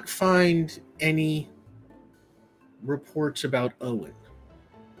do not find any reports about Owen,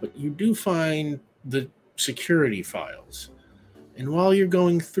 but you do find the security files. And while you're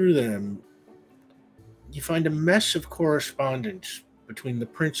going through them, you find a mess of correspondence between the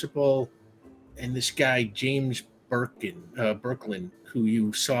principal and this guy, James Berklin, who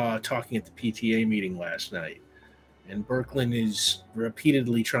you saw talking at the PTA meeting last night. And Berklin is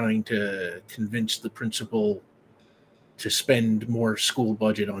repeatedly trying to convince the principal to spend more school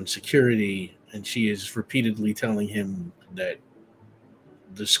budget on security, and she is repeatedly telling him that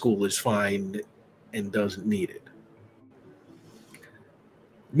the school is fine and doesn't need it.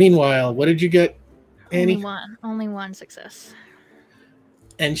 Meanwhile, what did you get, Annie? Only one success.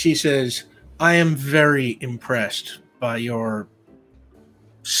 And she says, I am very impressed by your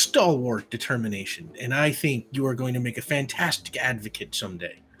stalwart determination, and I think you are going to make a fantastic advocate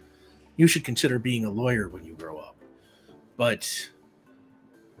someday. You should consider being a lawyer when you grow up. But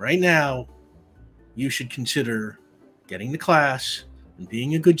right now, you should consider getting to class and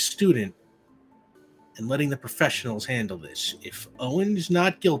being a good student and letting the professionals handle this. If Owen is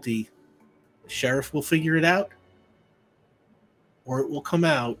not guilty, the sheriff will figure it out, or it will come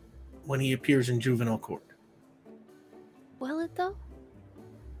out when he appears in juvenile court. Will it, though?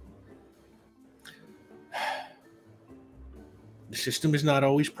 The system is not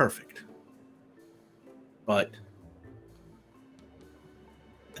always perfect, but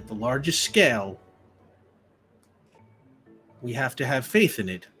at the largest scale, we have to have faith in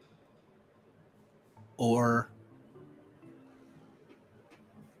it, or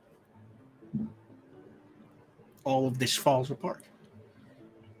all of this falls apart.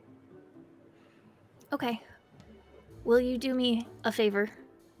 Okay. Will you do me a favor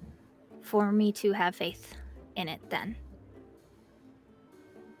for me to have faith in it then?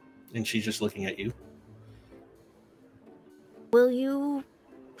 And she's just looking at you. Will you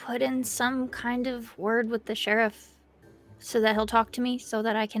put in some kind of word with the sheriff so that he'll talk to me so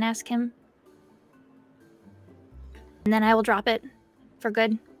that I can ask him? And then I will drop it for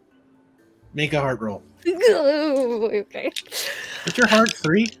good. Make a heart roll. Okay. What's your heart?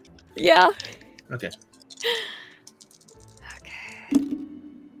 3? Yeah. Okay. Okay.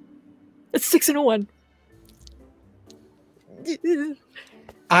 It's 6 and a 1.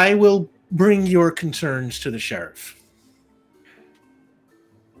 I will bring your concerns to the sheriff.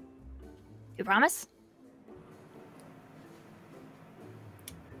 You promise?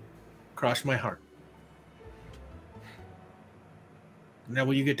 Cross my heart. Now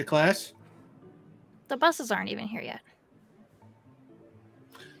will you get to class? The buses aren't even here yet.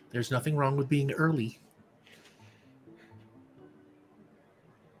 There's nothing wrong with being early.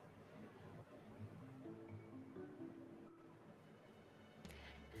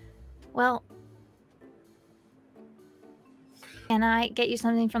 Well, can I get you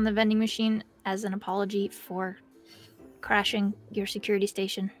something from the vending machine as an apology for crashing your security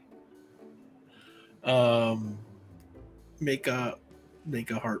station? Make a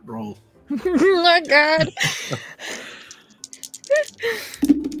heart roll. Oh my god.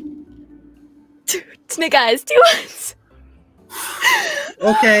 Snake eyes, 2 ones.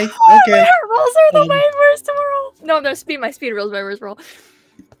 Okay. Oh, Okay. my heart rolls are my worst roll. No, my speed rolls my worst roll.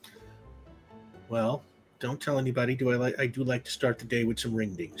 Well, don't tell anybody. I do like to start the day with some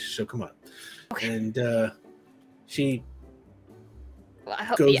ring dings. So come on. Okay. And she Well, I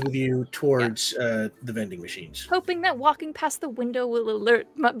hope, goes with you towards the vending machines. hoping that walking past the window will alert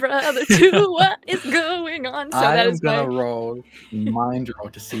my brother to what is going on. So that I'm is gonna my roll mind roll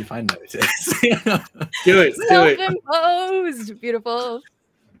to see if I notice. Do it. Do it. self-imposed. Beautiful.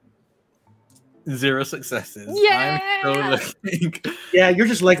 0 successes. Yeah. I'm still looking. Yeah, you're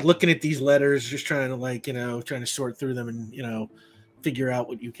just like looking at these letters, just trying to trying to sort through them and figure out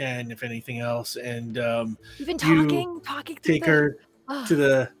what you can, if anything else. And You've been you talking through take her to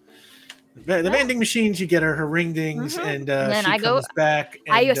the Yeah. vending machines. You get her ring dings, and then she I comes back.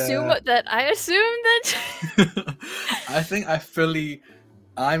 And, I assume that.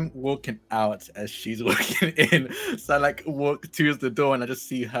 I'm walking out as she's walking in. So I like walk towards the door and I just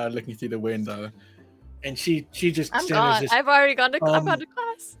see her looking through the window. And she just I'm stands gone. just, I've already gone to I've gone to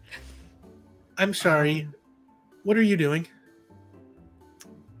class. I'm sorry. What are you doing?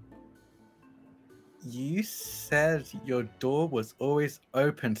 You said your door was always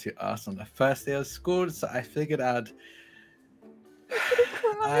open to us on the first day of school, so I figured I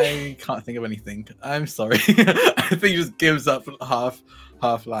can't think of anything. I'm sorry. I think he just gives up half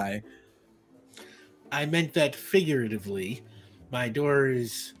lie. I meant that figuratively. My door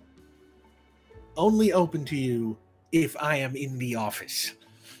is only open to you if I am in the office.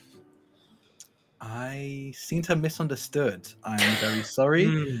 I seem to have misunderstood. I'm very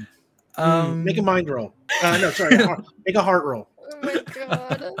sorry. Make a mind roll. No, sorry. Make a heart roll. Oh my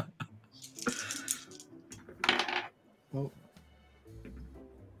god.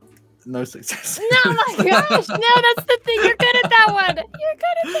 No success. No, my gosh. No, that's the thing. You're good at that one. You're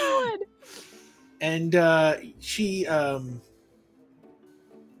good at that one. And she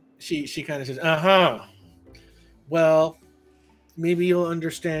kind of says, well, maybe you'll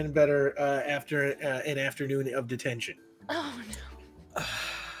understand better after an afternoon of detention. Oh no.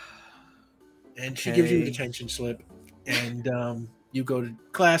 And she gives you a detention slip, and you go to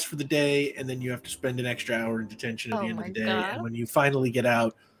class for the day, and then you have to spend an extra hour in detention at the end of the day. God. And when you finally get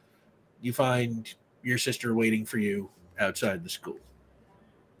out, you find your sister waiting for you outside the school.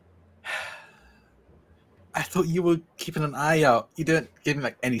 I thought you were keeping an eye out. You didn't give me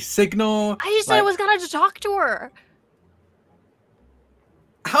like any signal. I just said I was gonna talk to her.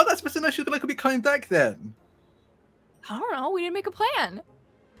 How that's supposed to know she's gonna be coming back then? I don't know. We didn't make a plan.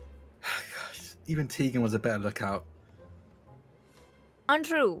 Gosh, even Tegan was a better lookout.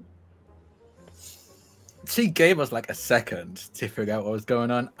 Untrue. She gave us like a second to figure out what was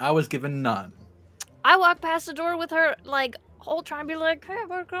going on. I was given none. I walked past the door with her, like, whole trying to be like, hey,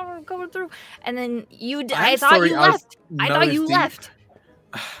 we're going through. And then I thought you left. I thought you left.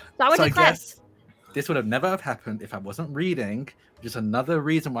 So I went to class. This would have never have happened if I wasn't reading. Just another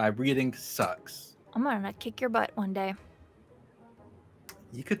reason why reading sucks. I'm gonna kick your butt one day.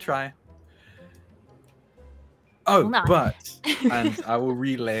 You could try. Oh, Hold on. but and I will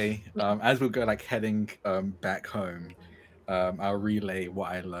relay as we'll go like heading back home. I'll relay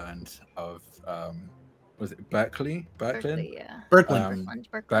what I learned of was it Berkeley? Berkeley, yeah.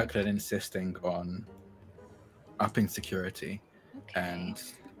 Berkeley. Insisting on upping security, and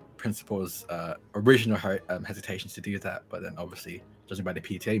principal's original hesitations to do that, but then obviously, judging by the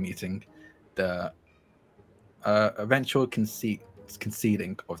PTA meeting, the eventual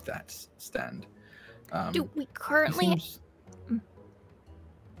conceding of that stand. Do we currently?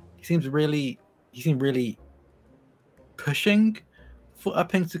 He seemed really pushing for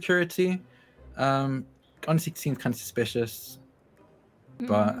upping security. Honestly, seems kind of suspicious,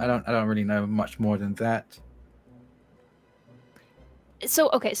 but I don't really know much more than that. So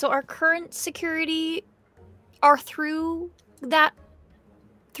our current security are through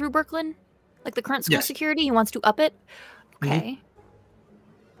Brooklyn, like the current school security. He wants to up it. Okay.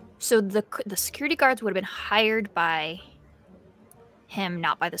 So the security guards would have been hired by him,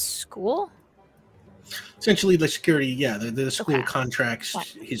 not by the school. Essentially, the security, the school contracts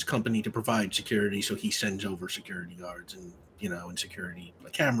his company to provide security, so he sends over security guards and and security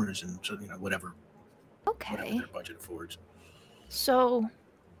cameras and so whatever their budget affords. So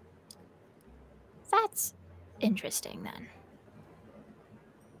that's interesting then.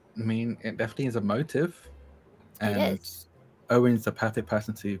 I mean, it definitely is a motive, and It is. Owen's the perfect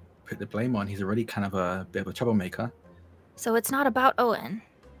person to put the blame on. He's already kind of a bit of a troublemaker. So it's not about Owen.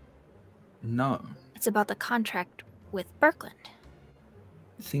 No. It's about the contract with Berkland.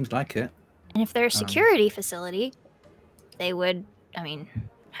 It seems like it. And if they're a security facility, they would, I mean,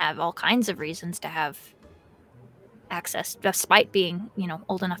 have all kinds of reasons to have access, despite being, you know,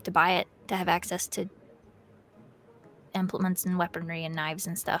 old enough to buy it, to have access to implements and weaponry and knives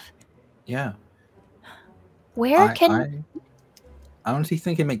and stuff. Yeah. I honestly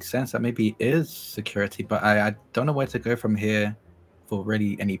think it makes sense that maybe it is security, but I don't know where to go from here for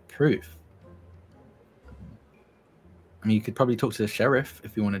really any proof. I mean, you could probably talk to the sheriff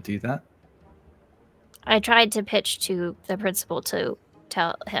if you want to do that. I tried to pitch to the principal to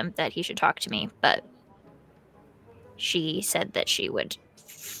tell him that he should talk to me, but she said that she would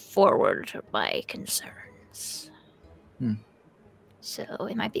forward my concerns. So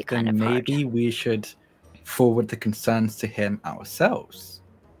it might be kind of hard. Maybe we should forward the concerns to him ourselves.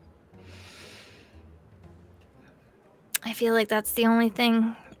 I feel like that's the only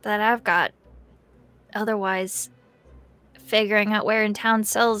thing that I've got. Otherwise, figuring out where in town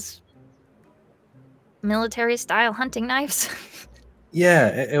sells military-style hunting knives. Yeah,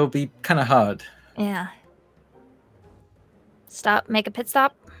 it'll be kind of hard. Yeah. Make a pit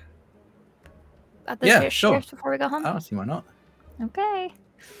stop at the sheriff's before we go home? I don't see why not. Okay.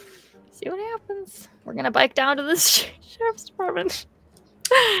 See what happens. We're gonna bike down to this sheriff's department.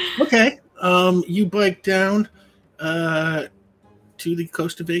 Okay. You bike down to the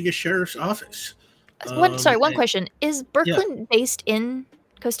Costa Vega Sheriff's Office. One question. Is Brooklyn based in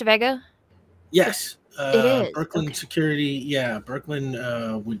Costa Vega? Yes. It is. Brooklyn Security, Brooklyn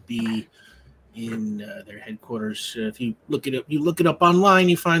would be in their headquarters. If you look it up online,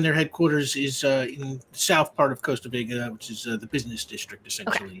 you find their headquarters is in the south part of Costa Vega, which is the business district,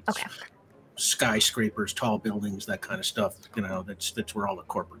 essentially. Okay. Skyscrapers, tall buildings, that kind of stuff. You know, that's where all the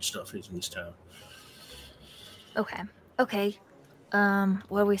corporate stuff is in this town. Okay.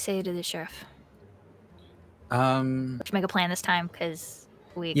 What do we say to the sheriff? Let's make a plan this time, because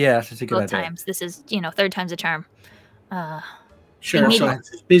that's a good both idea. times. This is, third time's a charm. Sheriff's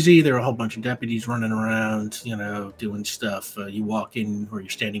office is busy. There are a whole bunch of deputies running around, doing stuff. You walk in, or you're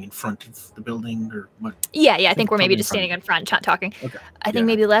standing in front of the building, or what? Yeah. I think we're maybe just standing in front, talking. Okay. I think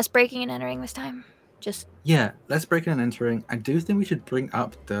maybe less breaking and entering this time. Let's break in and entering. I do think we should bring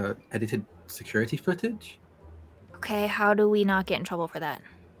up the edited security footage. Okay, how do we not get in trouble for that?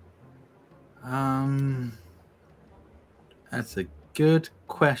 That's a good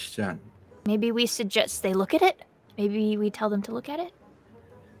question. Maybe we suggest they look at it? Maybe we tell them to look at it?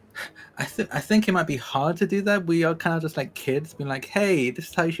 I think it might be hard to do that. We are kind of just like kids being like, hey, this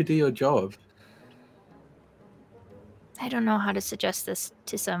is how you should do your job. I don't know how to suggest this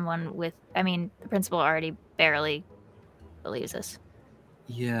to someone with... I mean, the principal already barely believes us.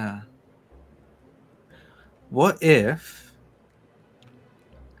 Yeah. What if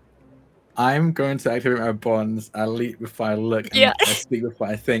I'm going to activate my bonds, I leap before I look, and I speak before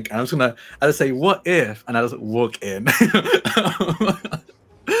I think. And I just say, what if? And I just walk in.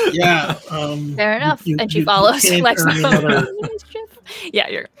 Yeah. Fair enough. And she follows. You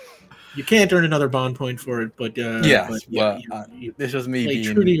can't earn another bond point for it, but this was me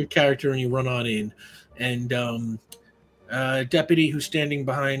being true to your character, and you run on in. And deputy who's standing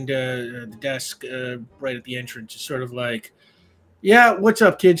behind the desk right at the entrance is sort of like, yeah, what's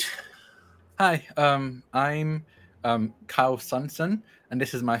up, kids? Hi, I'm Kyle Sunson, and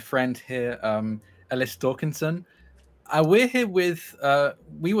this is my friend here, Ellis Dawkinson. We're here with,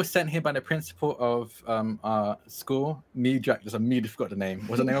 we were sent here by the principal of our school. Jack just immediately forgot the name.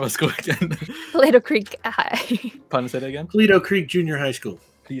 What's the name of our school again? Toledo Creek High. Pardon, say that again? Toledo Creek Junior High School.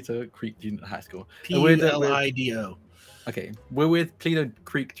 Toledo Creek Junior High School. P-L-I-D-O. Okay, we're with Toledo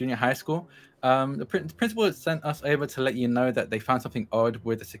Creek Junior High School. The principal sent us over to let you know that they found something odd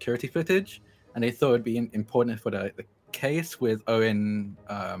with the security footage, and they thought it would be important for the case with Owen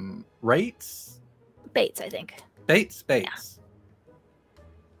Bates, I think. Bates. Yeah.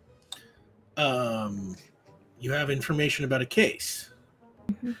 You have information about a case.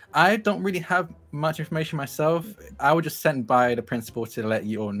 I don't really have much information myself. I was just sent by the principal to let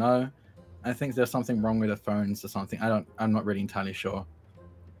you all know. I think there's something wrong with the phones or something. I'm not really entirely sure.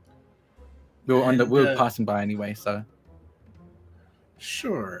 We were passing by anyway, so.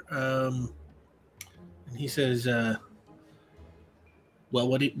 Sure. And he says, well,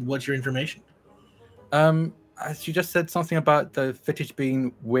 what's your information? She just said something about the footage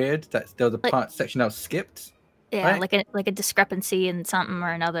being weird, that there was a section that was skipped. Yeah, right? like a discrepancy in something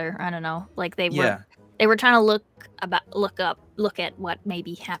or another. I don't know. Like they were trying to look at what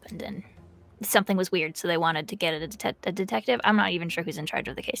maybe happened, and something was weird, so they wanted to get a detective. I'm not even sure who's in charge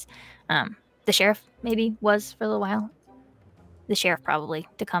of the case. The sheriff maybe was for a little while. The sheriff probably,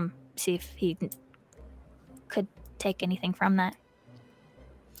 to come see if he could take anything from that.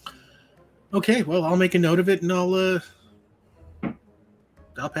 Okay, well, I'll make a note of it, and I'll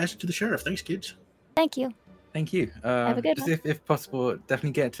pass it to the sheriff. Thanks, kids. Thank you. Thank you. Have a good just one. if possible,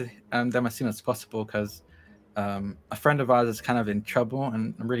 definitely get to them as soon as possible, because a friend of ours is kind of in trouble,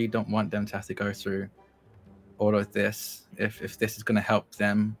 and I really don't want them to have to go through all of this. If this is going to help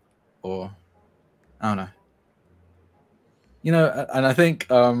them, or I don't know. You know, and I think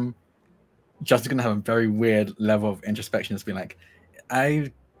Justin's going to have a very weird level of introspection. It's been like,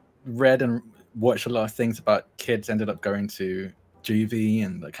 I read and watched a lot of things about kids ended up going to juvie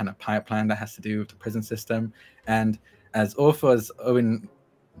and the kind of pipeline that has to do with the prison system. And as awful as Owen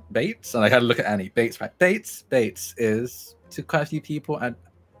Bates, and I had to look at Annie Bates, right? Bates is to quite a few people, and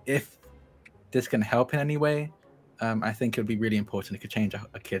if this can help in any way, I think it would be really important. It could change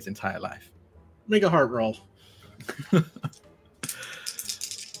a kid's entire life. Make a heart roll.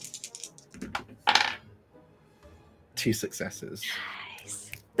 2 successes.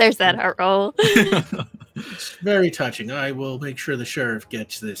 Nice. There's that heart roll. It's very touching. I will make sure the sheriff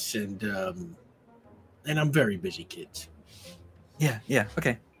gets this, and I'm very busy, kids. Yeah.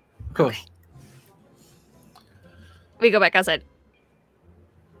 Okay. Of course. Okay. We go back outside.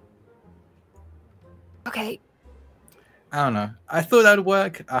 Okay. I don't know. I thought that would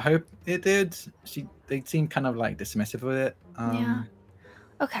work. I hope it did. They seemed kind of like dismissive of it. Yeah.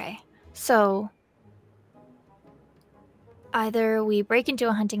 Okay. So either we break into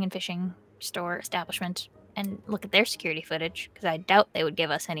a hunting and fishing store establishment and look at their security footage, because I doubt they would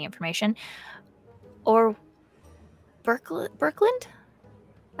give us any information, or Berkland?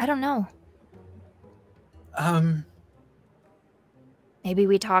 I don't know. Maybe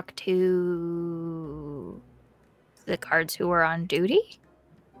we talk to the guards who were on duty?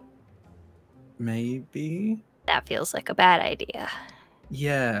 Maybe. That feels like a bad idea.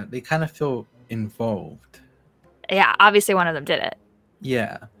 Yeah, they kind of feel involved. Yeah, obviously one of them did it.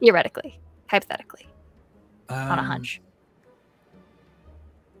 Yeah. Theoretically. Hypothetically. On a hunch.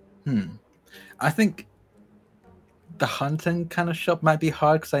 I think the hunting kind of shop might be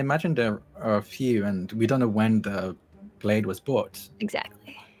hard, because I imagine there are a few, and we don't know when the blade was bought.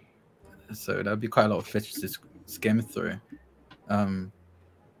 Exactly. So that would be quite a lot of fish to skim through.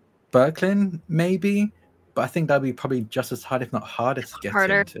 Berklin, maybe, but I think that'd be probably just as hard, if not harder, to get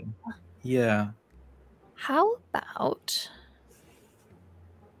Harder. into. Yeah. How about...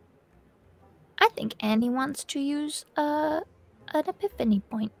 I think Annie wants to use an epiphany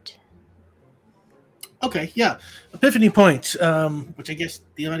point. Okay, yeah. Epiphany points, which I guess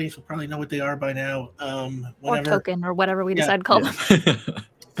the audience will probably know what they are by now. Or token, or whatever we decide to call them.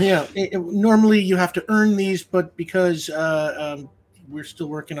 Yeah, normally you have to earn these, but because we're still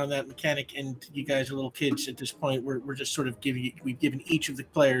working on that mechanic, and you guys are little kids at this point, we're just sort of we've given each of the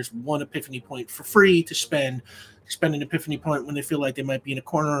players 1 epiphany point for free to spend an epiphany point when they feel like they might be in a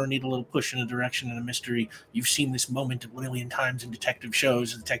corner or need a little push in a direction in a mystery. You've seen this moment a million times in detective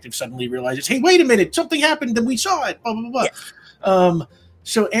shows. The detective suddenly realizes, hey, wait a minute, something happened and we saw it, blah, blah, blah. Yeah.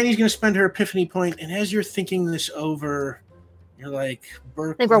 So Annie's going to spend her epiphany point, and as you're thinking this over, you're like,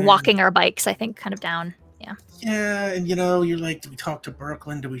 I think we're walking our bikes, I think, kind of down. Yeah. Yeah, and you're like, do we talk to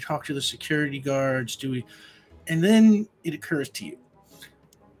Berkland? Do we talk to the security guards? And then it occurs to you.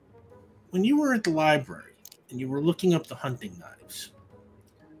 When you were at the library and you were looking up the hunting knives,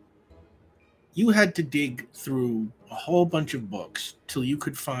 you had to dig through a whole bunch of books till you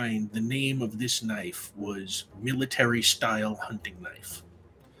could find the name of this knife was military-style hunting knife.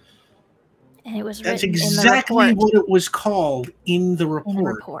 And it was That's written exactly in the report. what it was called in the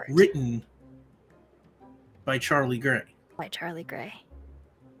report. Written by Charlie Gray. By Charlie Gray.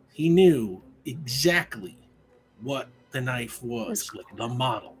 He knew exactly what the knife was, like the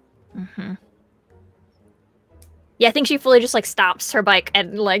model. Mm-hmm. Yeah, I think she fully just like stops her bike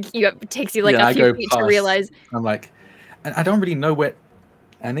and like it takes you like a few feet to realize. I'm like, I don't really know where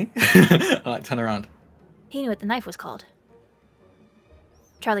Annie. I like turn around. He knew what the knife was called.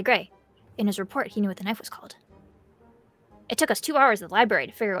 Charlie Gray. In his report, he knew what the knife was called. It took us 2 hours at the library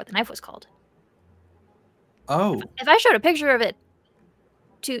to figure out what the knife was called. Oh. If I showed a picture of it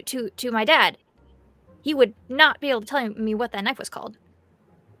to my dad, he would not be able to tell me what that knife was called.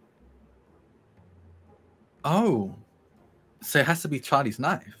 Oh. So it has to be Charlie's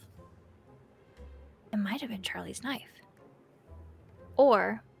knife. It might have been Charlie's knife.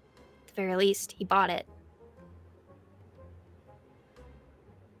 Or, at the very least, he bought it.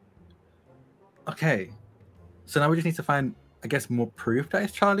 Okay. So now we just need to find, I guess, more proof that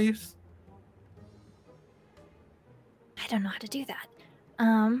it's Charlie's? I don't know how to do that.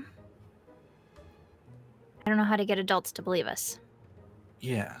 I don't know how to get adults to believe us.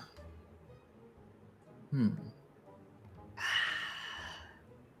 Yeah.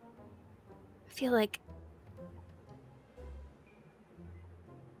 feel like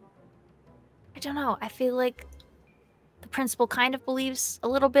I don't know. I feel like the principal kind of believes a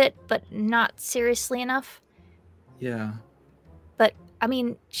little bit, but not seriously enough. Yeah. But I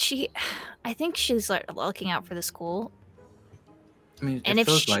mean, I think she's like looking out for the school. I mean, And it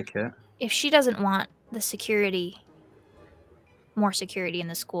feels like it. If she doesn't want the security, more security in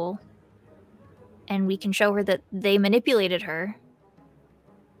the school, and we can show her that they manipulated her,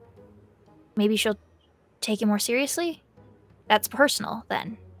 maybe she'll take it more seriously? That's personal,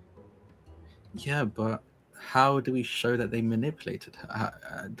 then. Yeah, but how do we show that they manipulated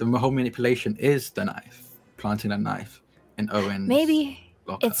her? The whole manipulation is the knife, planting a knife in Owen's Maybe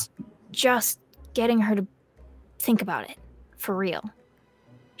locker. it's just getting her to think about it, for real.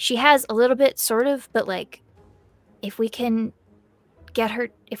 She has a little bit, sort of, but like, if we can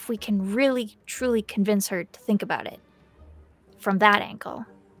if we can really, truly convince her to think about it from that angle,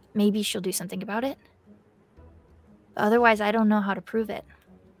 maybe she'll do something about it. Otherwise, I don't know how to prove it.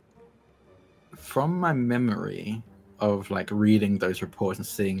 From my memory of like reading those reports and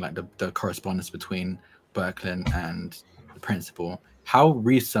seeing like the correspondence between Birkeland and the principal, how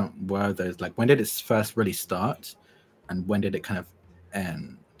recent were those? Like, when did it first really start, and when did it kind of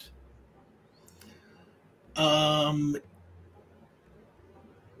end?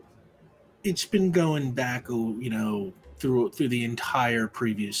 It's been going back, you know, through the entire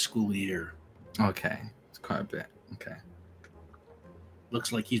previous school year. Okay, it's quite a bit. Okay.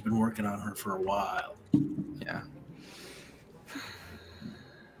 Looks like he's been working on her for a while. Yeah.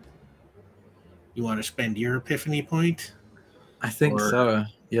 You want to spend your epiphany point? I think so.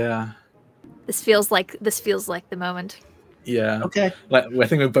 Yeah. This feels like the moment. Yeah. Okay. Like, I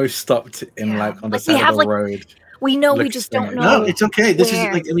think we both stopped in like on the Like, we side have, of the like, road. We know, we Looks just like don't it. know. No, it's okay. This where.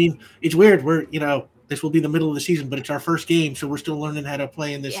 is like, I mean, it's weird. We're, you know, this will be the middle of the season, but it's our first game, so we're still learning how to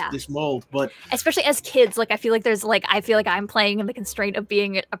play in this this mold. But especially as kids, like I feel like I'm playing in the constraint of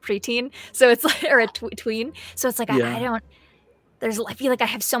being a preteen, so it's like, or a tween. So it's like I don't. I feel like I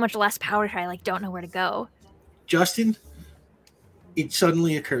have so much less power. I like don't know where to go. Justin, it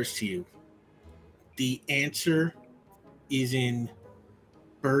suddenly occurs to you, the answer is in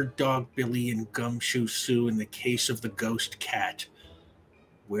Bird Dog Billy and Gumshoe Sue in the Case of the Ghost Cat,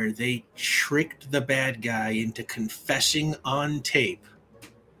 where they tricked the bad guy into confessing on tape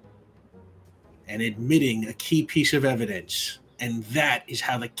and admitting a key piece of evidence. And that is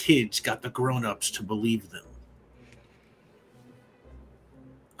how the kids got the grown-ups to believe them.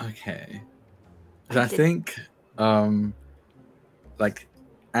 Okay. I think like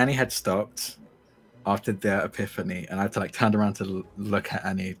Annie had stopped after their epiphany, and I had to like turn around to look at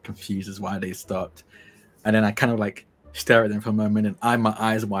Annie, confused as why they stopped. And then I kind of like stare at them for a moment, and my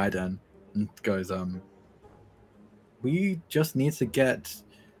eyes widen and goes, we just need to get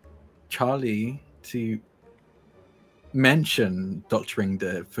Charlie to mention doctoring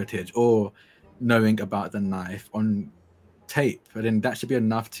the footage or knowing about the knife on tape, and then that should be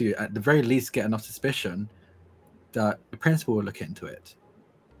enough to at the very least get enough suspicion that the principal will look into it.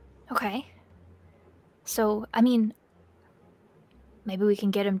 Okay. So, I mean, maybe we can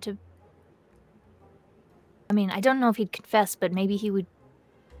get him to... I mean, I don't know if he'd confess, but maybe he would...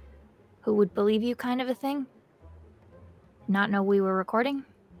 Who would believe you, kind of a thing? Not know we were recording?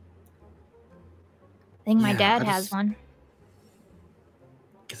 I think my dad has one.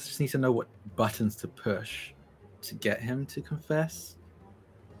 I guess I just need to know what buttons to push to get him to confess.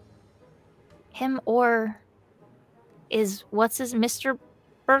 Him, or is Mr.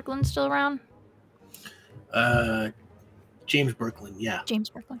 Birkeland still around? James Birkeland, yeah. James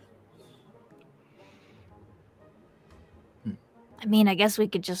Birkeland. I mean, I guess we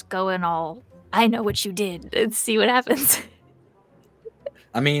could just go in all, I know what you did, and see what happens.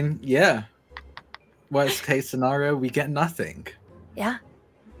 I mean, yeah. Worst case scenario, we get nothing. Yeah.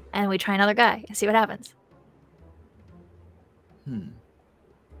 And we try another guy and see what happens.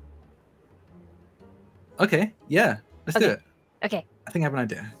 Okay, yeah. Let's do it. Okay. I think I have an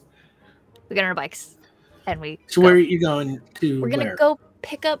idea. We get on our bikes and we So where are you going to? We're gonna go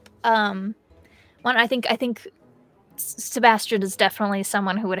pick up one. I think Sebastian is definitely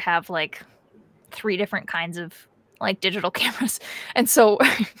someone who would have like 3 different kinds of like digital cameras, and so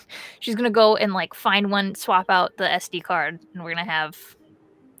she's gonna go and like find one, swap out the SD card, and we're gonna have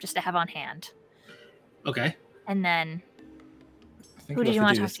just to have on hand. Okay. And then Who did you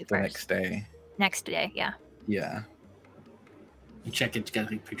want to talk to the first? next day? Next day, yeah. Yeah. You check it's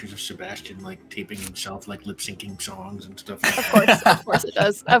got like pictures of Sebastian like taping himself, like lip syncing songs and stuff. Of course it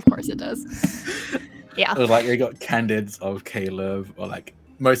does. Of course it does. Yeah. Or like they got candids of Caleb, or like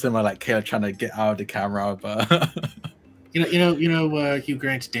most of them are like Caleb trying to get out of the camera, but Hugh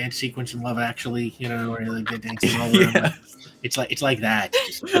Grant's dance sequence in Love Actually. Where like, they're dancing all around. Yeah. It's like that,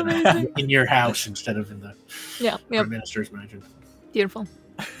 just Amazing. in your house instead of in the Yep. minister's mansion. Beautiful.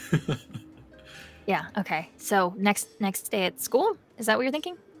 Yeah. Okay. So next day at school, is that what you're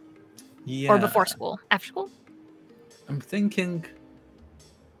thinking? Yeah. Or before school? After school? I'm thinking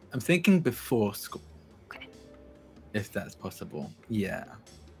before school. Okay. If that's possible. Yeah.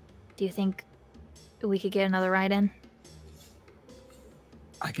 Do you think we could get another ride in?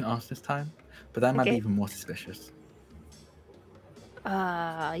 I can ask this time, but that might be Okay. even more suspicious.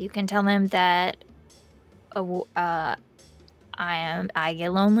 You can tell him that I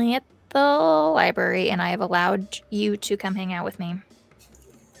get lonely at the library and I have allowed you to come hang out with me.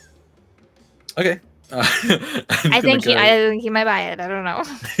 Okay. I think he might buy it. I don't know.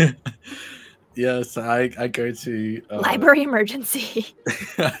 Yeah, so I go to Library emergency.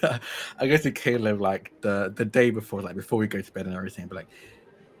 I go to Caleb like the day before, like before we go to bed and everything, but like,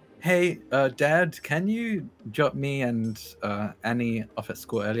 hey, Dad, can you drop me and Annie off at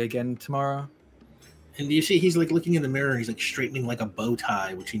school early again tomorrow? And you see he's like looking in the mirror and he's like straightening like a bow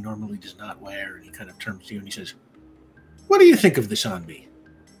tie, which he normally does not wear, and he kind of turns to you and he says, "What do you think of this on me?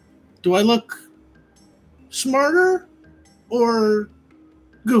 Do I look smarter or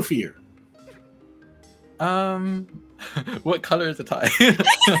goofier?" What color is the tie?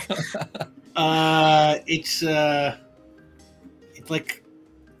 It's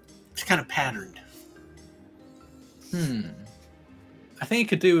kind of patterned. I think you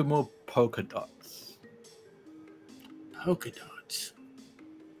could do with more polka dots. Polka dots.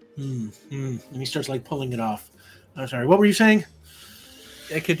 And he starts like pulling it off. I'm sorry, what were you saying?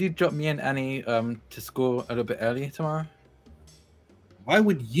 Yeah, could you drop me and Annie to school a little bit early tomorrow? Why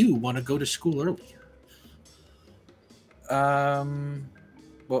would you want to go to school early?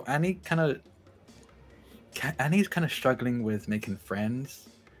 Well, Annie's kind of struggling with making friends.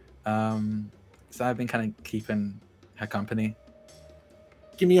 So I've been kind of keeping her company.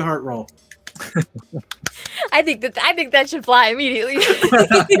 Give me a heart roll. I think that should fly immediately.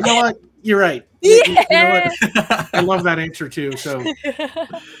 You know what? You're right. Yeah. You know what? I love that answer too. So,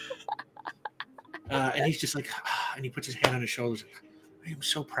 and he's just like, and he puts his hand on his shoulders. I am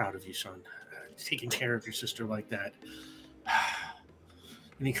so proud of you, son. Taking care of your sister like that.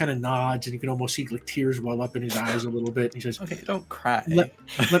 And he kind of nods, and you can almost see like tears well up in his eyes a little bit. And he says, Okay, don't cry.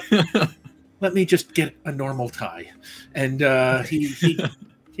 Let me just get a normal tie. And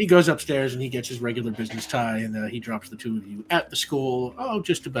he goes upstairs and he gets his regular business tie, and he drops the two of you at the school.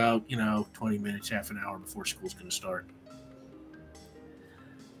 Just about 20 minutes, half an hour before school's going to start.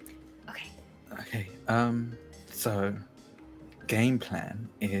 Okay. So game plan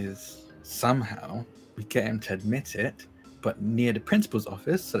is somehow we get him to admit it, but near the principal's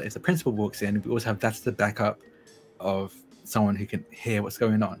office, so that if the principal walks in, we always have that's the backup of someone who can hear what's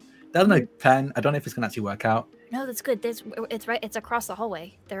going on. That's my plan. I don't know if it's gonna actually work out. No, that's good. It's right. It's across the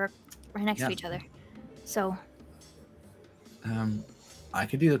hallway. They're right next to each other. So. I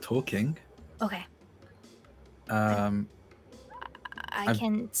can do the talking. Okay. I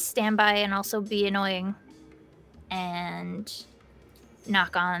can stand by and also be annoying, and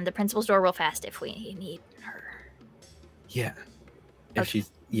knock on the principal's door real fast if we need her. Yeah. If she's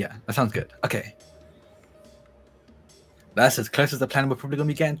that sounds good. Okay. That's as close as the plan we're probably gonna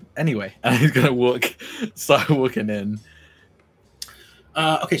be getting anyway. And he's gonna start walking in.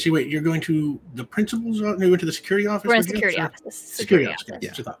 Okay, so wait, you're going to the principal's office? No, you went to the security office? We're in security office. Security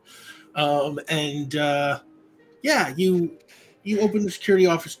office. Yeah. You open the security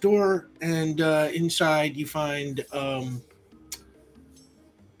office door, and inside you find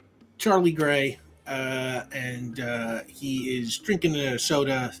Charlie Gray, and he is drinking a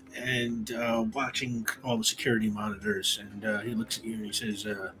soda and watching all the security monitors. And he looks at you and he says,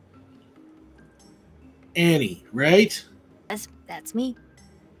 "Annie, right?" That's me.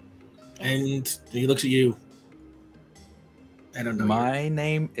 And he looks at you. I don't know. My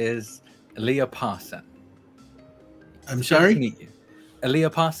name is Leah Parson. I'm sorry? Nice to meet you.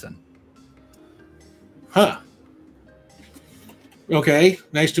 Aaliyah Parson. Huh. Okay.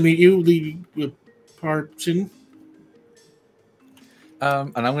 Nice to meet you, Lee Parson.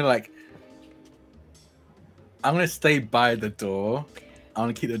 And I'm gonna stay by the door. I'm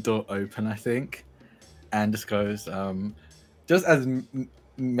gonna keep the door open, I think, and just goes, just as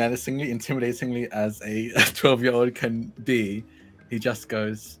menacingly, intimidatingly as a 12-year-old can be. He just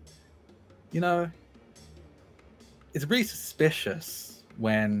goes, it's really suspicious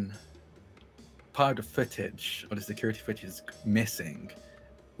when part of the footage or the security footage is missing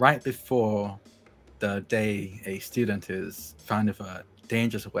right before the day a student is found with a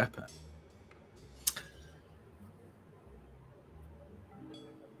dangerous weapon.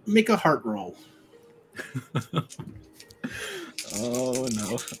 Make a heart roll. Oh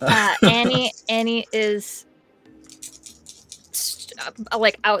no. Annie is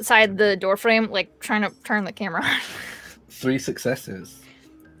like outside the door frame, like trying to turn the camera on. 3 successes.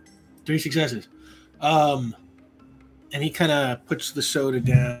 3 successes. And he kind of puts the soda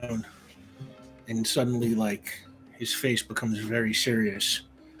down, and suddenly, like, his face becomes very serious.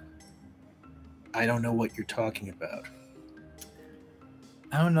 I don't know what you're talking about.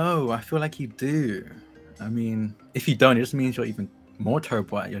 I don't know. I feel like you do. I mean, if you don't, it just means you're even more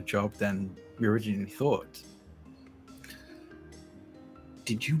terrible at your job than we originally thought.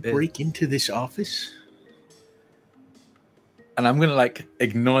 Did you break into this office? And I'm gonna like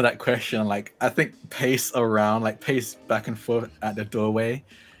ignore that question. Like, I think pace back and forth at the doorway.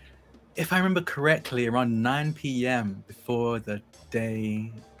 If I remember correctly, around 9 p.m. before the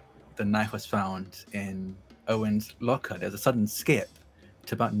day the knife was found in Owen's locker, there's a sudden skip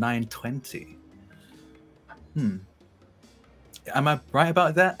to about 9:20. Am I right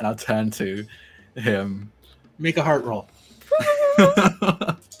about that? And I'll turn to him. Make a heart roll.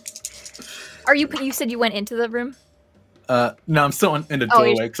 Are you said you went into the room? No, I'm still in the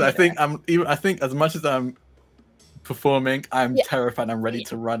doorway because I think I think as much as I'm performing, I'm terrified. I'm ready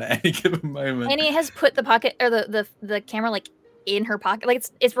to run at any given moment. Annie has put the pocket or the camera like in her pocket, like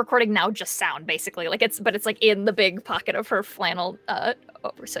it's recording now, just sound basically, like it's like in the big pocket of her flannel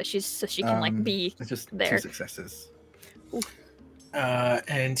over, so she can like be it's just there. 2 successes.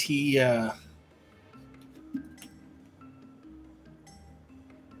 And he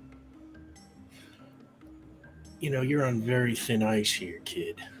you know, you're on very thin ice here,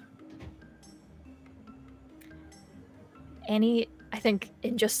 kid. Annie, I think,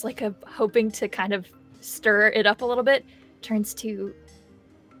 in just like hoping to kind of stir it up a little bit, turns to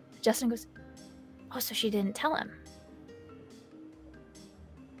Justin and goes, "Oh, so she didn't tell him."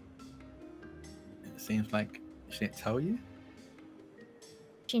 It seems like she didn't tell you.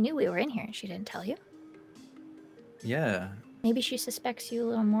 She knew we were in here and she didn't tell you. Yeah. Maybe she suspects you a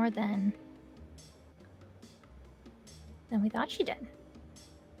little more than we thought she did.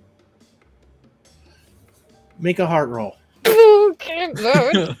 Make a heart roll. Okay, no,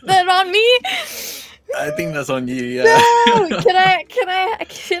 is that on me? I think that's on you. Yeah. No,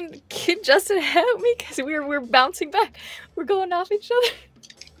 can Justin help me? Because we're bouncing back. We're going off each other.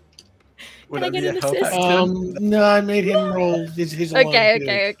 Can I get an assist? No, I made him roll his Okay.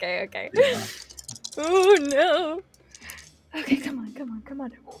 Yeah. Oh no. Okay, come on.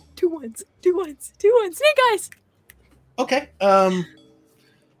 2 1s. Snake eyes. Okay. And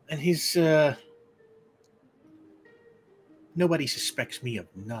he's nobody suspects me of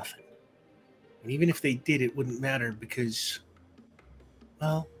nothing. And even if they did, it wouldn't matter because,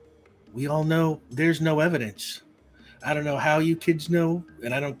 well, we all know there's no evidence. I don't know how you kids know,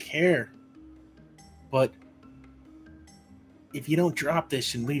 and I don't care. But if you don't drop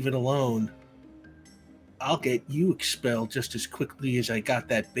this and leave it alone, I'll get you expelled just as quickly as I got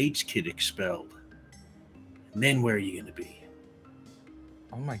that Bates kid expelled. And then where are you going to be?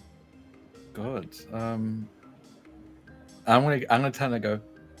 Oh my god. I'm gonna turn and go,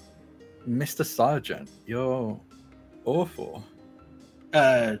 Mr. Sergeant, you're awful.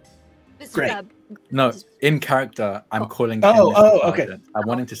 Great. No, in character, I'm calling him Mr. Sergeant. Okay. I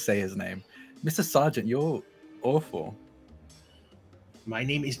want him to say his name. Mr. Sergeant, you're awful. My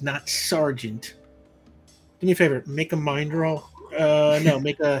name is not Sergeant. Do me a favor, make a mind roll. No,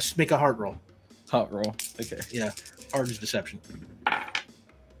 make a heart roll. Heart roll. Okay. Yeah, heart is deception.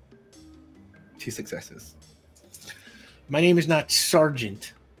 2 successes. My name is not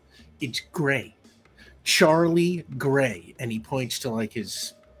Sergeant. It's Gray. Charlie Gray. And he points to like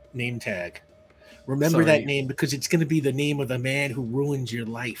his name tag. Remember that name because it's going to be the name of the man who ruins your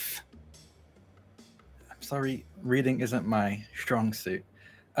life. I'm sorry, reading isn't my strong suit.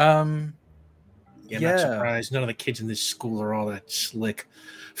 Not surprised. None of the kids in this school are all that slick.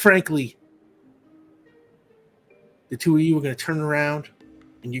 Frankly, the two of you are going to turn around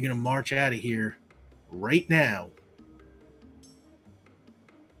and you're going to march out of here right now.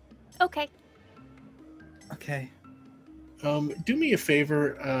 Okay. Do me a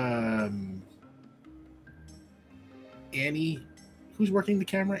favor, Annie. Who's working the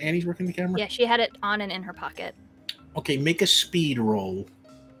camera? Annie's working the camera? Yeah, she had it on and in her pocket. Okay, make a speed roll,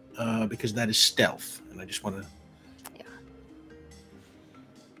 because that is stealth. And I just want to...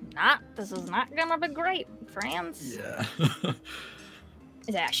 This is not gonna be great, friends. Yeah.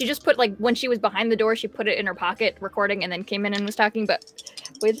 Yeah, she just put, like, when she was behind the door, she put it in her pocket, recording, and then came in and was talking, but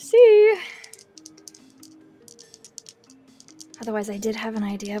we'll see. Otherwise, I did have an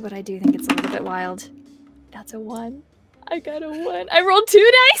idea, but I do think it's a little bit wild. That's a 1. I got a 1. I rolled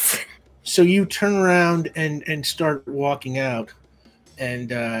 2 dice. So you turn around and start walking out,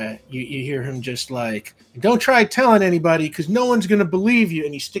 and you hear him just like, "Don't try telling anybody because no one's going to believe you."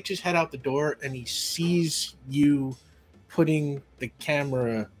 And he sticks his head out the door and he sees you putting the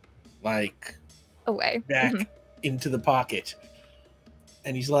camera like Away. back into the pocket.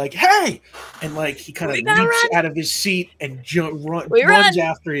 And he's like, "Hey!" And like he kind of leaps out of his seat and runs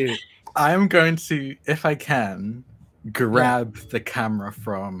after you. I'm going to, if I can, grab the camera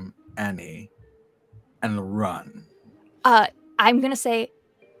from Annie and run. I'm gonna say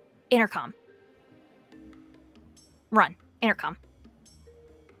intercom. Run. Intercom.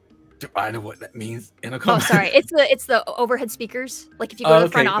 Do I know what that means? Intercom? Oh, sorry. It's the overhead speakers. Like if you go to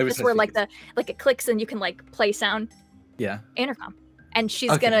the front office where like it clicks and you can like play sound. Yeah. Intercom. And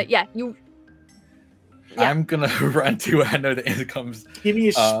she's gonna I'm gonna run to where I know the intercom's. Give me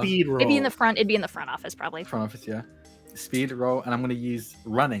a speed roll. It'd be in the front office probably. Front office, yeah. Speed roll, and I'm gonna use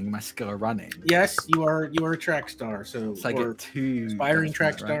running, my skill of running. Yes, you are a track star, so I get 2 aspiring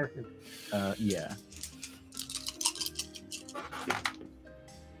track star. Right? Yeah.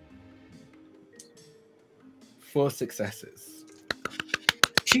 4 successes.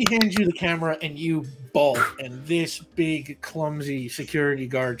 She hands you the camera and you bolt, and this big, clumsy security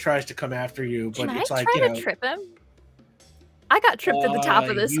guard tries to come after you, but it's like, try to trip him? I got tripped at the top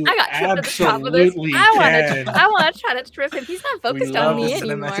of this. You I got tripped at the top of this. I want to try to trip him. He's not focused on me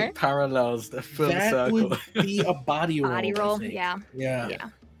anymore. Cinematic parallels, the full that circle. would be a body roll. Body roll, yeah.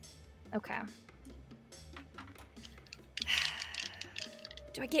 Okay.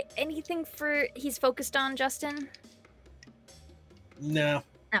 Do I get anything for he's focused on, Justin? No.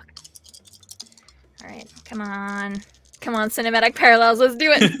 Okay. All right, come on, cinematic parallels. Let's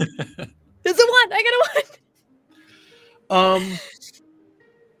do it. There's a 1. I got a 1.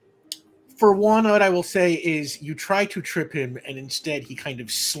 For one, what I will say is you try to trip him, and instead he kind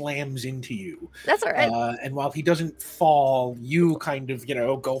of slams into you. That's all right. And while he doesn't fall, you kind of,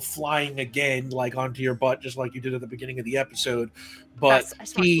 go flying again, like onto your butt, just like you did at the beginning of the episode. But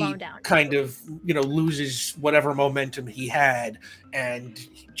he kind of, loses whatever momentum he had, and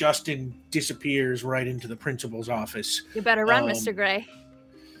Justin disappears right into the principal's office. You better run, Mr. Gray.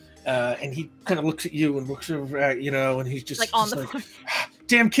 And he kind of looks at you and looks over at, and he's just like on just the like,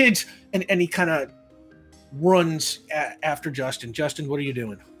 damn kids. And he kind of runs after Justin. Justin, what are you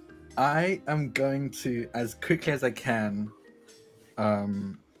doing? I am going to, as quickly as I can,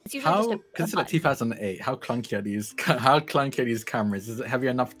 because it's like 2008, how clunky are these cameras? Is it heavy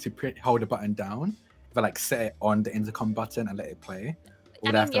enough to hold a button down if I like set it on the intercom button and let it play?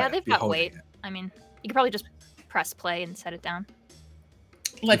 I mean, they've got weight. I mean, you could probably just press play and set it down.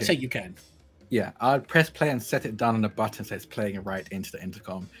 Let's say you can. Yeah, I'll press play and set it down on the button so it's playing right into the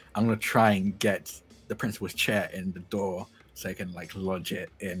intercom. I'm going to try and get the principal's chair in the door so I can like lodge it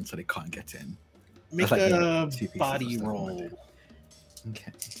in so they can't get in. Make a body roll.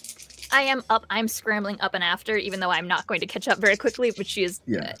 Okay. I am up. I'm scrambling up and after, even though I'm not going to catch up very quickly, but she is,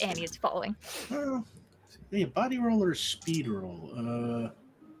 Annie is following. Body roll or speed roll?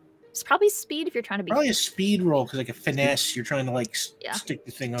 It's probably speed if you're trying to be. Probably a speed roll because like a finesse, you're trying to like stick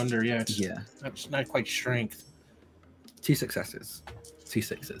the thing under. Yeah, that's not quite strength. 2 successes, 2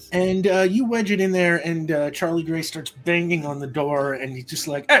 6s. And you wedge it in there, and Charlie Gray starts banging on the door, and he's just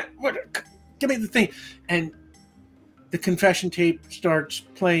like, "Hey, give me the thing!" And the confession tape starts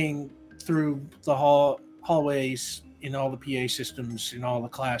playing through the hallways in all the PA systems in all the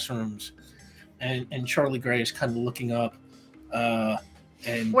classrooms, and Charlie Gray is kind of looking up.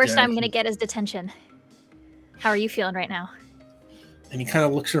 And worst I'm gonna get is detention. How are you feeling right now? And he kind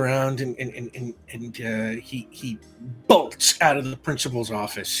of looks around, and he bolts out of the principal's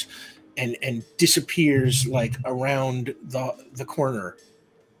office, and disappears like around the corner.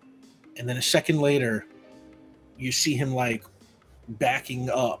 And then a second later, you see him like backing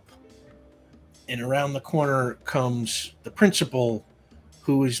up, and around the corner comes the principal,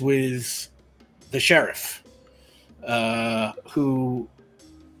 who is with the sheriff, who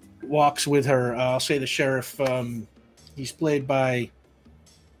walks with her. I'll say the sheriff. He's played by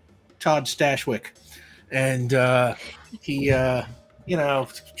Todd Stashwick, and he,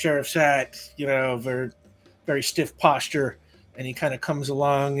 sheriff's hat, very, very stiff posture, and he kind of comes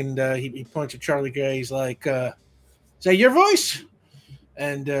along, and he points at Charlie Gray. He's like, "Is that your voice?"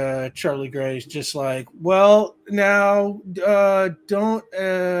 And Charlie Gray's just like, "Well, now, don't."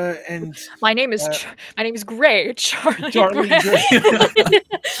 And my name is Gray. Charlie Gray.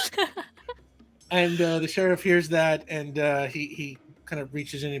 And the sheriff hears that, and he kind of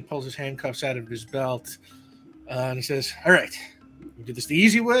reaches in and pulls his handcuffs out of his belt, and he says, "All right, you do this the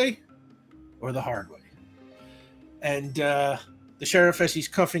easy way or the hard way?" And the sheriff, as he's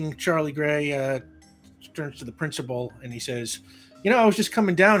cuffing Charlie Gray, turns to the principal and he says, I was just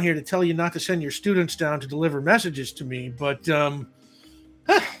coming down here to tell you not to send your students down to deliver messages to me, but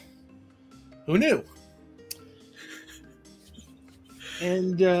who knew?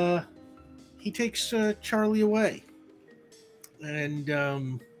 And he takes Charlie away. And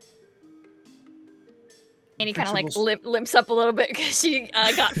he kind of like limps up a little bit because she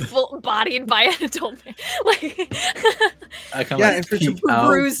got full bodied by an adult man. Like, I kind of peek out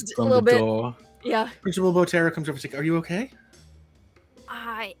bruised a little bit. Door. Yeah. Principal Botera comes over and says, "Are you okay?"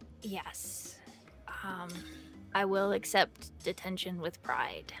 Yes. I will accept detention with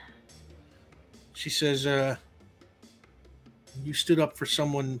pride. She says, "You stood up for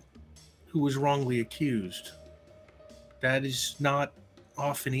someone who was wrongly accused. That is not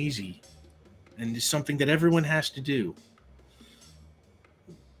often easy, and is something that everyone has to do.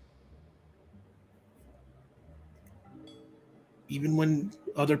 Even when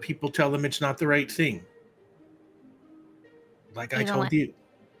other people tell them it's not the right thing. Like I told you.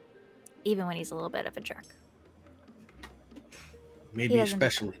 Even when he's a little bit of a jerk. Maybe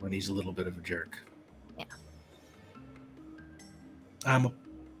especially when he's a little bit of a jerk. Yeah. I'm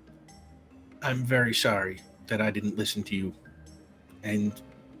very sorry that I didn't listen to you, and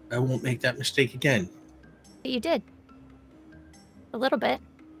I won't make that mistake again." But you did. A little bit.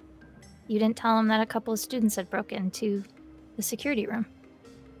 You didn't tell him that a couple of students had broken into the security room.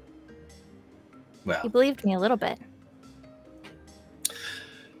 Well, you believed me a little bit.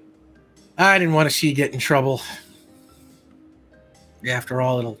 I didn't want to see you get in trouble. After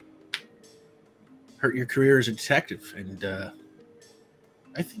all, it'll hurt your career as a detective, and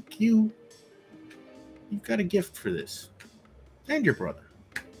I think you've got a gift for this, and your brother.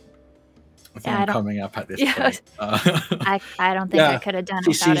 I think I'm coming up at this point. I don't think I could have done it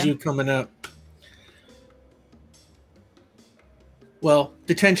without him. She sees him. you coming up. Well,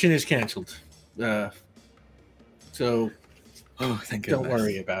 detention is canceled. So thank don't goodness.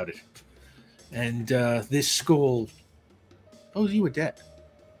 worry about it. And this school owes you a debt.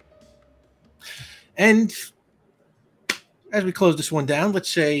 And as we close this one down, let's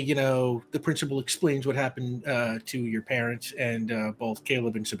say, the principal explains what happened to your parents, and both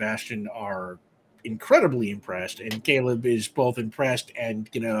Caleb and Sebastian are incredibly impressed, and Caleb is both impressed and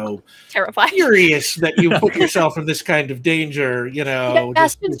terrified, furious that you put yourself in this kind of danger.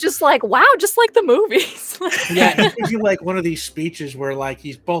 Sebastian's just like, wow, just like the movies. Yeah, it gives you like one of these speeches where like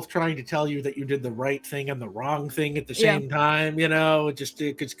he's both trying to tell you that you did the right thing and the wrong thing at the same time. Just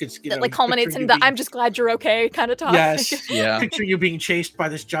like culminates in the "I'm just glad you're okay" kind of talk. Yes, yeah. Picture you being chased by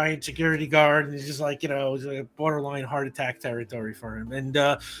this giant security guard, and it's just like it's a borderline heart attack territory for him. And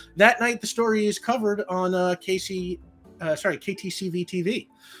that night, the story is covered on KTCV TV,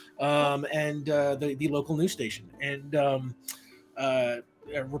 and the local news station. And a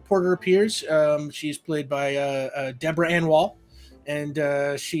reporter appears. She's played by Deborah Ann Wall, and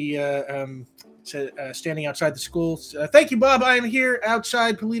she standing outside the school. "Thank you, Bob. I am here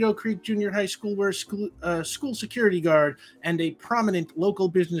outside Polito Creek Junior High School, where school security guard and a prominent local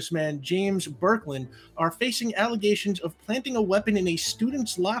businessman, James Berkland, are facing allegations of planting a weapon in a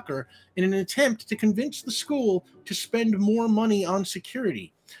student's locker in an attempt to convince the school to spend more money on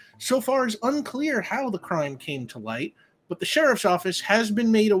security. So far, it's unclear how the crime came to light, but the sheriff's office has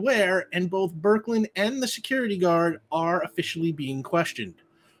been made aware, and both Berkland and the security guard are officially being questioned.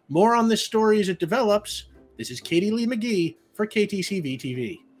 More on this story as it develops. This is Katie Lee McGee for KTCV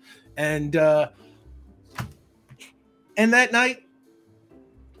TV." And that night,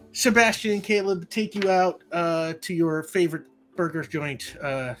 Sebastian and Caleb take you out to your favorite burger joint,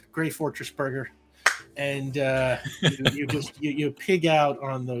 Gray Fortress Burger, and you pig out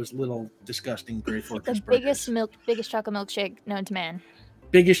on those little disgusting Gray Fortress burgers. Biggest chocolate milkshake known to man.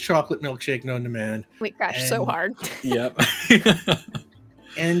 Biggest chocolate milkshake known to man. We crashed so hard. Yep.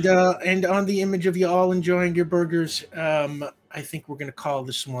 And on the image of you all enjoying your burgers, I think we're going to call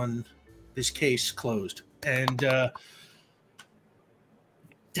this case closed. And I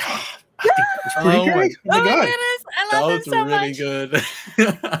think that was pretty good. Oh my God. Goodness, I love it so really much. good.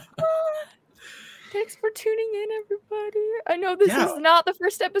 Thanks for tuning in, everybody. I know this is not the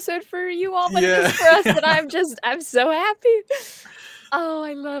first episode for you all, but it is for us, and I'm so happy. Oh,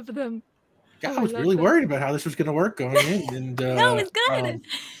 I love them. God, I was really worried about how this was going to work going in, and no, it's good.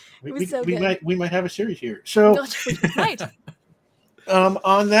 It was so good. We might have a series here. So, we might.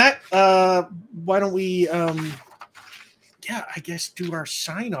 On that, why don't we, I guess do our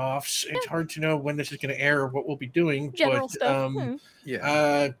sign offs. It's hard to know when this is going to air or what we'll be doing. General stuff.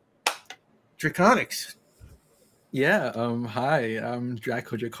 Draconics. Yeah. Hi, I'm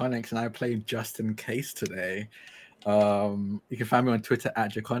Draco Draconics, and I played Justin Case today. You can find me on Twitter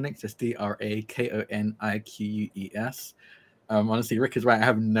at Draconics. That's DRAKONIQUES. Honestly, Rick is right. I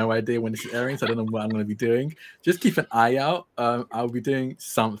have no idea when this is airing, so I don't know what I'm going to be doing. Just keep an eye out. I'll be doing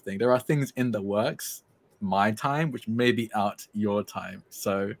something. There are things in the works, my time, which may be out your time.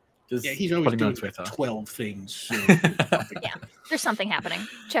 So just he's always follow me doing on Twitter. 12 things. So Yeah, there's something happening.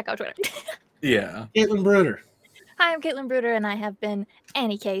 Check out Twitter. Yeah. Caitlin Bruder. Hi, I'm Caitlin Bruder, and I have been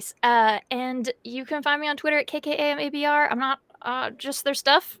Any Case. And you can find me on Twitter at KKAMABR. I'm not just their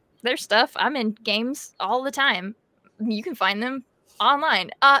stuff. Their stuff. I'm in games all the time. You can find them online.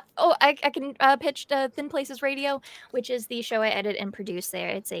 I can pitch Thin Places Radio, which is the show I edit and produce there.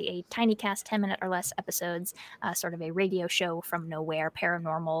 It's a tiny cast, 10-minute or less episodes, sort of a radio show from nowhere,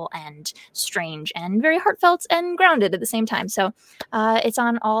 paranormal and strange and very heartfelt and grounded at the same time. So it's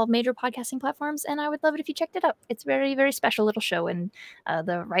on all major podcasting platforms, and I would love it if you checked it out. It's a very, very special little show, and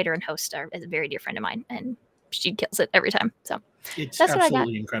the writer and host is a very dear friend of mine, and she kills it every time. So it's that's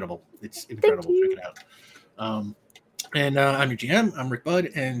absolutely incredible. It's incredible. Check it out. And I'm your GM. I'm Rick Budd,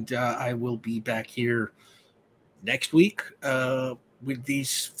 and I will be back here next week with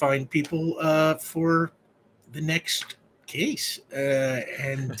these fine people for the next case.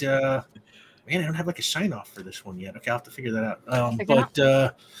 Man, I don't have like a sign off for this one yet. Okay, I'll have to figure that out. But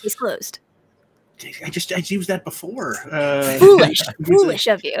he's closed. I used that before. Foolish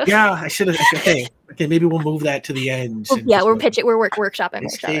of you. Yeah, I should have. Okay, maybe we'll move that to the end. Yeah, we're pitching. We're workshopping.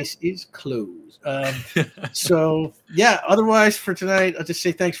 This case is closed. So yeah. Otherwise, for tonight, I'll just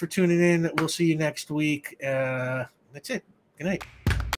say thanks for tuning in. We'll see you next week. That's it. Good night.